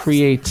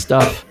Procreate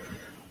stuff,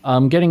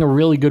 getting a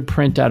really good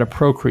print out of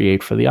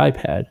Procreate for the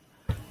iPad?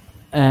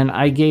 And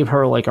I gave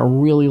her like a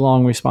really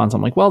long response.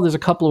 I'm like, well, there's a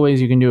couple of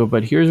ways you can do it,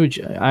 but here's what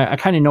I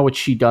kind of know what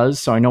she does,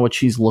 so I know what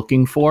she's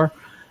looking for.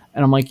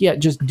 And I'm like, yeah,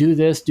 just do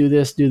this, do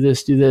this, do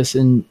this, do this.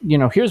 And,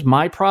 here's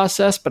my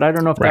process, but I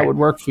don't know if that would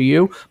work for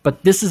you.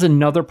 But this is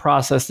another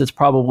process that's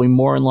probably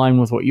more in line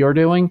with what you're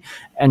doing.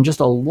 And just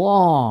a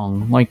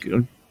long,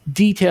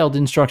 detailed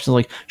instructions,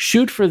 like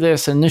shoot for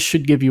this, and this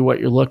should give you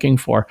what you're looking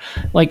for.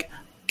 Like,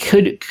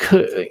 could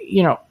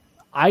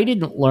I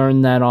didn't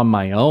learn that on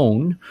my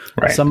own.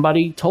 Right.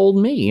 Somebody told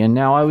me, and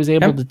now I was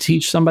able to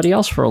teach somebody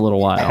else for a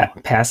little while.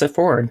 Pass it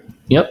forward.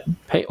 Yep.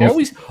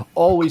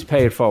 Always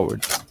pay it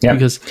forward. Yep.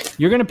 Because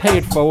you're going to pay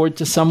it forward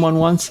to someone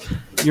once.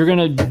 You're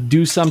going to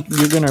do something.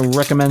 You're going to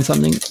recommend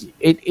something.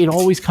 It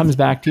always comes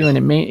back to you,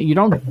 and you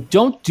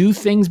don't do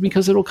things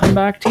because it'll come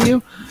back to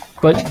you,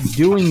 but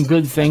doing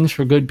good things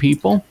for good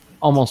people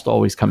almost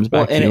always comes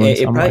back to you.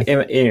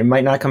 It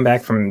might not come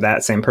back from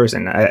that same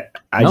person.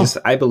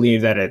 I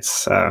believe that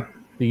it's.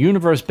 The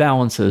universe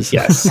balances.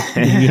 Yes.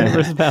 The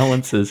universe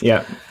balances.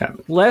 Yeah.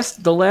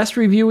 The last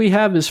review we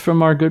have is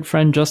from our good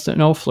friend Justin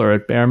Knopfler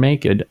at Bare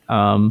Naked.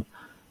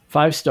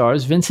 5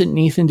 stars. Vincent and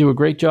Ethan do a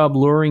great job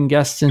luring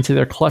guests into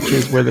their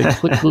clutches where they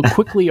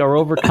quickly are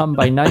overcome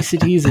by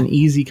niceties and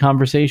easy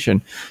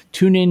conversation.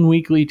 Tune in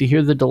weekly to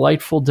hear the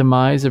delightful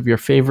demise of your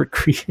favorite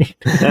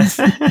creators.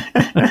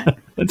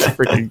 That's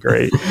freaking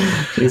great.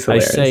 I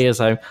say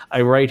as I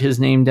write his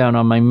name down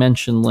on my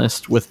mention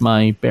list with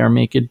my Bare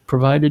Naked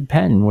provided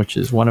pen, which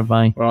is one of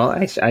my... Well,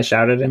 I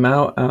shouted him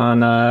out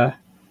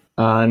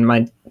on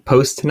my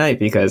post tonight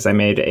because I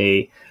made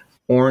a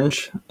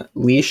orange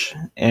leash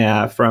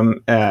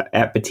from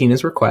at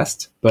Bettina's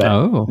request.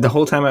 But the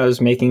whole time I was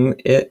making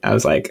it, I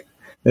was like,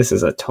 this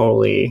is a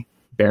totally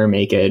Bare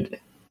Naked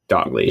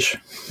dog leash.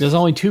 There's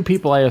only 2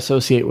 people I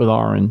associate with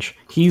orange.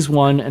 He's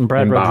one, and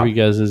Brad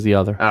Rodriguez is the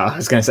other. Oh, I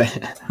was going to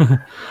say.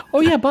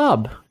 Oh, yeah,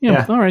 Bob.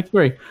 Yeah. All right,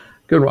 great.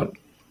 Good one.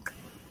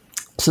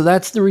 So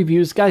that's the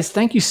reviews. Guys,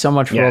 thank you so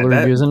much for all the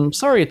reviews. And I'm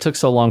sorry it took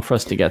so long for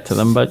us to get to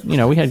them, but,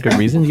 we had good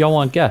reasons. Y'all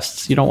want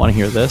guests. You don't want to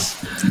hear this.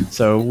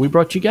 So we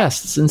brought you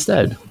guests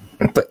instead.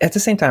 But at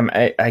the same time,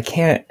 I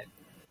can't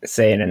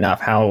say it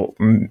enough how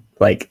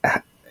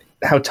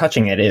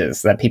touching it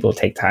is that people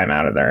take time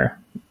out of their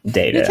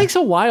data. It takes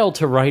a while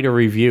to write a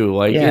review.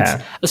 Like,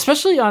 it's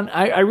especially on,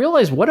 I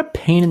realize what a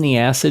pain in the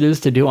ass it is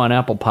to do on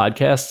Apple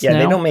Podcasts. Yeah, now.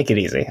 they don't make it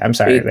easy. I'm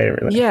sorry.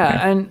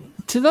 And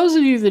to those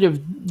of you that have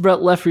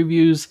left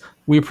reviews,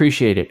 we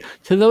appreciate it.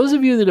 To those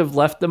of you that have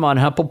left them on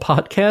Apple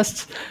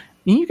Podcasts,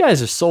 you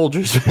guys are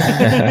soldiers.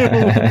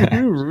 We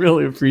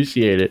really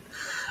appreciate it.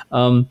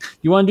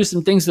 You want to do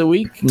some things of the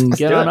week and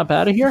get on up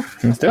out of here?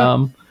 Let's do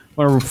it.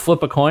 Want to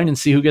flip a coin and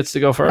see who gets to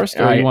go first,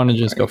 or you want to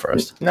just go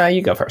first? No,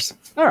 you go first.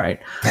 All right.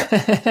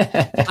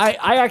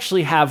 I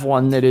actually have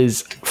one that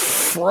is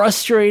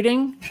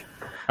frustrating,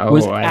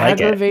 was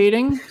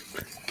aggravating,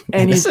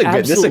 and this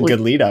is a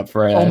good lead up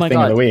for a thing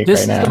of the week.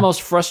 This right is now. the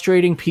most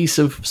frustrating piece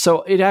of.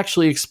 So it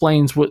actually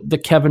explains what the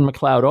Kevin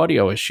MacLeod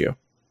audio issue.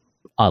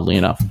 Oddly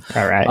enough.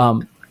 All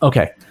right.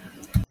 Okay.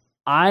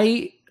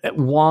 I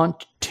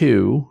want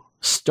to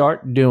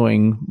start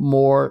doing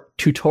more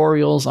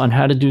tutorials on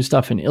how to do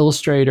stuff in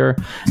Illustrator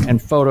and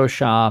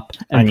Photoshop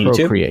and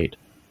Procreate.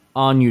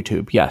 On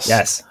YouTube, yes.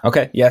 Yes.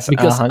 Okay. Yes.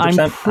 Because 100%.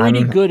 I'm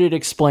pretty good at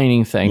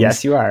explaining things.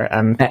 Yes, you are.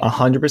 I'm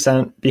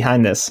 100%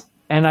 behind this.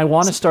 And I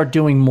want to start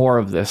doing more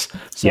of this.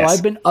 So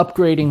I've been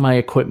upgrading my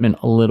equipment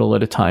a little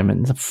at a time.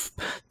 And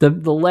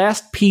the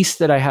last piece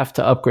that I have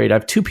to upgrade, I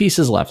have 2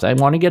 pieces left. I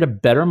want to get a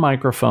better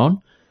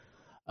microphone.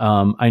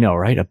 I know,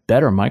 right? A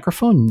better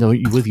microphone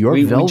with your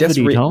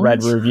velvety tones.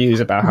 Read reviews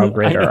about how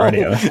great our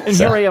audio is. And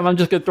here I am. I'm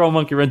just going to throw a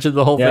monkey wrench into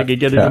the whole thing and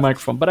get a new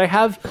microphone. But I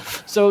have,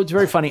 so it's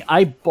very funny.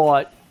 I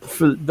bought,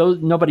 for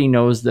those, nobody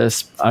knows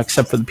this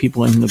except for the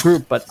people in the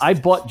group, but I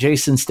bought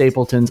Jason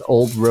Stapleton's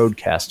old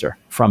Rodecaster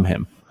from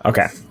him.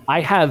 Okay.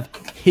 I have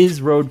his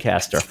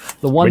Rodecaster,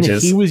 the one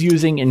he was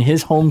using in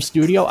his home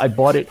studio. I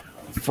bought it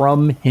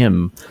from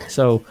him.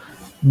 So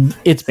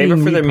it's save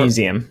it for the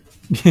museum.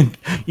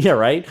 Yeah,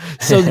 right.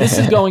 So this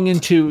is going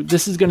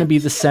to be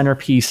the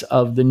centerpiece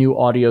of the new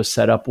audio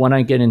setup when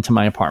I get into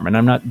my apartment.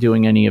 I'm not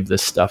doing any of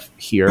this stuff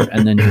here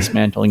and then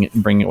dismantling it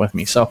and bringing it with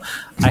me. So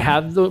I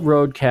have the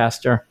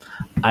Rodecaster.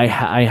 I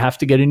have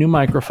to get a new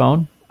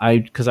microphone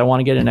because I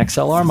want to get an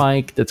XLR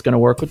mic that's going to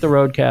work with the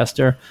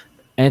Rodecaster.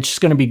 And it's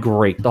just going to be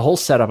great. The whole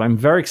setup. I'm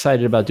very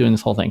excited about doing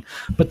this whole thing.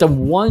 But the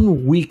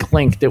one weak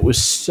link that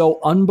was so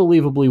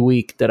unbelievably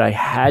weak that I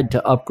had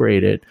to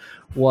upgrade it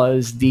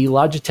was the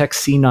Logitech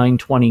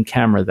C920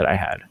 camera that I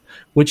had,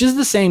 which is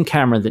the same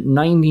camera that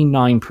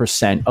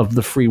 99% of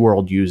the free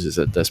world uses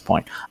at this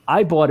point.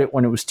 I bought it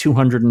when it was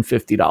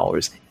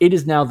 $250. It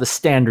is now the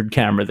standard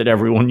camera that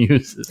everyone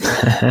uses.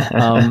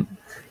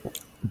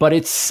 But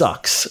it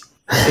sucks.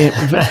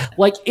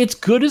 It's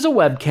good as a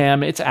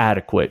webcam. It's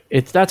adequate.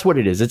 That's what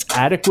it is. It's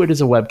adequate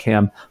as a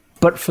webcam,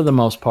 but for the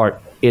most part,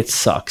 it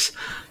sucks.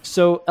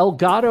 So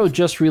Elgato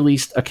just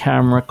released a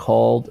camera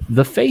called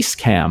the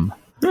Facecam.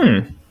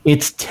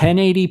 It's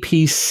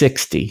 1080p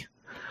 60,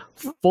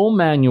 full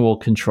manual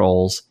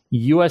controls,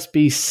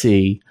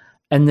 USB-C,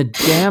 and the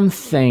damn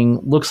thing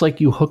looks like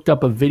you hooked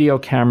up a video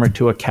camera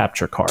to a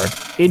capture card.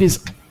 It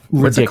is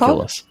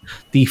ridiculous.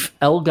 The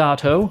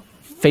Elgato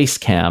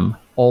Facecam,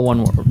 all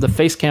one word. The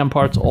Facecam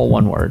part's all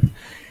one word.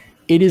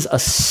 It is a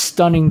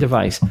stunning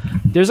device.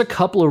 There's a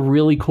couple of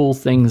really cool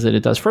things that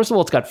it does. First of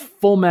all, it's got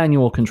full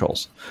manual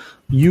controls.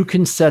 You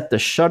can set the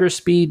shutter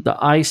speed, the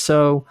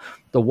ISO,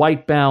 the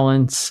white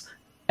balance,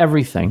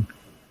 everything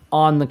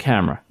on the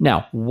camera.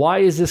 Now, why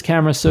is this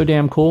camera so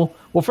damn cool?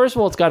 Well, first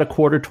of all, it's got a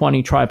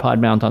 1/4-20 tripod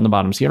mount on the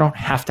bottom, so you don't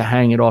have to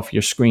hang it off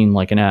your screen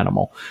like an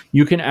animal.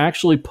 You can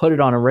actually put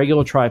it on a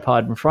regular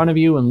tripod in front of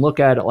you and look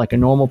at it like a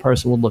normal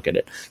person would look at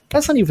it.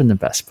 That's not even the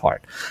best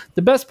part.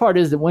 The best part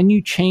is that when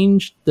you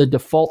change the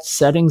default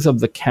settings of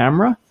the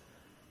camera,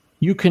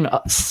 you can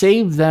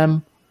save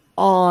them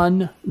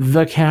on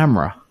the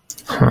camera.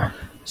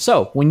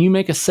 So when you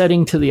make a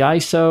setting to the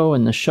ISO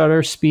and the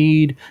shutter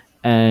speed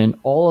and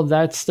all of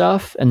that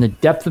stuff and the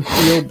depth of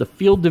field, the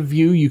field of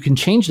view, you can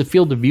change the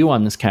field of view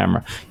on this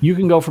camera. You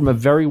can go from a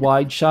very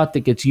wide shot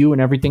that gets you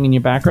and everything in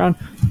your background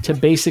to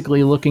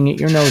basically looking at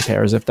your nose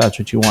hairs if that's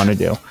what you want to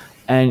do.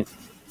 And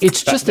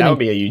it's just that would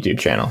be a YouTube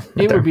channel.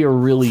 It would be a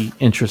really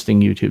interesting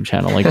YouTube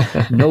channel,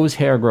 like nose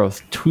hair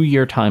growth,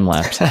 2-year time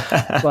lapse.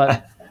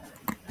 But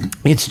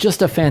it's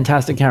just a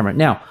fantastic camera.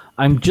 Now,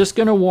 I'm just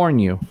going to warn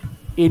you,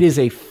 it is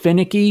a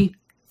finicky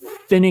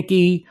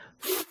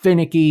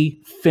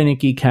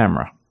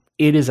camera.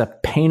 It is a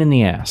pain in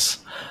the ass.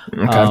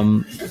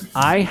 Okay.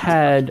 I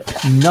had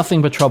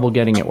nothing but trouble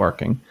getting it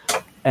working.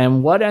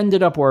 And what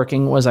ended up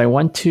working was I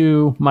went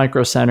to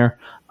Micro Center.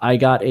 I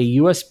got a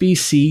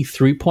USB-C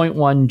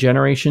 3.1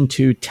 Generation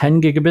 2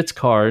 10 gigabits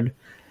card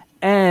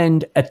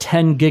and a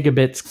 10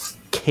 gigabits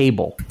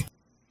cable.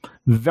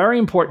 Very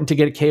important to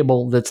get a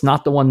cable that's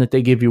not the one that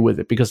they give you with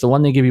it, because the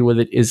one they give you with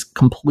it is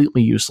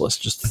completely useless.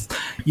 Just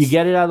you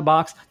get it out of the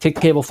box, take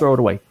the cable, throw it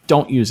away.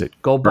 Don't use it.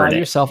 Go buy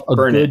yourself a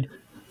good.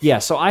 Yeah,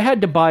 so I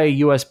had to buy a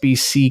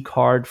USB-C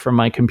card for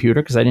my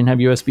computer because I didn't have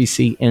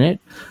USB-C in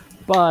it.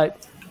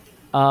 But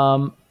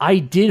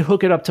I did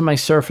hook it up to my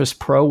Surface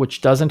Pro,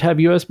 which doesn't have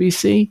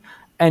USB-C,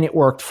 and it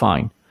worked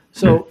fine.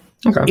 So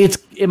Okay.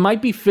 It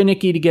might be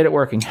finicky to get it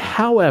working.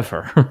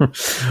 However,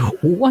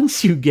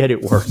 once you get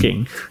it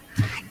working,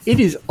 it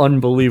is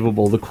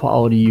unbelievable the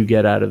quality you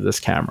get out of this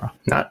camera.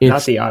 Not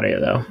the audio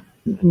though.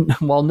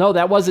 Well, no,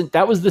 that was the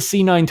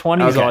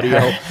C920's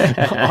audio,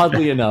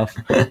 oddly enough.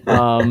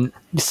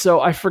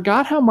 So I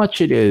forgot how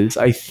much it is.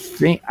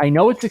 I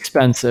know it's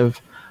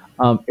expensive.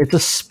 It's a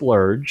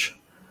splurge,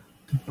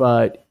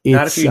 but it's,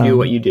 not if you do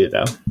what you do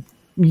though.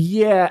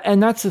 Yeah,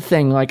 and that's the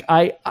thing. Like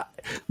I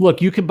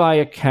look, you could buy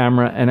a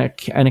camera and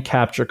a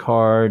capture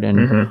card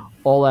and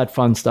all that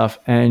fun stuff,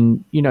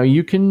 and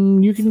you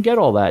can get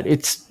all that.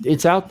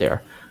 It's out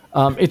there.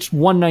 It's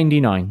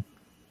 $199. No,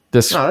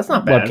 that's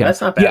not bad. Webcam.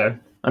 That's not bad. Yeah.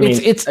 I mean,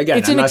 it's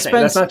inexpensive.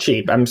 That's not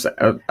cheap.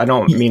 I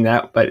don't mean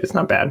that, but it's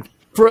not bad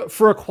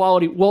for a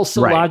quality. Well,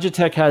 so right.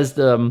 Logitech has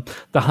the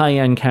high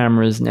end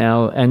cameras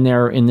now, and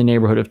they're in the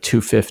neighborhood of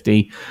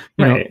 $250.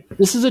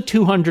 This is a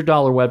 $200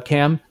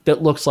 webcam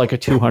that looks like a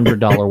 $200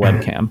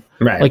 webcam.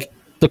 Right. Like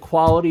the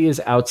quality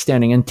is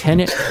outstanding. And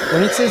when it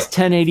says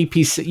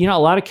 1080p, a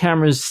lot of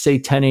cameras say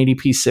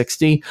 1080p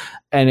 60,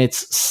 and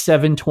it's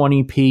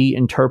 720p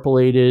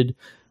interpolated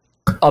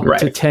up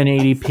to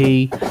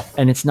 1080p,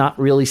 and it's not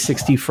really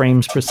 60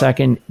 frames per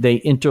second. They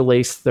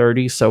interlace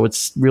 30, so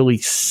it's really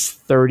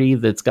 30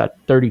 that's got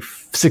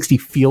 60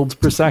 fields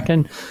per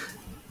second.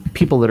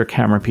 People that are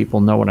camera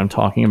people know what I'm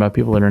talking about.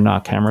 People that are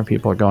not camera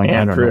people are going,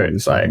 I don't know what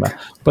he's talking about.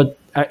 But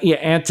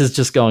Ant is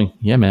just going,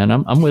 yeah, man,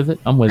 I'm with it.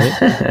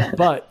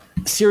 But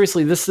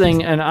seriously, this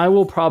thing, and I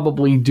will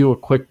probably do a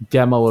quick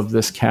demo of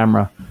this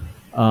camera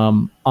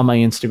on my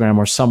Instagram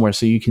or somewhere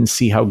so you can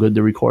see how good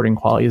the recording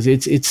quality is.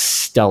 It's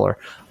stellar.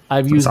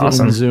 I've used it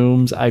in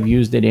Zooms. I've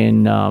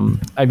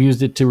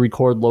used it to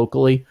record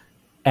locally,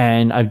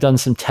 and I've done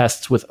some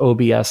tests with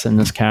OBS in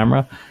this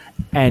camera,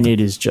 and it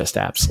is just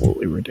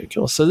absolutely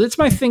ridiculous. So that's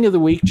my thing of the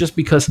week, just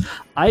because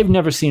I've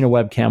never seen a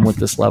webcam with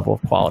this level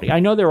of quality. I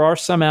know there are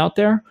some out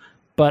there,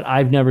 but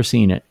I've never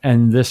seen it,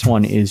 and this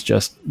one is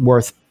just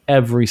worth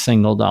every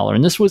single dollar.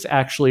 And this was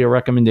actually a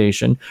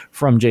recommendation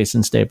from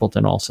Jason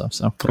Stapleton also.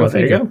 So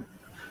there you go.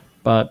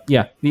 But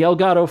yeah, the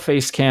Elgato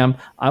Facecam,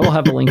 I will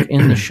have a link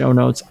in the show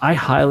notes.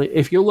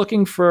 If you're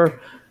looking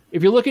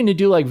to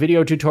do like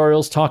video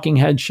tutorials, talking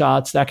head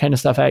shots, that kind of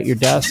stuff at your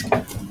desk,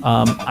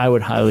 I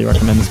would highly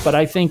recommend this. But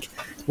I think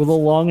with a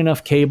long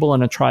enough cable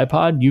and a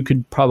tripod, you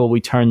could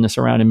probably turn this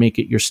around and make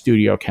it your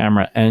studio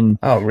camera. And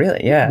oh,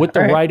 really? Yeah. With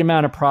the right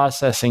amount of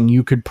processing,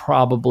 you could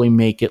probably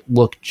make it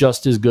look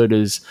just as good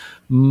as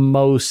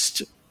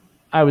most,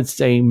 I would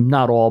say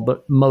not all,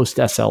 but most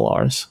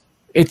SLRs.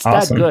 It's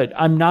awesome. That good.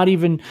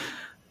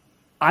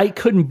 I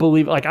couldn't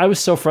believe it. Like, I was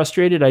so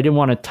frustrated. I didn't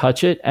want to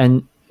touch it.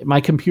 And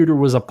my computer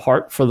was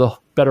apart for the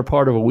better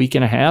part of a week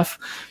and a half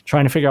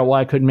trying to figure out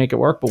why I couldn't make it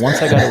work. But once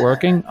I got it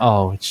working,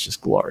 it's just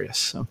glorious.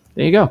 So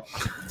there you go.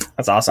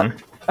 That's awesome.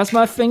 That's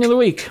my thing of the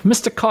week.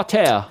 Mr.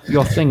 Carter,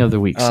 your thing of the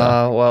week.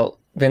 Well,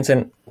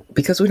 Vincent,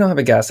 because we don't have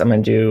a guest, I'm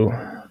going to do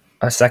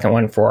a second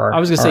one for. I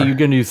was going to say, you're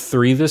going to do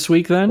 3 this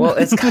week then? Well,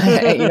 it's kind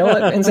of, you know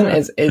what,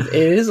 Vincent, it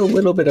is a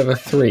little bit of a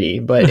 3,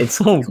 but it's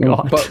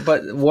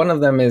but one of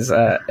them is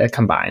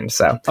combined.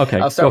 So okay,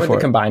 I'll start with the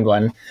combined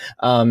one.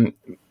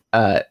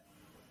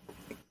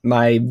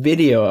 My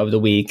video of the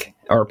week,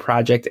 or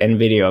project and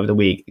video of the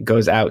week,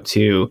 goes out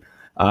to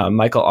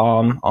Michael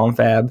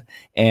Almfab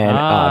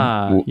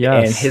and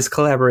his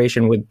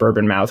collaboration with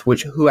Bourbon Mouth,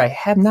 who I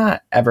have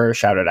not ever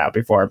shouted out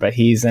before, but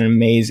he's an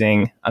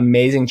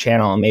amazing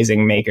channel,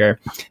 amazing maker.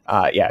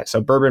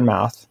 So Bourbon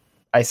Mouth.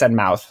 I said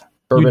mouth.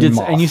 Bourbon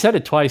Moth. And you said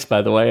it twice,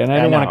 by the way, and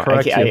I didn't want to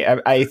correct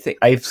you. I think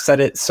I've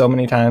said it so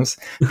many times.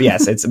 But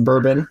yes, it's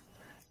Bourbon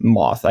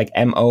Moth, like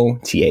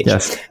Moth.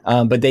 Yes.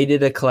 But they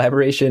did a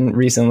collaboration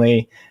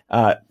recently,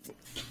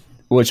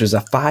 which was a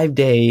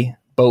 5-day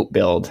boat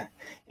build.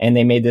 And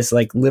they made this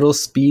like little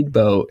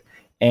speedboat,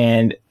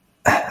 and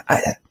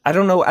I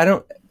don't know.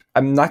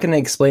 I'm not going to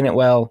explain it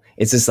well.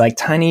 It's this like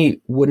tiny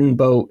wooden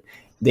boat.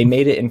 They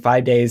made it in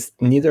 5 days.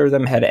 Neither of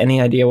them had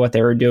any idea what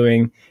they were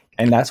doing.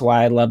 And that's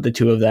why I love the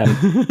two of them,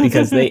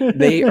 because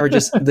they are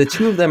just, the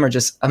two of them are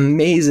just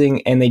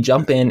amazing. And they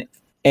jump in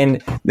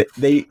and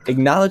they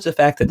acknowledge the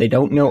fact that they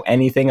don't know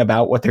anything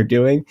about what they're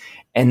doing,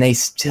 and they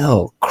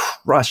still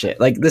crush it.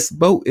 Like, this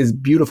boat is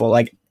beautiful.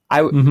 Like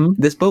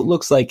this boat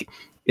looks like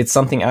it's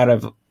something out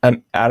of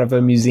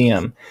a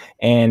museum,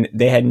 and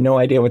they had no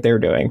idea what they were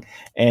doing,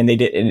 and they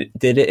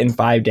did it in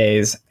 5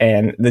 days.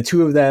 And the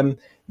two of them,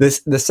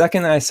 the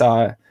second I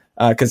saw,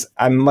 because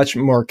I'm much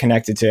more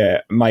connected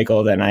to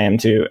Michael than I am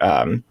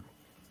to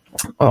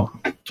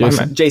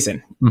Jason.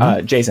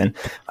 Jason.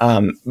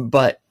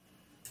 But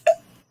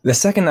the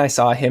second I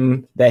saw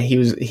him, that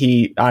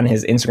he on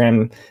his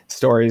Instagram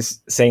stories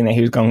saying that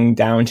he was going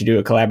down to do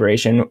a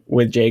collaboration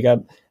with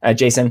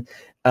Jason.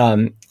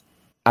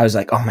 I was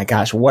like, oh my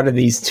gosh, what are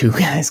these two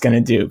guys going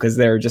to do? Because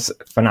they're just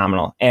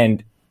phenomenal.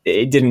 And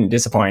it didn't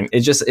disappoint.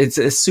 It's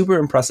a super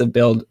impressive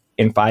build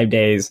in 5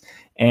 days,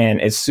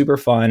 and it's super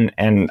fun.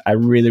 And I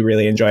really,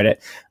 really enjoyed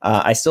it.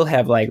 I still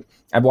have like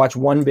I've watched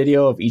one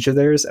video of each of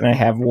theirs, and I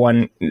have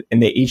one,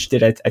 and they each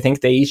did I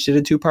think they each did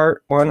a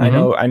 2-part one.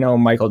 Mm-hmm. I know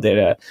Michael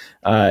did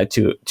a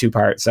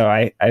two-part, so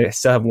I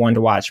still have one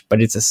to watch,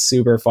 but it's a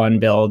super fun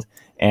build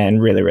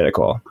and really, really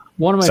cool.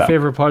 One of my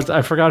favorite parts,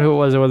 I forgot who it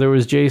was, whether it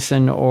was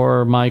Jason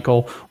or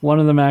Michael. One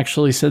of them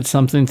actually said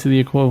something to the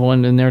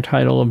equivalent in their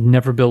title of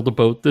 "Never build a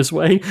boat this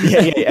way."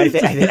 Yeah.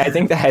 I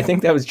think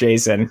that was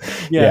Jason.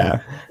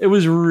 Yeah. It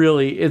was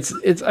really.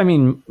 It's. I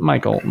mean,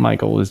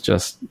 Michael is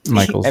just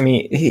Michael's.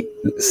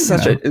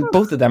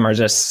 Both of them are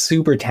just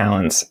super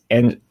talents,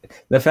 and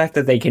the fact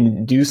that they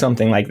can do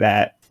something like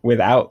that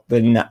without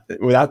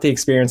the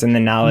experience and the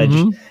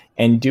knowledge,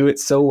 and do it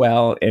so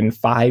well in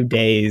 5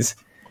 days.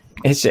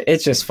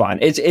 It's just fun.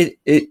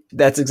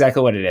 That's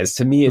exactly what it is.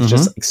 To me, it's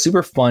just like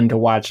super fun to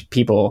watch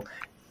people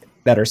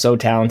that are so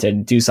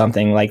talented do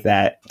something like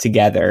that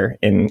together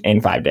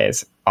in 5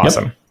 days.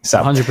 Awesome. Yep.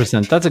 So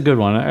 100%. That's a good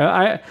one.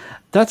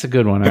 That's a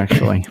good one,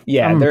 actually.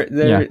 Yeah,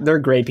 they're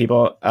great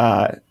people.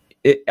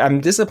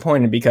 I'm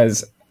disappointed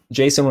because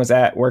Jason was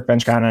at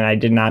WorkbenchCon and I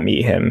did not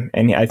meet him,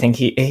 and I think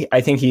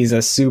he's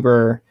a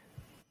super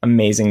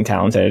amazing,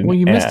 talented. Well,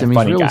 you missed him.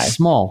 He's really guy.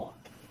 Small.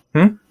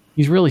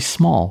 He's really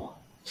small,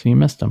 so you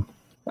missed him.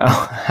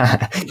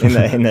 Oh,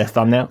 in the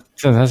thumbnail.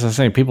 So that's the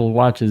same. People who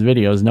watch his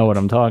videos know what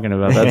I'm talking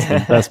about. That's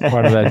the best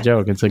part of that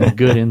joke. It's a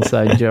good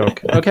inside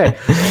joke. Okay,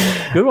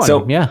 good one.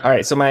 So yeah. All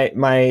right. So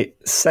my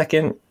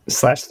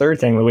second/third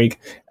thing of the week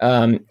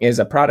is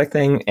a product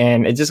thing,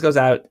 and it just goes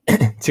out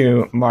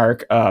to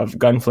Mark of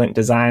Gunflint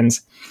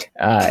Designs.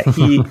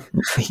 He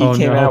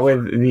came out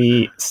with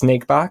the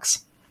snake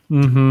box.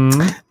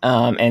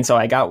 And so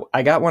I got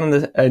one of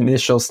the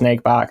initial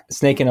snake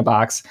in a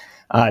box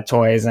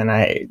toys, and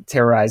I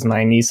terrorized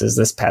my nieces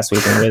this past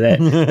weekend with it.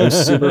 It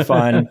was super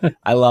fun.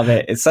 I love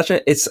it. It's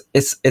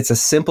a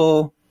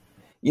simple,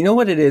 you know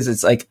what it is?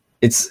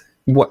 It's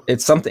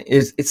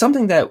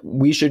something that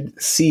we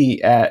should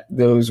see at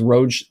those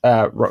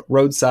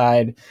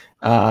roadside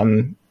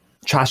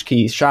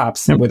tchotchke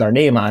shops with our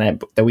name on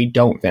it that we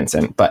don't,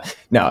 Vincent. But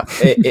no,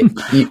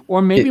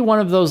 or maybe one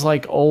of those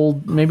like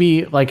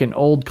an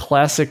old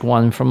classic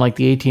one from like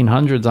the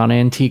 1800s on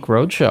Antique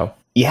Roadshow.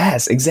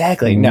 Yes,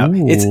 exactly. No,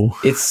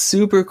 it's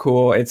super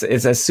cool. It's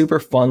a super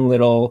fun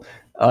little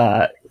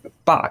toy,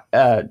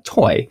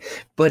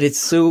 but it's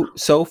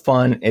so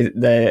fun.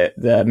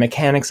 The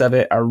mechanics of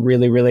it are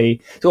really,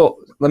 really so.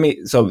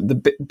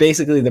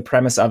 Basically the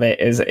premise of it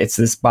is it's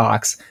this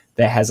box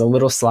that has a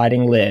little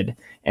sliding lid,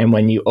 and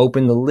when you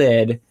open the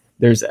lid,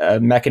 there's a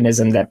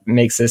mechanism that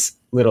makes this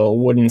little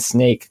wooden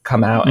snake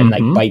come out and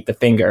like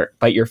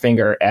bite your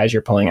finger as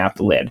you're pulling out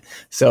the lid.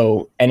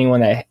 So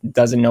anyone that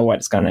doesn't know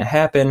what's going to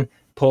happen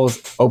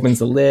opens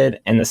the lid,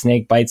 and the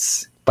snake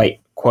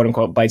quote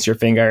unquote bites your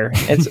finger.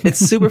 It's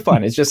super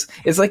fun. It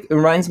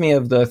reminds me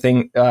of the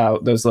thing,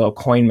 those little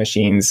coin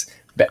machines,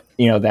 that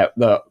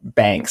the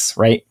banks,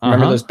 right?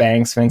 Remember those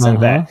banks, Vincent?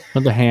 That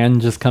where the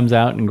hand just comes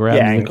out and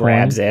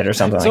grabs it or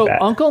something like that.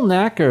 So Uncle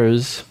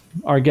Knackers,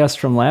 our guest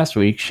from last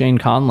week, Shane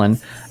Conlon,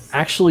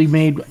 actually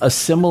made a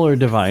similar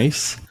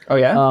device. Oh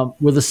yeah,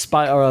 with a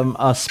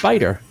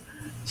spider.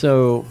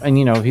 So, and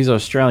he's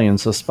Australian,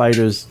 so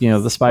spiders,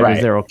 the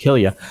spiders there will kill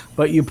you.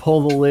 But you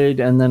pull the lid,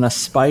 and then a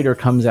spider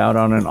comes out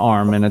on an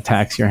arm and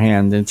attacks your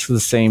hand. It's the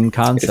same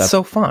concept. It's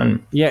so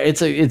fun. Yeah,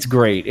 it's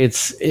great.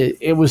 It's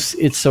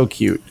so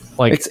cute.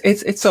 Like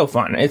it's so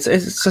fun. It's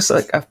just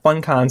like a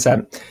fun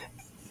concept.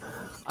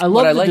 I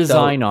love the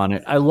design on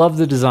it.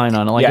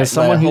 Like as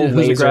someone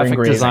who's a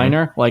graphic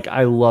designer, like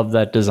I love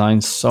that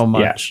design so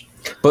much. Yeah.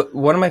 But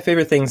one of my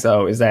favorite things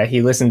though is that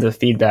he listened to the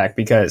feedback,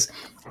 because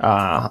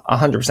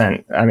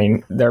 100%. I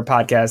mean, their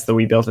podcast, the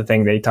We Built a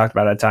Thing, they talked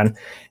about it a ton,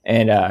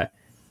 and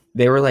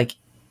they were like,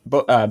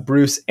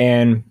 Bruce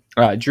and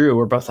Drew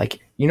were both like,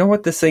 you know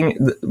what this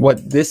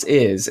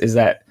is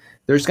that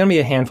there's going to be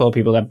a handful of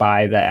people that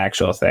buy the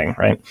actual thing,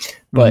 right?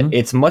 But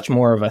it's much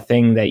more of a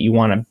thing that you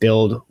want to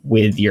build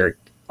with your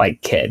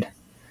kid.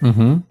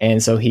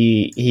 And so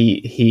he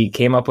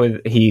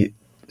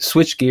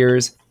switched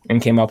gears and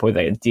came up with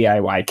a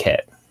DIY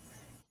kit,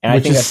 and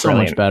which I think that's so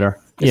much better.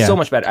 It's so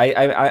much better.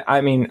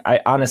 I mean, I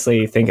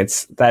honestly think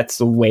that's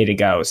the way to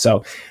go.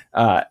 So,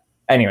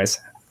 anyways,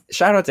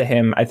 shout out to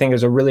him. I think it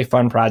was a really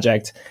fun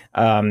project,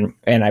 and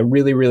I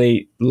really,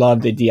 really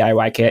love the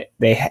DIY kit.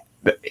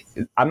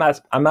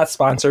 I'm not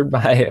sponsored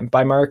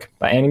by Mark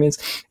by any means,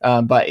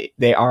 but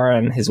they are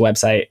on his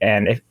website,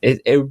 and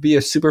it would be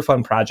a super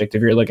fun project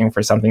if you're looking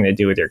for something to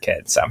do with your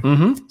kids. So,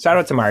 shout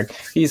out to Mark.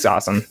 He's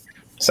awesome.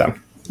 So.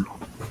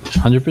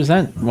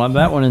 100%. Want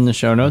that one in the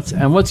show notes.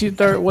 And what's your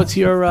third?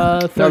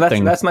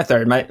 Thing? That's my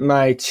third.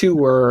 My two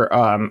were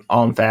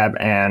Almfab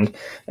and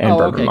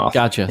Burger Moth.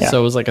 Gotcha. Yeah. So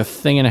it was like a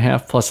thing and a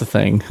half plus a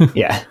thing.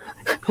 Yeah.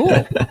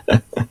 Cool.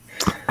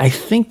 I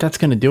think that's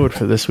going to do it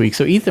for this week.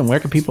 So Ethan, where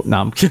can people?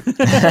 No.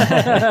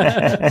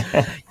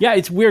 Yeah,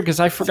 it's weird because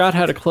I forgot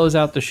how to close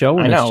out the show.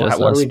 I know.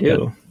 What do we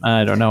do?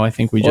 I don't know. I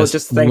think we just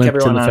thank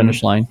everyone to the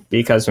finish line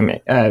because we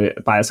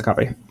buy us a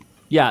copy.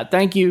 Yeah,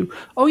 thank you.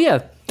 Oh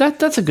yeah,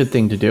 that's a good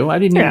thing to do. I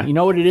didn't. Yeah. You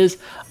know what it is?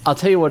 I'll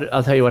tell you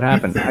what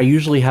happened. I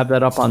usually have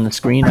that up on the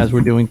screen as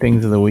we're doing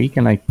things of the week,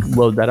 and I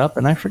load that up,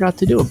 and I forgot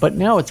to do it. But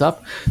now it's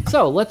up.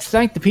 So let's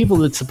thank the people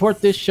that support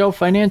this show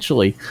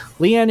financially: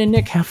 Leanne and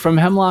Nick from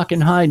Hemlock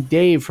and Hyde,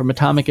 Dave from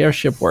Atomic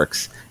Airship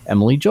Works,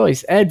 Emily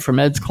Joyce, Ed from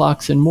Ed's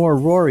Clocks and More,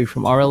 Rory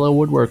from RLO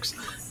Woodworks,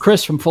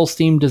 Chris from Full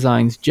Steam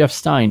Designs, Jeff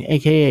Stein,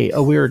 a.k.a.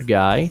 A Weird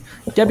Guy,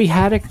 Debbie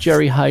Haddock,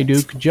 Jerry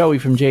Hyduke, Joey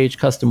from JH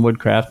Custom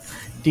Woodcraft,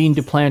 Dean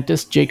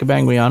Duplantis, Jacob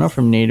Anguiano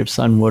from Native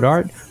Sun Wood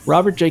Art,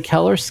 Robert J.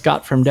 Keller,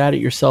 Scott from Dad It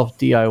Yourself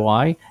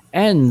DIY,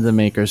 and the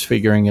Makers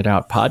Figuring It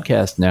Out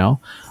podcast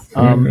now.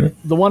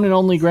 The one and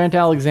only Grant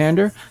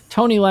Alexander,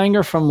 Tony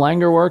Langer from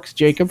Langer Works,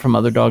 Jacob from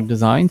Other Dog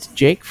Designs,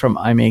 Jake from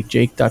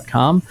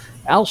IMakeJake.com,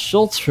 Al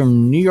Schultz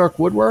from New York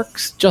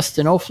Woodworks,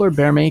 Justin Ofler,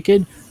 Bear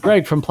Naked,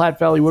 Greg from Platte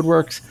Valley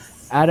Woodworks,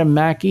 Adam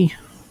Mackey,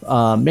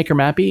 Maker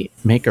Mappy.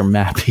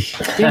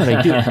 Damn it,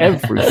 I do it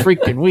every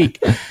freaking week.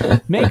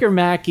 Maker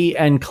Mackey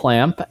and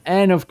Clamp,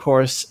 and of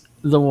course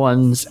the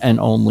ones and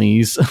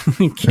onlys,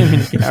 Kim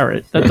and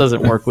Garrett. That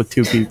doesn't work with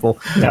two people.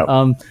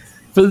 No.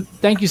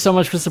 Thank you so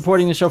much for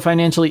supporting the show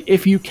financially.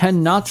 If you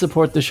cannot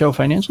support the show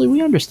financially,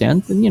 we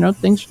understand.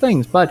 Things are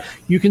things, but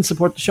you can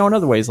support the show in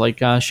other ways,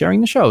 like sharing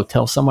the show.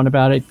 Tell someone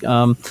about it.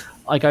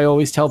 Like I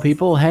always tell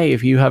people, hey,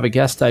 if you have a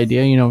guest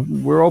idea,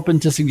 we're open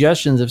to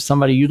suggestions. If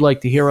somebody you'd like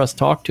to hear us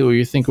talk to or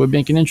you think would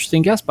make an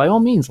interesting guest, by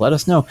all means, let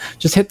us know.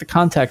 Just hit the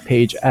contact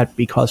page at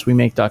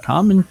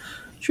becausewemake.com and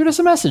shoot us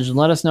a message and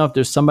let us know if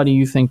there's somebody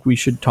you think we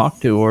should talk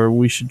to or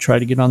we should try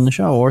to get on the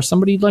show or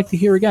somebody you'd like to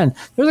hear again.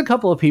 There's a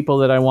couple of people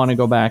that I want to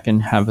go back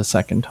and have a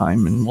second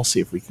time, and we'll see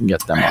if we can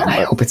get them on.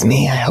 I hope it's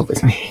me.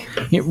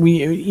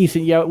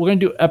 Ethan, we're going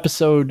to do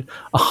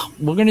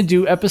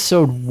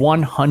episode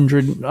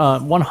 100,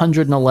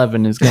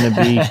 111 is going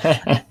to be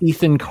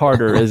Ethan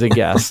Carter as a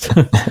guest.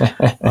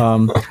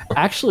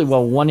 Actually,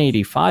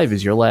 185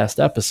 is your last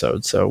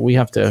episode, so we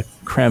have to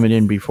cram it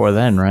in before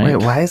then, right?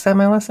 Wait, why is that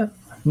my last episode?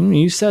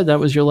 You said that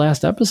was your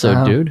last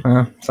episode, dude.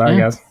 Sorry,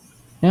 guys.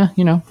 Yeah,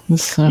 you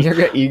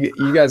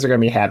guys are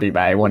going to be happy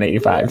by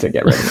 185 to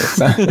get rid of this.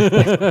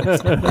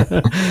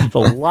 There's a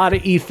lot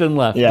of Ethan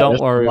left. Don't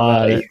worry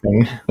about it.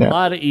 A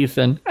lot of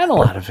Ethan and a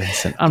lot of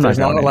Vincent. There's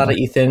not a lot of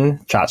Ethan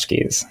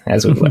tchotchkes,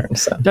 as we've learned.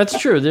 So. That's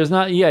true. There's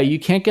not. Yeah, you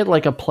can't get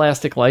like a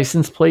plastic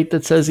license plate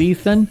that says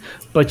Ethan,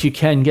 but you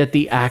can get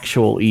the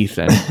actual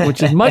Ethan,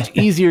 which is much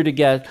easier to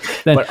get.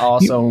 But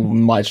also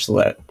much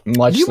less.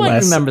 You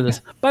might remember this.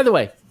 By the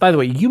way,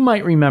 you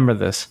might remember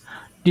this.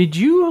 Did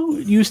you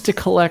used to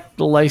collect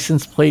the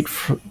license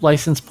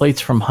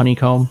plates from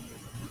Honeycomb?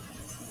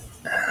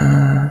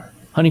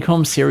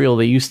 Honeycomb cereal.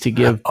 They used to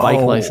give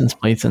bike license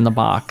plates in the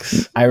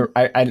box.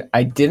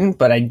 I didn't,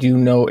 but I do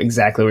know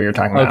exactly what you're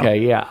talking about. Okay,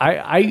 yeah.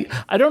 I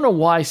don't know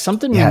why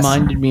something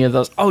reminded me of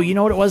those. Oh, you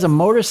know what it was? A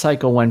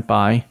motorcycle went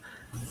by,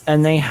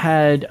 and they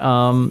had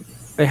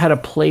a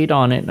plate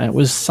on it, and it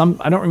was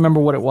I don't remember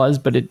what it was,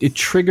 but it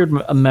triggered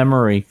a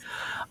memory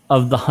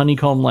of the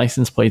Honeycomb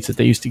license plates that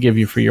they used to give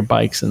you for your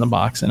bikes in the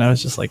box. And I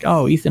was just like,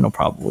 oh, Ethan will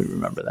probably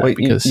remember that. Wait,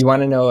 because you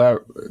want to know,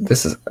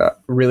 this is a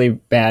really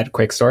bad,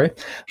 quick story.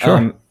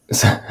 Sure.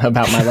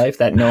 About my life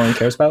that no one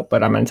cares about,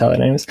 but I'm going to tell it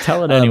anyways.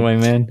 Tell it anyway,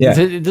 man. Yeah.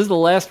 This is the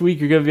last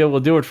week you're going to be able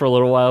to do it for a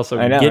little while, so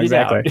I know, get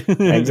exactly.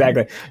 it out.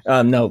 Exactly.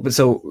 No, but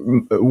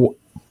so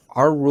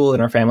our rule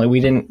in our family, we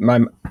didn't,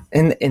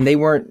 and they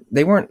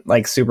weren't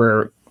like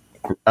super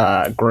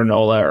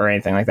granola or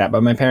anything like that,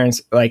 but my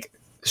parents, like,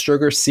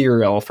 sugar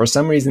cereal, for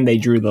some reason they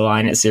drew the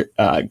line at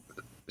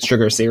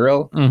sugar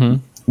cereal.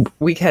 Mm-hmm.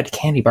 We had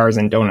candy bars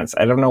and donuts.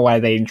 I don't know why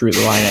they drew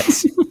the line at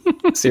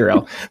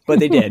cereal, but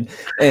they did.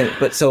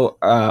 But so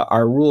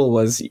our rule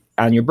was,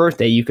 on your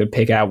birthday you could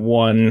pick out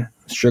one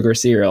sugar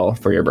cereal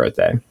for your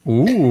birthday.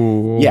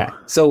 Ooh. Yeah,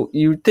 so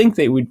you'd think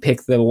they would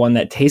pick the one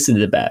that tasted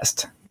the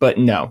best, but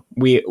no,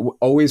 we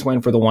always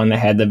went for the one that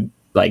had the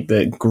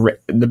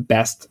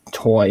best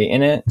toy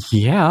in it.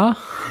 Yeah.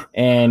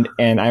 And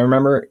I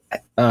remember,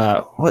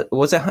 what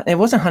was it? It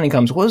wasn't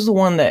Honeycombs. What was the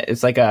one that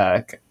it's like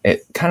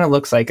it kind of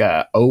looks like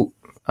a oat.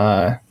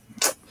 Was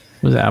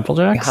it Apple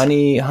Jacks?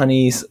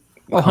 Honey's.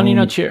 Oh, Honey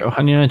Nut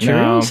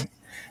Cheerios?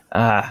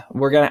 No.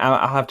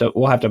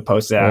 We'll have to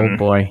post it. Oh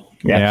boy.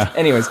 Yeah.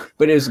 Anyways,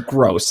 but it was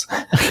gross.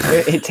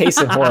 it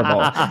tasted horrible,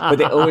 but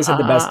they always had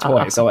the best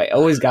toy. So I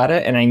always got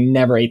it, and I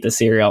never ate the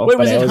cereal. Wait,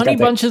 was it Honey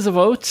Bunches of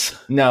Oats?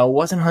 No, it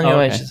wasn't Honey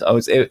Bunches of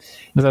Oats.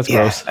 That's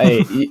gross.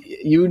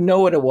 You know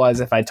what it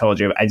was if I told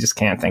you. I just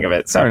can't think of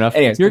it. So, fair enough.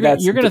 Anyways, you're going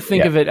to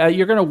think of it.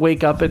 You're going to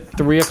wake up at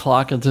 3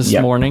 o'clock this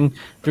morning,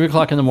 3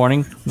 o'clock in the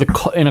morning,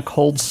 in a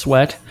cold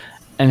sweat.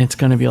 And it's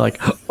going to be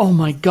like, oh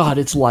my God,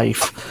 it's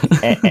life.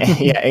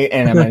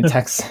 and I'm going to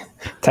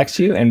text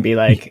you and be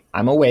like,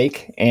 I'm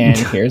awake, and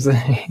here's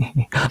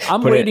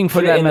I'm waiting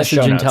for that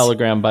message in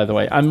Telegram, by the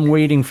way. I'm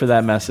waiting for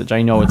that message.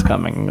 I know it's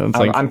coming. It's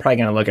I'm probably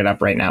going to look it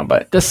up right now,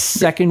 but the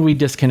second we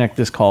disconnect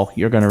this call,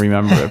 you're going to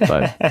remember it.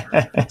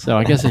 But so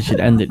I guess I should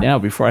end it now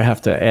before I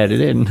have to add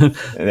it in.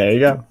 There you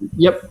go.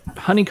 Yep.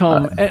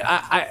 Honeycomb.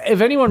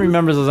 If anyone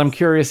remembers those, I'm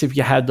curious if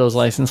you had those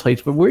license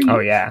plates, but were you? Oh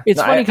yeah. It's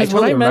funny because I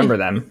totally remember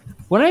them.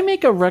 When I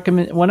make a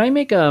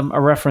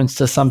reference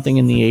to something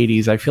in the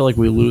 80s, I feel like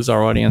we lose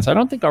our audience. I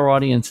don't think our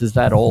audience is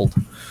that old.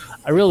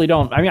 I really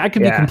don't. I mean, I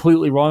could be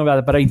completely wrong about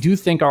it, but I do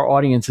think our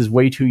audience is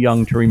way too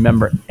young to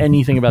remember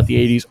anything about the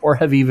 80s or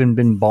have even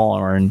been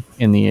born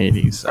in the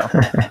 80s. So,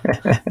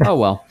 oh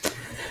well.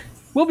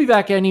 We'll be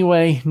back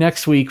anyway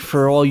next week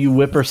for all you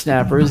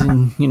whippersnappers,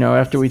 and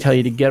after we tell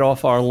you to get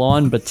off our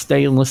lawn, but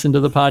stay and listen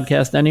to the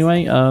podcast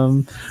anyway.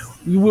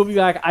 We'll be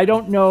back. I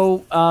don't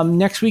know.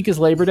 Next week is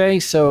Labor Day,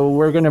 so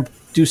we're gonna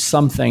do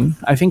something.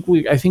 I think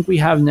we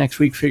have next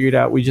week figured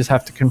out. We just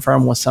have to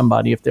confirm with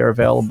somebody if they're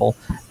available,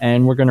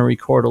 and we're gonna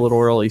record a little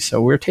early.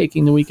 So we're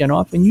taking the weekend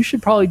off, and you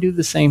should probably do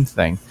the same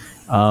thing.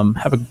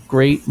 Have a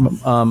great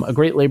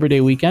Labor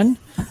Day weekend,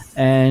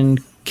 and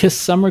kiss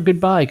summer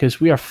goodbye, because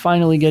we are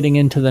finally getting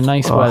into the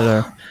nice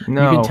weather.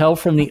 No. You can tell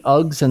from the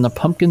Uggs and the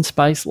pumpkin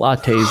spice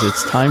lattes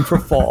it's time for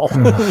fall.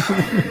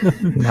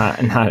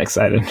 Not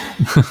excited.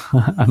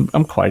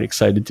 I'm quite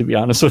excited, to be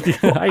honest with you.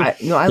 I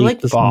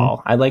like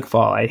fall. I like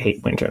fall. I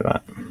hate winter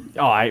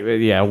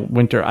though.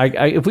 Winter.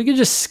 If we could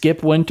just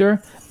skip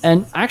winter,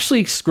 and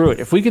actually screw it,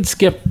 if we could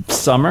skip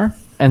summer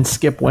and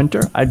skip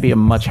winter, I'd be a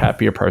much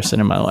happier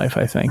person in my life,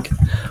 I think.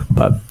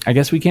 But I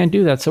guess we can't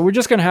do that. So we're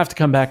just going to have to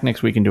come back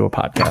next week and do a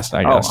podcast,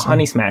 I guess. Oh,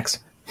 Honey Smacks.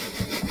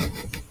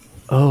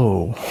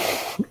 Oh,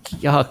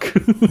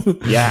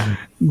 yuck. Yeah.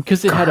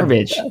 Because it had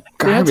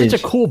such a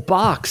cool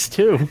box,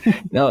 too.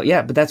 No,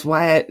 yeah, but that's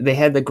why they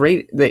had the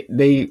great...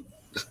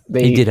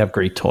 They did have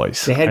great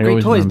toys. They had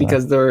great toys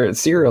because their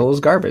cereal was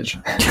garbage.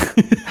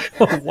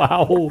 Oh,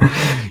 wow.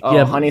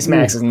 Honey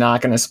Smacks is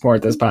not going to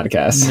support this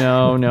podcast.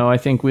 No. I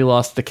think we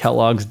lost the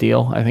Kellogg's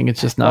deal. I think it's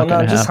just not going to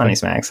happen. Just Honey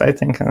Smacks, I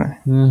think.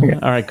 Okay.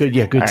 All right, good.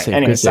 Yeah, good save.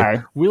 Anyway, good save.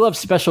 sorry. We love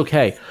Special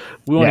K.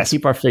 We want to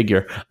keep our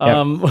figure.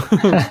 Yep.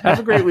 Have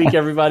a great week,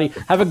 everybody.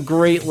 Have a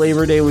great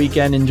Labor Day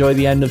weekend. Enjoy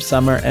the end of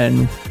summer,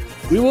 and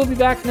we will be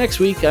back next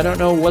week. I don't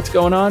know what's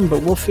going on,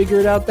 but we'll figure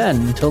it out then.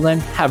 Until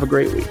then, have a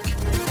great week.